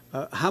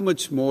 How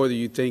much more do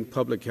you think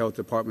public health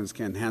departments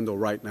can handle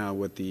right now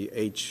with the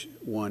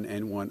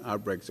H1N1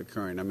 outbreaks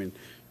occurring? I mean,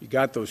 you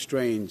got those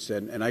strains,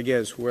 and I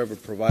guess whoever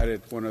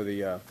provided one of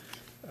the,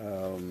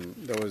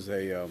 there was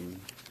a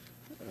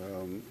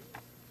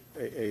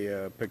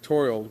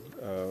pictorial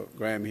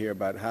gram here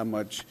about how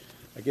much,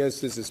 I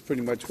guess this is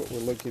pretty much what we're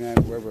looking at,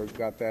 whoever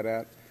got that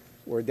at.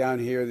 We're down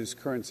here, this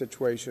current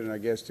situation, and I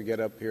guess to get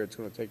up here, it's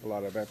going to take a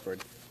lot of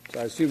effort. So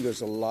I assume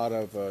there's a lot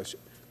of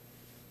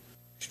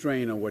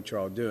strain on what you're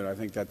all doing. I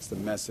think that's the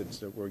message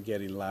that we're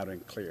getting loud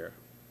and clear.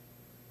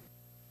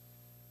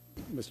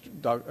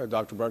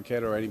 Dr.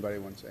 Burkhead or anybody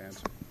wants to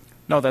answer?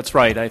 No, that's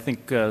right. I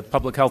think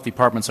public health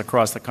departments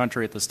across the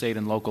country at the state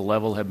and local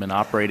level have been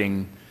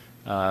operating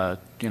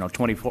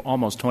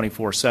almost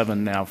 24/7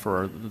 now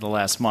for the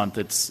last month.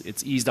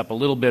 It's eased up a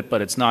little bit,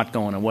 but it's not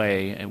going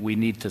away. And we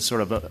need to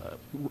sort of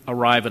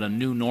arrive at a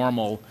new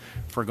normal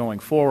for going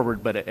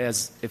forward. But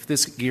if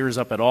this gears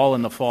up at all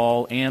in the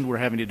fall, and we're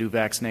having to do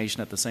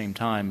vaccination at the same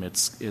time,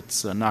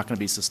 it's not going to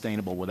be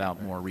sustainable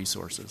without more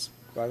resources.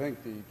 Well, I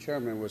think the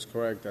chairman was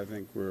correct. I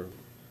think we're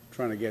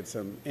trying to get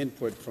some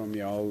input from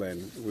y'all,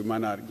 and we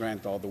might not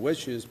grant all the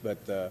wishes,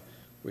 but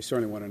we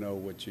certainly want to know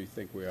what you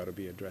think we ought to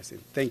be addressing.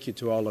 Thank you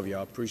to all of you.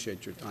 I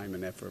appreciate your time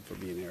and effort for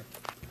being here.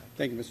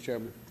 Thank you, Mr.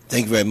 Chairman.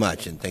 Thank you very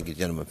much, and thank you,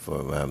 gentlemen,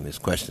 for his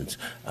questions.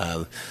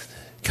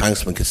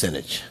 Congressman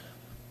Kucinich.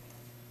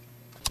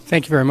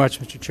 Thank you very much,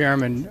 Mr.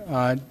 Chairman.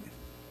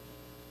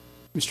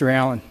 Mr.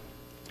 Allen,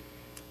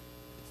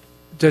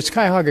 does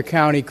Cuyahoga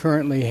County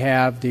currently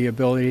have the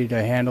ability to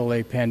handle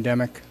a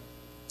pandemic?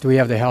 Do we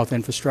have the health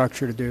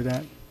infrastructure to do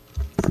that?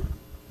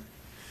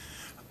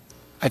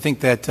 I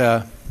think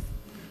that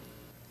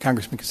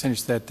Congressman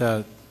Kucinich,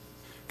 that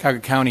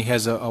Cuyahoga County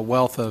has a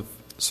wealth of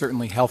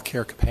certainly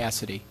healthcare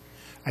capacity.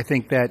 I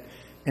think that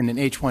in an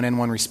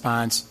H1N1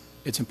 response,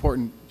 it's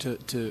important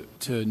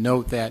to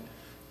note that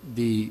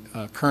the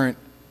current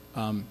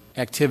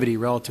activity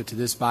relative to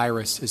this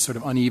virus is sort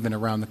of uneven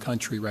around the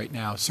country right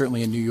now.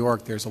 Certainly in New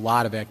York, there's a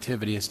lot of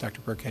activity, as Dr.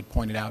 Burkhead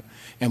pointed out,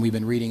 and we've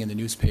been reading in the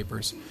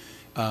newspapers.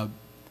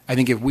 I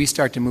think if we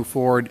start to move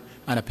forward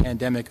on a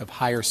pandemic of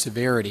higher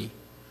severity,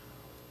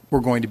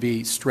 we're going to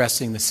be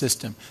stressing the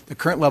system. The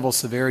current level of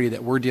severity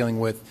that we're dealing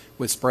with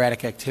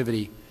sporadic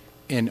activity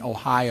in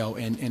Ohio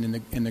and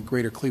in the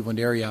greater Cleveland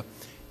area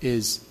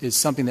is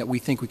something that we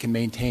think we can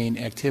maintain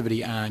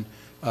activity on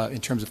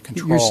in terms of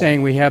control. You're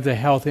saying we have the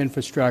health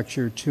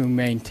infrastructure to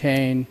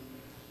maintain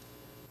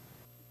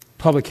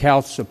public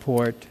health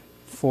support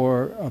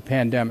for a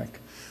pandemic?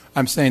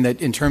 I'm saying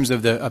that in terms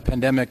of a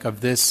pandemic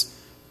of this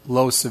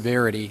low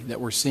severity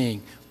that we're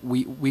seeing,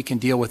 we can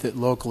deal with it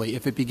locally.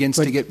 If it begins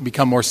to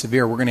become more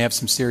severe, we're going to have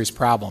some serious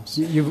problems.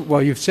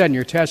 You've said in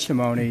your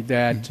testimony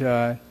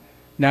that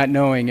not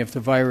knowing if the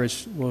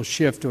virus will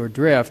shift or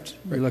drift,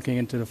 you're looking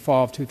into the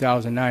fall of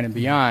 2009 and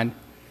beyond,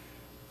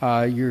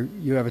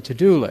 you have a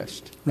to-do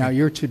list. Now,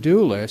 your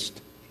to-do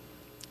list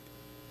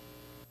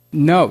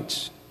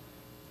notes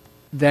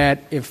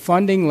that if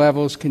funding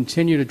levels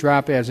continue to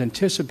drop as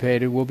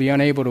anticipated, we'll be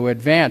unable to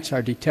advance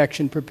our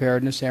detection,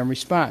 preparedness, and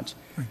response.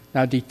 Right.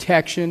 Now,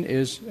 detection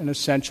is an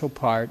essential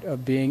part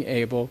of being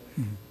able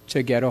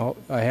to get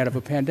ahead of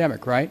a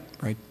pandemic, right?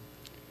 Right.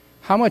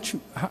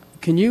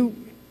 Can you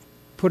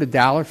put a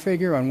dollar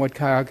figure on what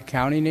Cuyahoga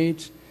County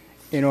needs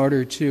in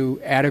order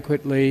to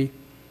adequately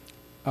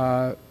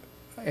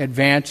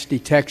advance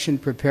detection,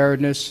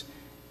 preparedness,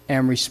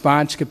 and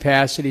response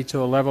capacity to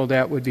a level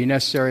that would be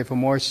necessary if a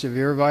more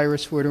severe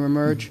virus were to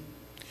emerge?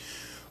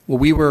 Well,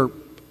 we were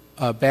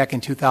back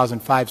in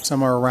 2005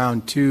 somewhere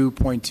around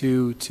 2.2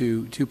 to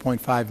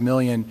 2.5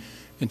 million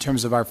in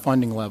terms of our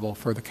funding level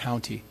for the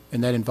county,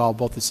 and that involved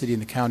both the city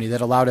and the county. That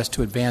allowed us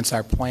to advance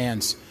our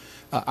plans,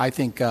 I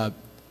think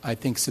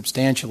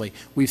substantially.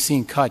 We've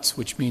seen cuts,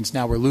 which means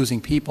now we're losing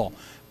people,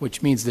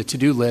 which means the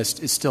to-do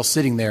list is still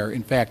sitting there.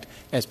 In fact,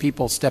 as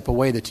people step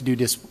away, the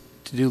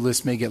to-do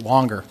list may get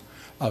longer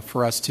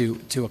for us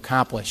to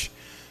accomplish.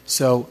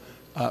 So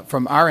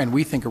from our end,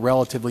 we think a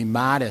relatively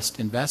modest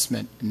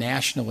investment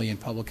nationally in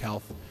public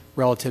health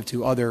relative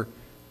to other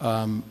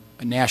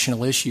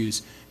national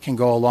issues can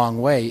go a long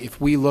way.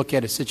 If we look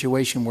at a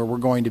situation where we're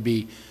going to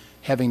be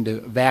having to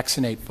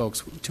vaccinate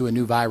folks to a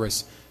new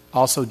virus,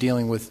 also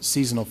dealing with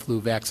seasonal flu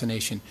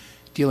vaccination,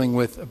 dealing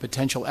with a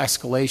potential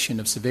escalation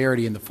of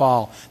severity in the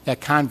fall, that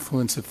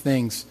confluence of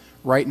things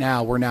right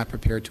now we're not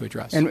prepared to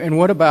address. And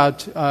what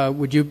about,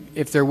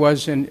 if there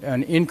was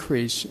an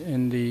increase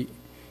in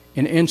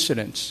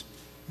incidents,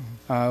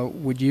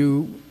 would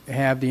you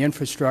have the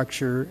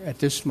infrastructure at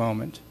this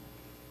moment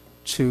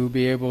to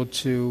be able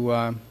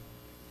to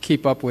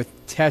keep up with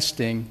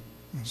testing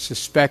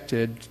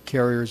suspected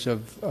carriers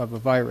of a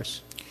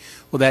virus?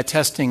 Well, that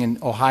testing in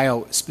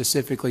Ohio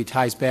specifically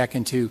ties back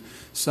into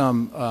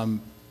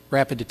some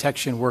rapid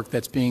detection work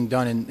that's being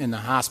done in the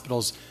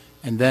hospitals,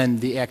 and then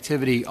the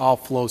activity all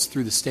flows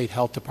through the state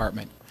health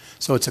department.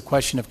 So it's a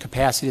question of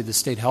capacity of the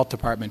state health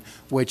department,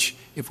 which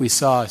if we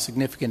saw a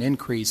significant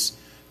increase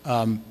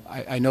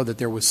I know that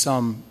there was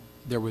some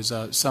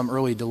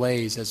early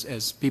delays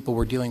as people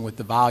were dealing with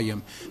the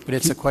volume, but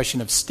it's a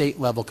question of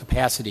state-level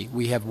capacity.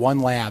 We have one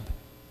lab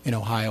in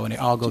Ohio, and it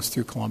all goes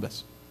through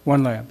Columbus.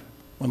 One lab.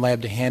 One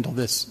lab to handle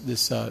this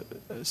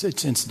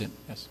incident.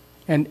 Yes.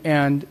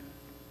 And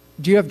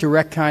do you have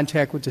direct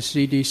contact with the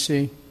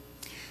CDC?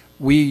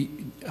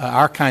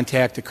 Our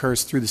contact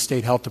occurs through the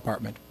state health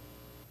department.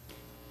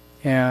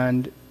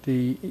 And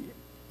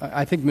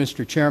I think,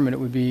 Mr. Chairman, it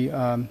would be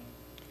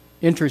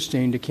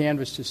interesting to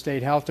canvass the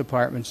state health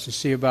departments to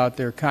see about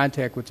their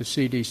contact with the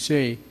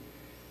CDC,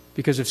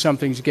 because if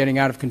something's getting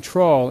out of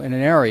control in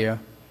an area,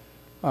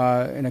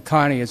 in a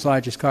county as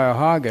large as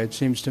Cuyahoga, it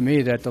seems to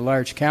me that the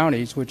large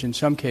counties, which in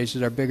some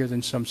cases are bigger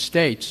than some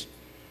states,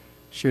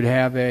 should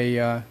have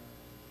a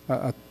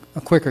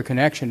quicker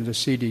connection to the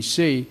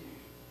CDC,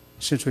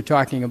 since we're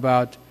talking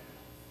about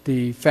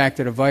the fact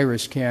that a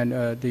virus can,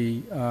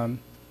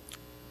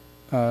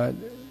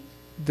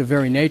 the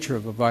very nature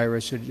of a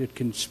virus, it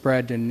can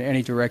spread in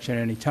any direction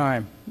at any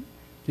time.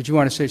 Did you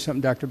want to say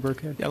something, Dr.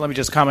 Burkhead? Yeah, let me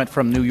just comment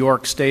from New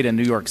York State and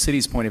New York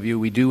City's point of view.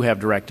 We do have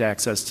direct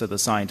access to the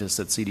scientists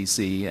at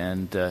CDC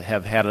and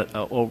have had,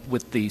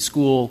 with the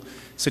school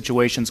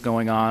situations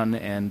going on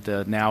and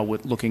now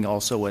with looking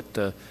also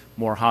at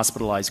more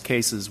hospitalized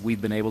cases,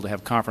 we've been able to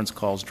have conference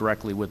calls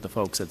directly with the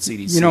folks at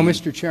CDC. You know,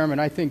 Mr. Chairman,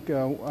 I think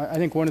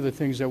one of the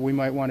things that we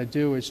might want to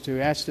do is to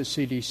ask the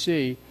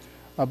CDC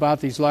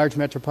about these large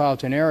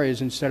metropolitan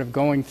areas. Instead of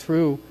going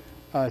through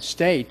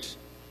states,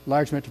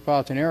 large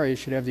metropolitan areas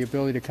should have the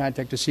ability to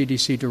contact the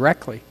CDC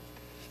directly.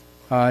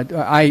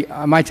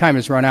 My time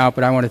has run out,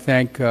 but I want to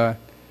thank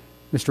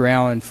Mr.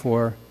 Allen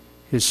for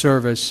his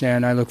service,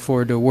 and I look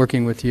forward to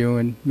working with you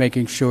and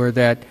making sure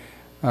that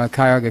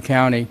Cuyahoga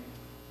County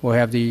will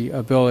have the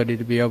ability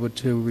to be able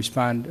to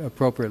respond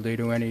appropriately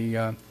to any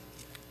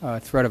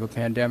threat of a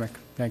pandemic.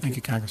 Thank you. Thank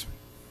you, Congressman.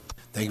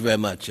 Thank you very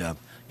much,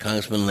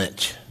 Congressman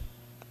Lynch.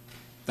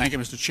 Thank you,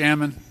 Mr.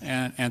 Chairman,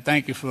 and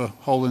thank you for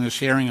holding this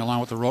hearing along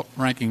with the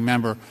ranking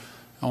member.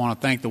 I want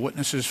to thank the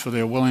witnesses for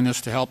their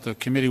willingness to help the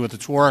committee with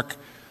its work.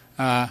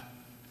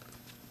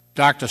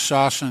 Dr.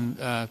 Sawson,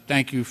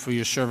 thank you for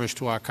your service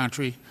to our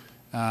country.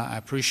 I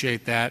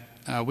appreciate that.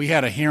 We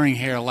had a hearing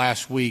here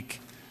last week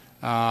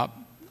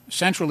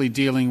centrally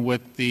dealing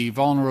with the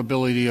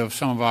vulnerability of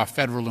some of our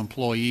federal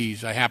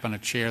employees. I happen to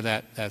chair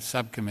that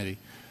subcommittee.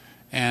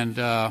 And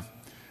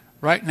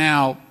right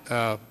now,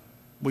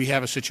 we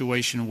have a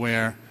situation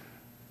where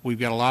we've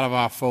got a lot of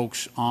our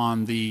folks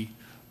on the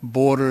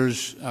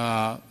borders,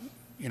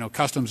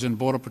 Customs and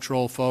Border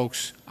Patrol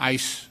folks,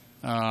 ICE,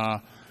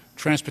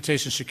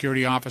 transportation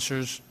security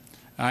officers,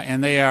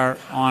 and they are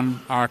on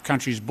our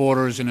country's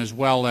borders and as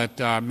well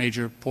at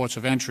major ports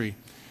of entry.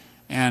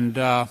 And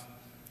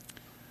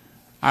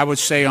I would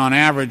say on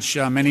average,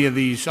 many of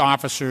these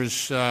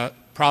officers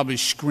probably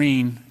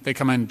they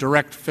come in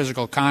direct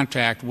physical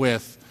contact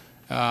with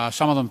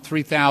some of them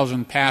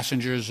 3,000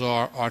 passengers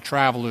or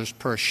travelers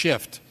per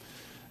shift.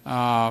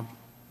 Up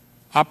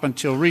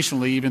until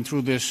recently, even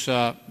through this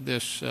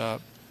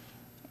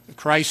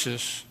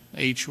crisis,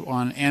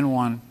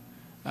 H1N1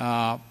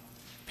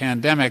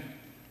 pandemic,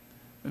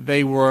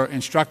 they were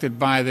instructed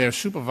by their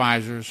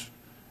supervisors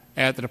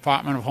at the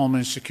Department of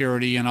Homeland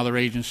Security and other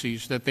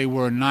agencies that they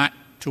were not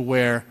to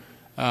wear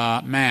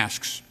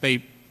masks.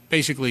 They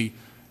basically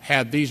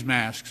had these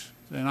masks.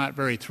 They're not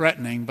very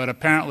threatening, but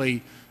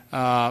apparently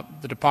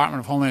the Department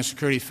of Homeland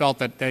Security felt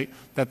that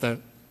the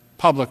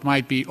public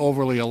might be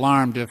overly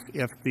alarmed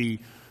if the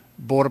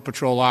Border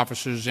Patrol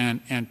officers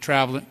and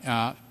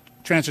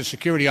transit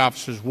security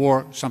officers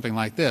wore something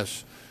like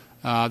this.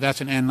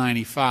 That's an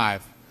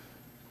N95,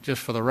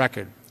 just for the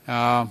record.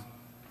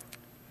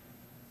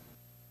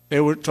 They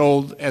were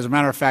told, as a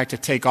matter of fact, to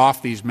take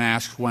off these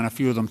masks when a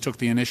few of them took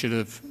the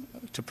initiative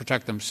to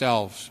protect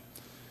themselves.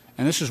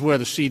 And this is where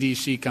the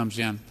CDC comes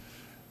in.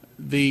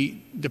 The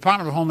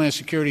Department of Homeland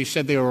Security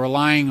said they were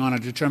relying on a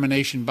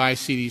determination by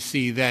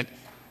CDC that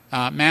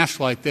masks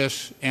like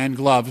this and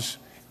gloves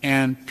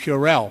and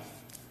Purell,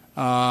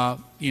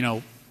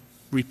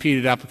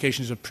 repeated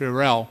applications of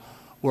Purell,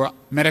 were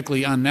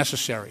medically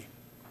unnecessary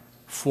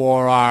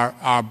for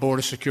our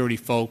border security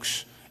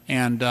folks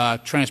and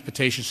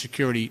transportation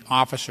security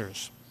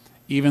officers.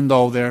 Even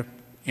though they're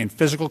in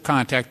physical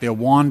contact, they're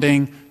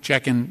wanding,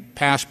 checking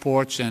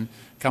passports, and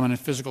coming in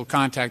physical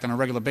contact on a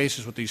regular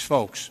basis with these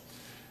folks.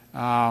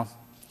 And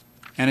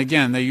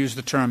again, they use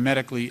the term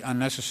medically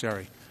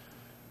unnecessary.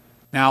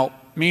 Now,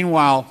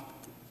 meanwhile,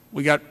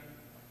 we got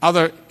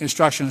other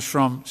instructions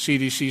from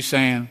CDC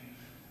saying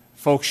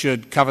folks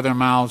should cover their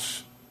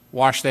mouths,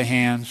 wash their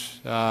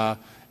hands,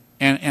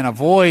 and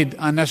avoid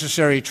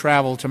unnecessary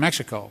travel to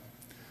Mexico.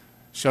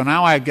 So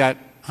now I've got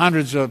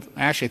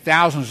actually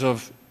thousands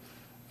of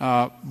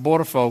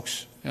border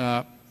folks,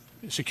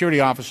 security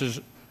officers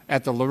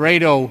at the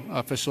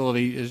Laredo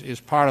facility is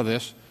part of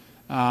this,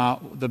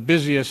 the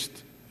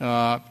busiest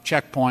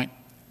checkpoint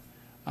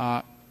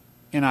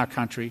in our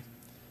country.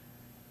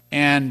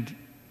 And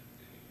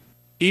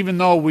even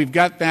though we've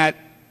got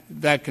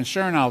that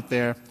concern out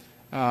there,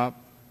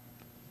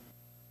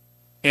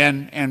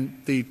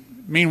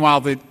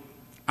 Meanwhile,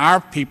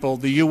 our people,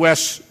 the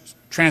U.S.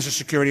 Transit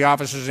Security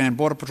Officers and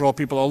Border Patrol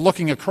people, are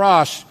looking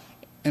across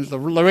into the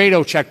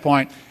Laredo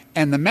checkpoint,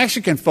 and the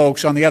Mexican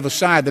folks on the other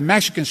side, the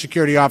Mexican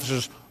security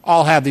officers,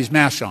 all have these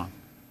masks on.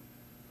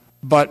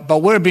 But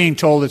we're being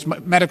told it's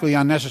medically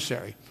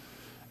unnecessary.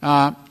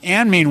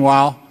 And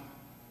meanwhile,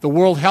 the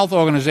World Health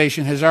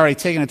Organization has already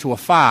taken it to a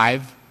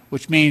 5,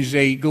 which means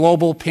a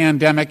global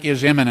pandemic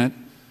is imminent.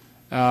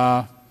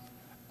 I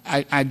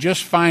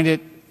just find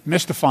it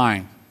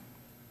mystifying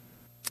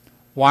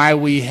why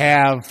we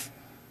have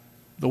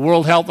the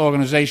World Health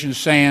Organization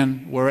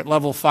saying we're at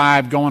level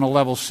 5 going to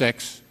level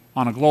 6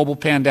 on a global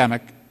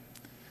pandemic.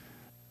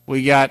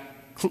 We got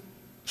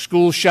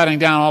schools shutting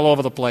down all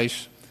over the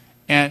place.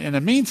 And in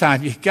the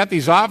meantime, you've got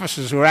these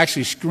officers who are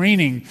actually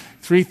screening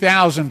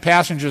 3,000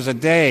 passengers a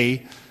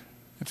day,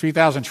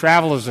 3,000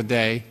 travelers a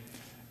day.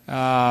 The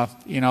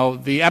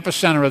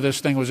epicenter of this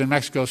thing was in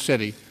Mexico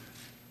City.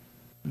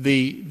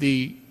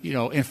 The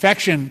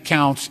infection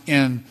counts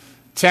in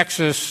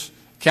Texas,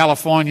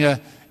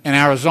 California, and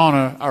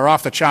Arizona are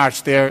off the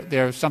charts.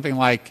 They're something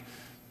like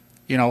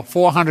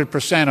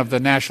 400% of the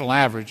national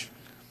average,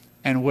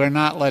 and we're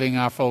not letting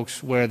our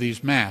folks wear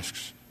these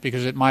masks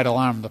because it might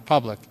alarm the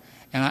public.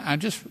 And I'm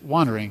just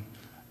wondering,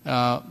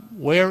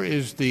 where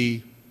is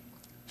the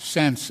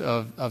sense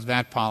of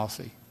that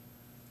policy?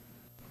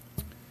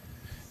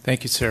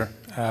 Thank you, sir.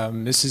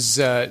 This is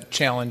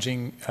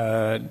challenging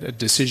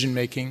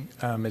decision-making.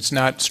 It's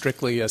not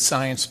strictly a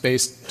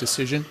science-based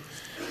decision.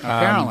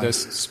 The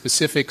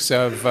specifics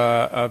of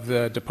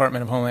the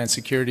Department of Homeland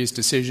Security's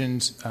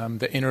decisions,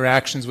 the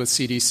interactions with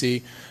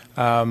CDC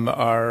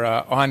are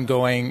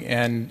ongoing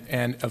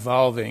and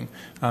evolving.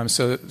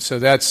 So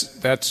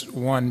that's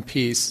one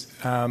piece.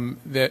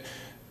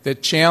 The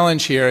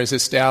challenge here is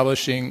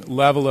establishing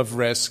level of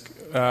risk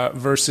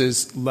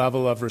versus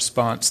level of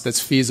response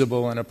that's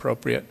feasible and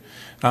appropriate.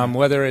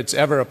 Whether it's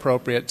ever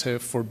appropriate to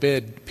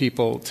forbid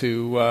people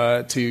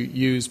to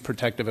use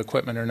protective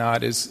equipment or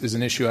not is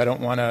an issue I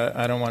don't want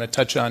to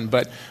touch on.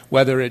 But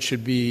whether it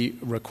should be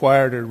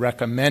required or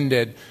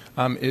recommended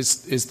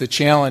is the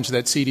challenge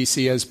that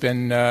CDC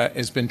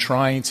has been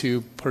trying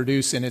to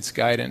produce in its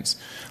guidance.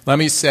 Let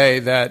me say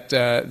that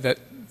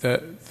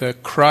the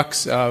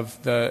crux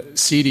of the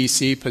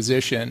CDC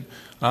position,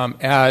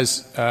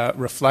 as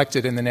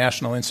reflected in the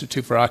National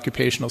Institute for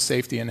Occupational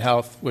Safety and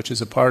Health, which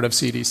is a part of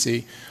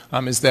CDC,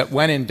 is that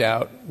when in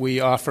doubt, we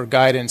offer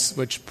guidance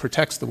which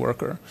protects the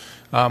worker.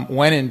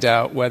 When in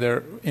doubt,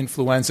 whether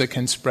influenza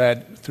can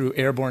spread through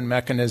airborne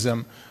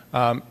mechanism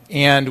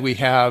and we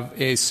have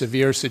a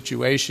severe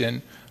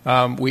situation,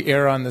 we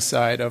err on the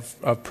side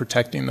of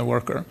protecting the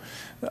worker.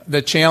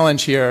 The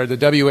challenge here, the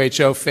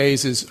WHO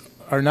phases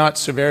are not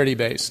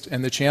severity-based,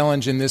 and the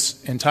challenge in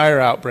this entire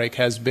outbreak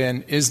has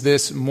been, is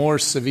this more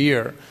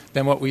severe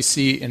than what we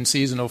see in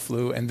seasonal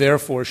flu, and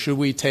therefore should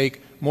we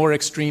take more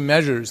extreme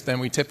measures than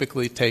we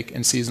typically take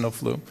in seasonal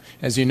flu?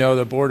 As you know,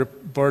 the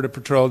Border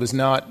Patrol does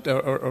not,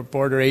 or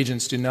border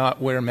agents do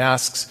not wear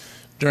masks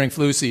during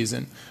flu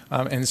season.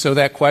 And so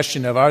that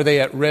question of are they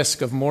at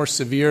risk of more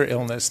severe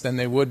illness than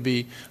they would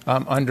be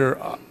under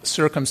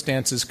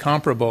circumstances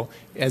comparable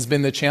has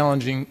been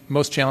the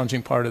most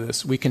challenging part of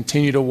this. We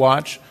continue to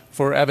watch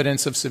for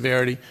evidence of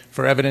severity,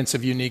 for evidence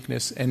of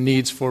uniqueness, and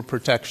needs for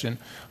protection,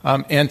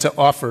 and to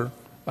offer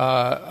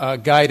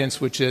guidance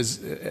which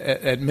is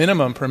at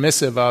minimum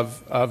permissive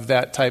of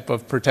that type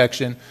of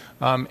protection,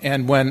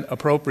 and when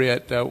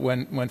appropriate,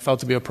 when felt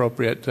to be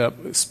appropriate,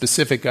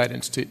 specific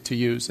guidance to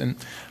use. And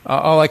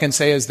all I can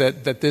say is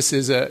that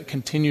this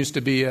continues to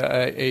be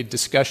a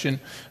discussion.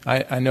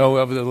 I know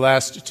over the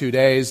last 2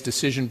 days,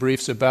 decision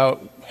briefs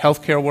about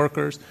healthcare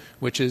workers,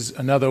 which is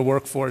another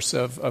workforce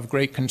of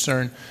great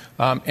concern,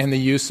 and the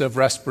use of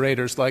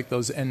respirators like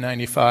those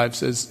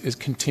N95s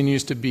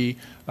continues to be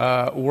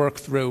worked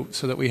through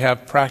so that we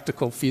have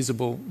practical,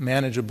 feasible,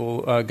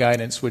 manageable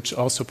guidance which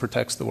also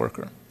protects the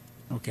worker.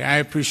 Okay, I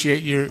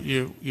appreciate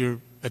your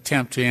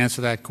attempt to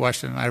answer that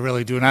question. I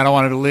really do, and I don't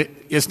want to.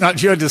 It's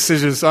not your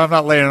decision, so I'm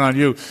not laying it on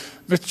you,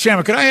 Mr.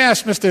 Chairman. Could I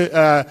ask Mr.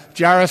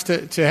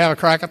 Jaros to have a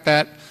crack at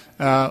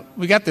that?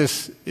 We got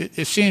this.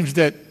 It seems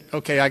that.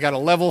 Okay, I got a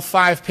level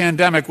 5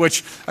 pandemic,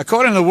 which,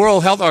 according to the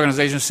World Health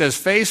Organization, says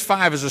phase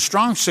 5 is a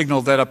strong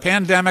signal that a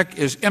pandemic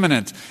is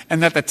imminent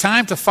and that the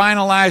time to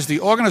finalize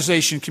the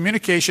organization,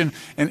 communication,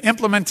 and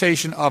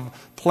implementation of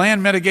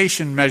planned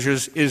mitigation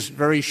measures is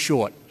very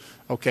short.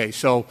 Okay,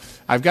 so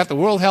I've got the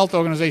World Health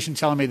Organization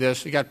telling me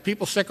this. You got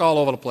people sick all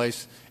over the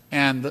place,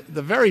 and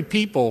the very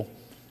people,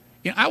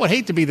 I would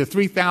hate to be the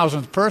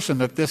 3,000th person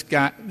that this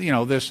guy,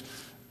 this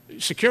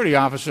security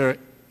officer,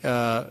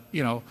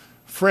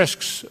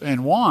 frisks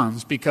and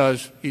wands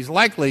because he's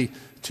likely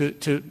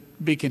to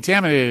be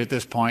contaminated at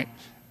this point,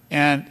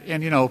 and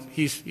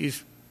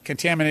he's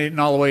contaminating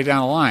all the way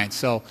down the line.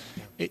 So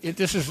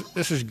this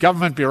is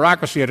government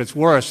bureaucracy at its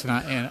worst,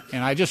 and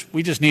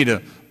we just need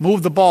to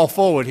move the ball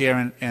forward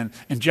here and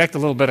inject a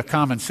little bit of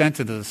common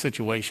sense into the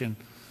situation.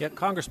 Yeah,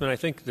 Congressman, I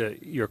think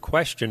that your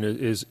question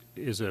is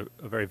a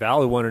very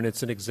valid one, and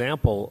it's an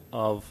example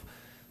of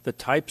the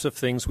types of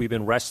things we've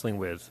been wrestling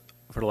with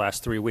for the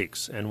last 3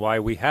 weeks and why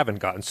we haven't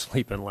gotten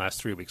sleep in the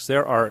last 3 weeks.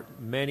 There are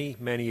many,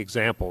 many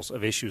examples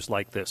of issues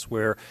like this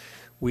where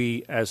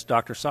we, as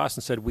Dr.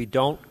 Sossin said, we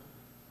don't,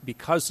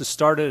 because this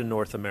started in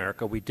North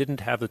America, we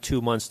didn't have the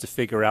 2 months to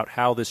figure out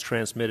how this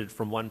transmitted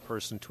from one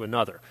person to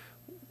another.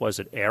 Was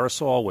it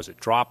aerosol? Was it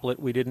droplet?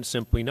 We didn't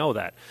simply know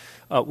that.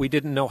 We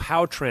didn't know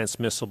how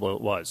transmissible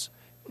it was.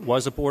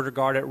 Was a border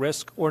guard at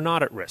risk or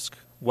not at risk?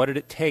 What did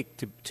it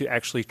take to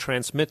actually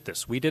transmit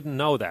this? We didn't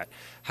know that.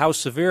 How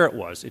severe it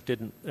was, it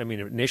didn't, I mean,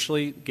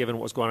 initially, given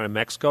what was going on in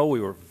Mexico, we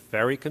were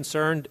very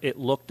concerned. It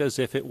looked as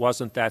if it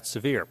wasn't that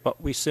severe,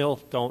 but we still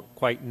don't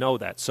quite know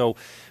that. So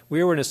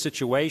we were in a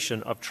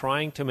situation of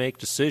trying to make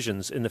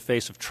decisions in the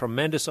face of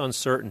tremendous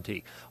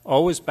uncertainty,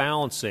 always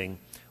balancing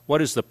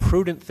what is the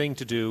prudent thing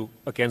to do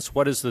against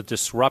what is the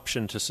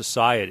disruption to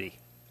society.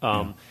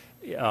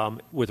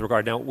 With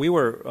regard, now, we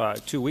were,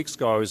 2 weeks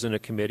ago, I was in a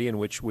committee in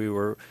which we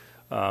were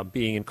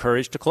being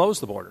encouraged to close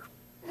the border.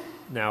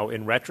 Now,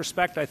 in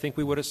retrospect, I think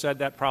we would have said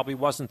that probably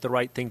wasn't the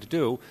right thing to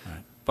do,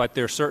 but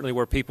there certainly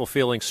were people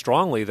feeling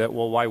strongly that,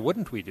 well, why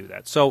wouldn't we do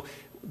that? So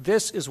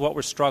this is what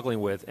we're struggling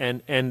with,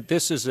 and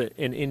this is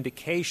an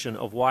indication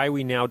of why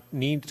we now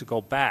need to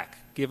go back,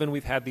 given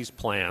we've had these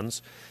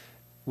plans,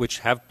 which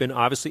have been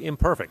obviously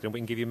imperfect, and we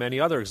can give you many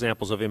other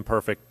examples of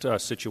imperfect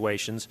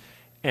situations,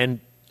 and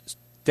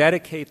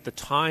dedicate the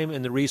time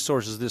and the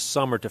resources this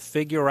summer to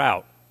figure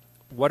out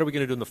what are we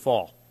going to do in the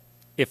fall.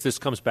 If this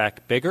comes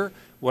back bigger,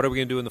 what are we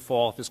going to do in the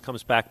fall if this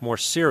comes back more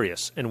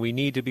serious? And we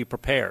need to be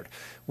prepared.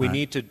 We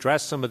need to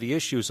address some of the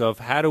issues of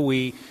how do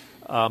we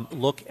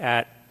look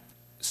at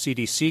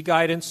CDC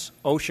guidance,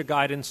 OSHA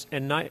guidance,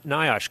 and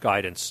NIOSH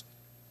guidance,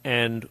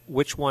 and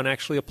which one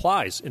actually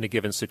applies in a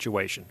given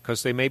situation,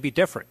 because they may be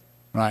different.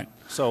 Right.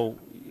 So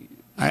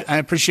I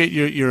appreciate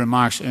your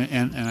remarks,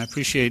 and I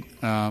appreciate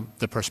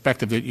the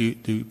perspective that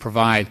you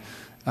provide.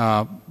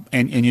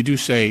 And you do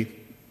say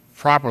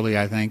properly,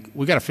 I think,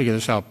 we've got to figure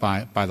this out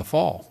by the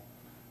fall.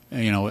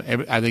 You know,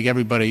 I think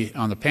everybody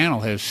on the panel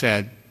has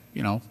said,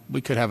 you know,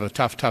 we could have a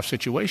tough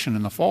situation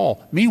in the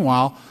fall.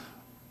 Meanwhile,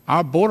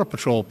 our Border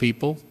Patrol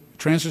people,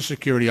 transit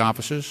security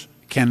officers,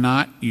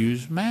 cannot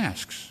use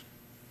masks.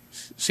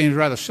 Seems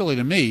rather silly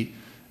to me,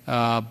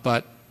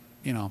 but,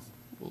 you know,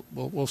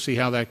 we'll see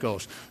how that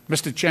goes.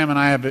 Mr. Chairman,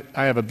 I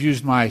have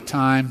abused my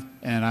time,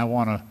 and I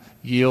want to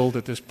yield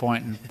at this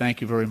point, and thank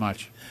you very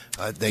much.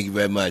 Thank you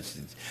very much.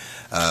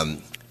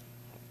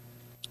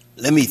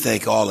 Let me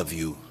thank all of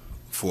you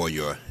for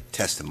your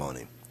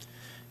testimony.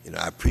 You know,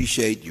 I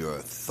appreciate your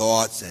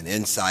thoughts and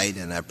insight,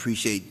 and I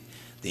appreciate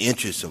the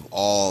interest of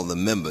all the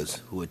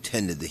members who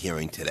attended the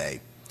hearing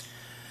today.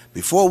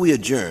 Before we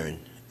adjourn,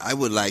 I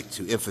would like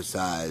to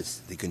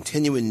emphasize the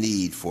continuing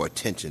need for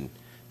attention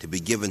to be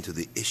given to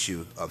the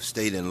issue of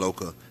state and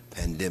local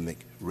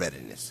pandemic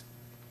readiness.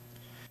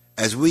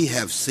 As we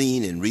have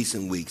seen in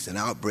recent weeks, an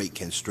outbreak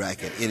can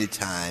strike at any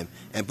time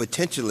and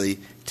potentially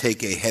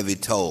take a heavy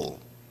toll.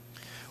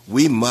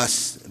 We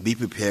must be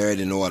prepared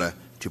in order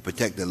to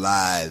protect the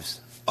lives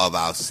of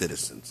our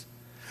citizens.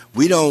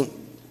 We don't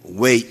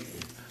wait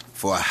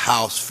for a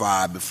house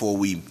fire before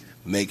we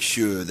make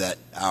sure that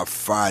our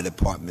fire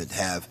department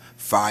have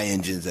fire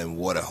engines and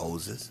water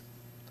hoses.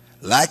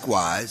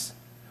 Likewise,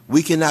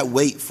 we cannot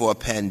wait for a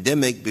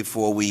pandemic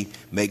before we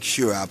make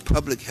sure our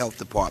public health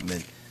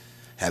department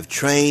have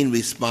trained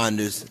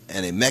responders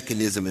and a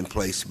mechanism in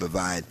place to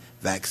provide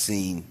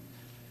vaccines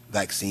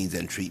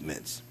and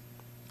treatments.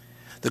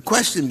 The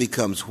question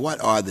becomes, what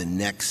are the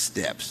next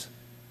steps?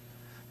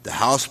 The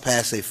House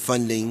passed a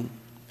funding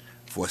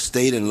for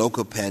state and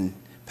local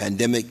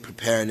pandemic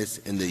preparedness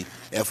in the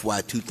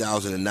FY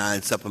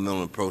 2009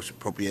 Supplemental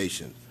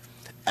Appropriation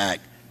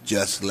Act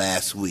just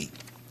last week.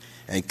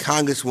 And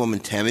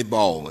Congresswoman Tammy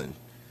Baldwin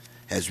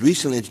has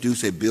recently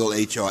introduced a bill,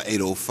 H.R.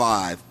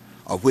 805,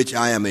 of which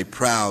I am a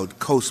proud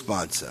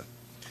co-sponsor.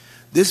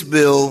 This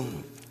bill,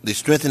 the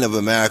strengthening of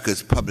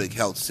America's public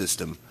health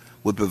system,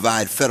 would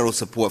provide federal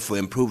support for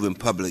improving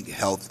public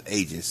health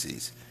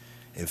agencies,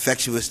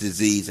 infectious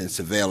disease and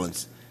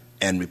surveillance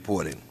and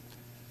reporting.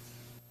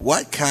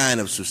 What kind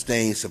of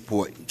sustained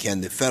support can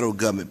the federal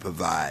government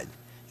provide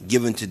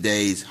given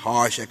today's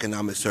harsh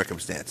economic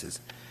circumstances,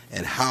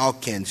 and how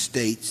can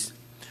states,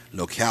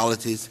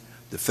 localities,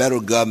 the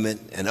federal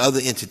government, and other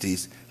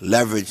entities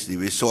leverage the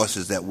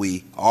resources that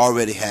we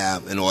already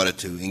have in order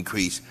to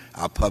increase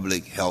our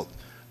public health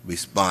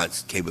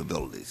response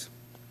capabilities?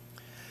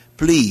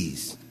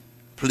 Please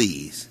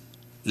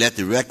let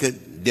the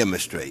record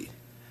demonstrate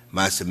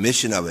my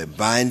submission of a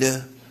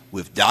binder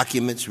with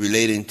documents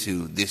relating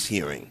to this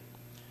hearing.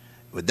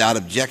 Without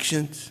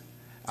objections,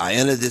 I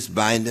enter this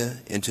binder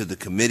into the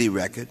committee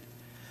record,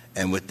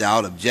 and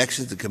without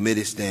objections, the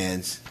committee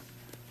stands.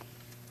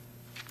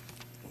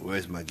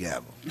 Where's my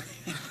gavel?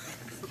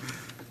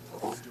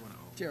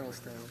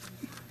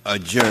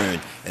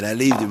 Adjourned. And I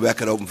leave the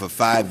record open for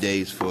 5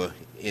 days for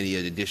any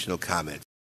additional comments.